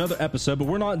wrapped up another episode, but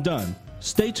we're not done.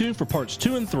 Stay tuned for parts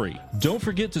 2 and 3. Don't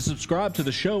forget to subscribe to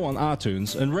the show on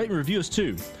iTunes and rate and review us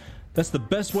too. That's the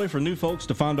best way for new folks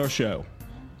to find our show.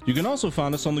 You can also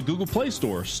find us on the Google Play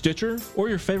Store, Stitcher, or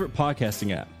your favorite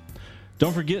podcasting app.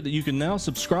 Don't forget that you can now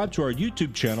subscribe to our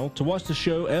YouTube channel to watch the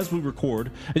show as we record,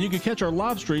 and you can catch our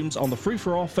live streams on the Free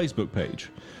For All Facebook page.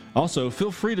 Also,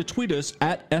 feel free to tweet us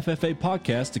at FFA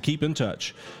Podcast to keep in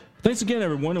touch. Thanks again,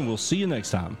 everyone, and we'll see you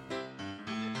next time.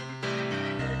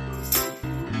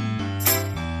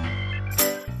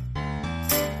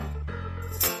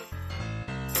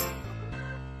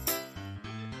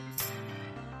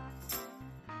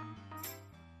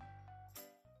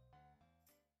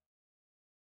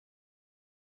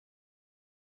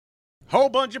 Whole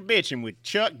bunch of bitching with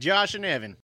Chuck, Josh, and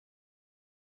Evan.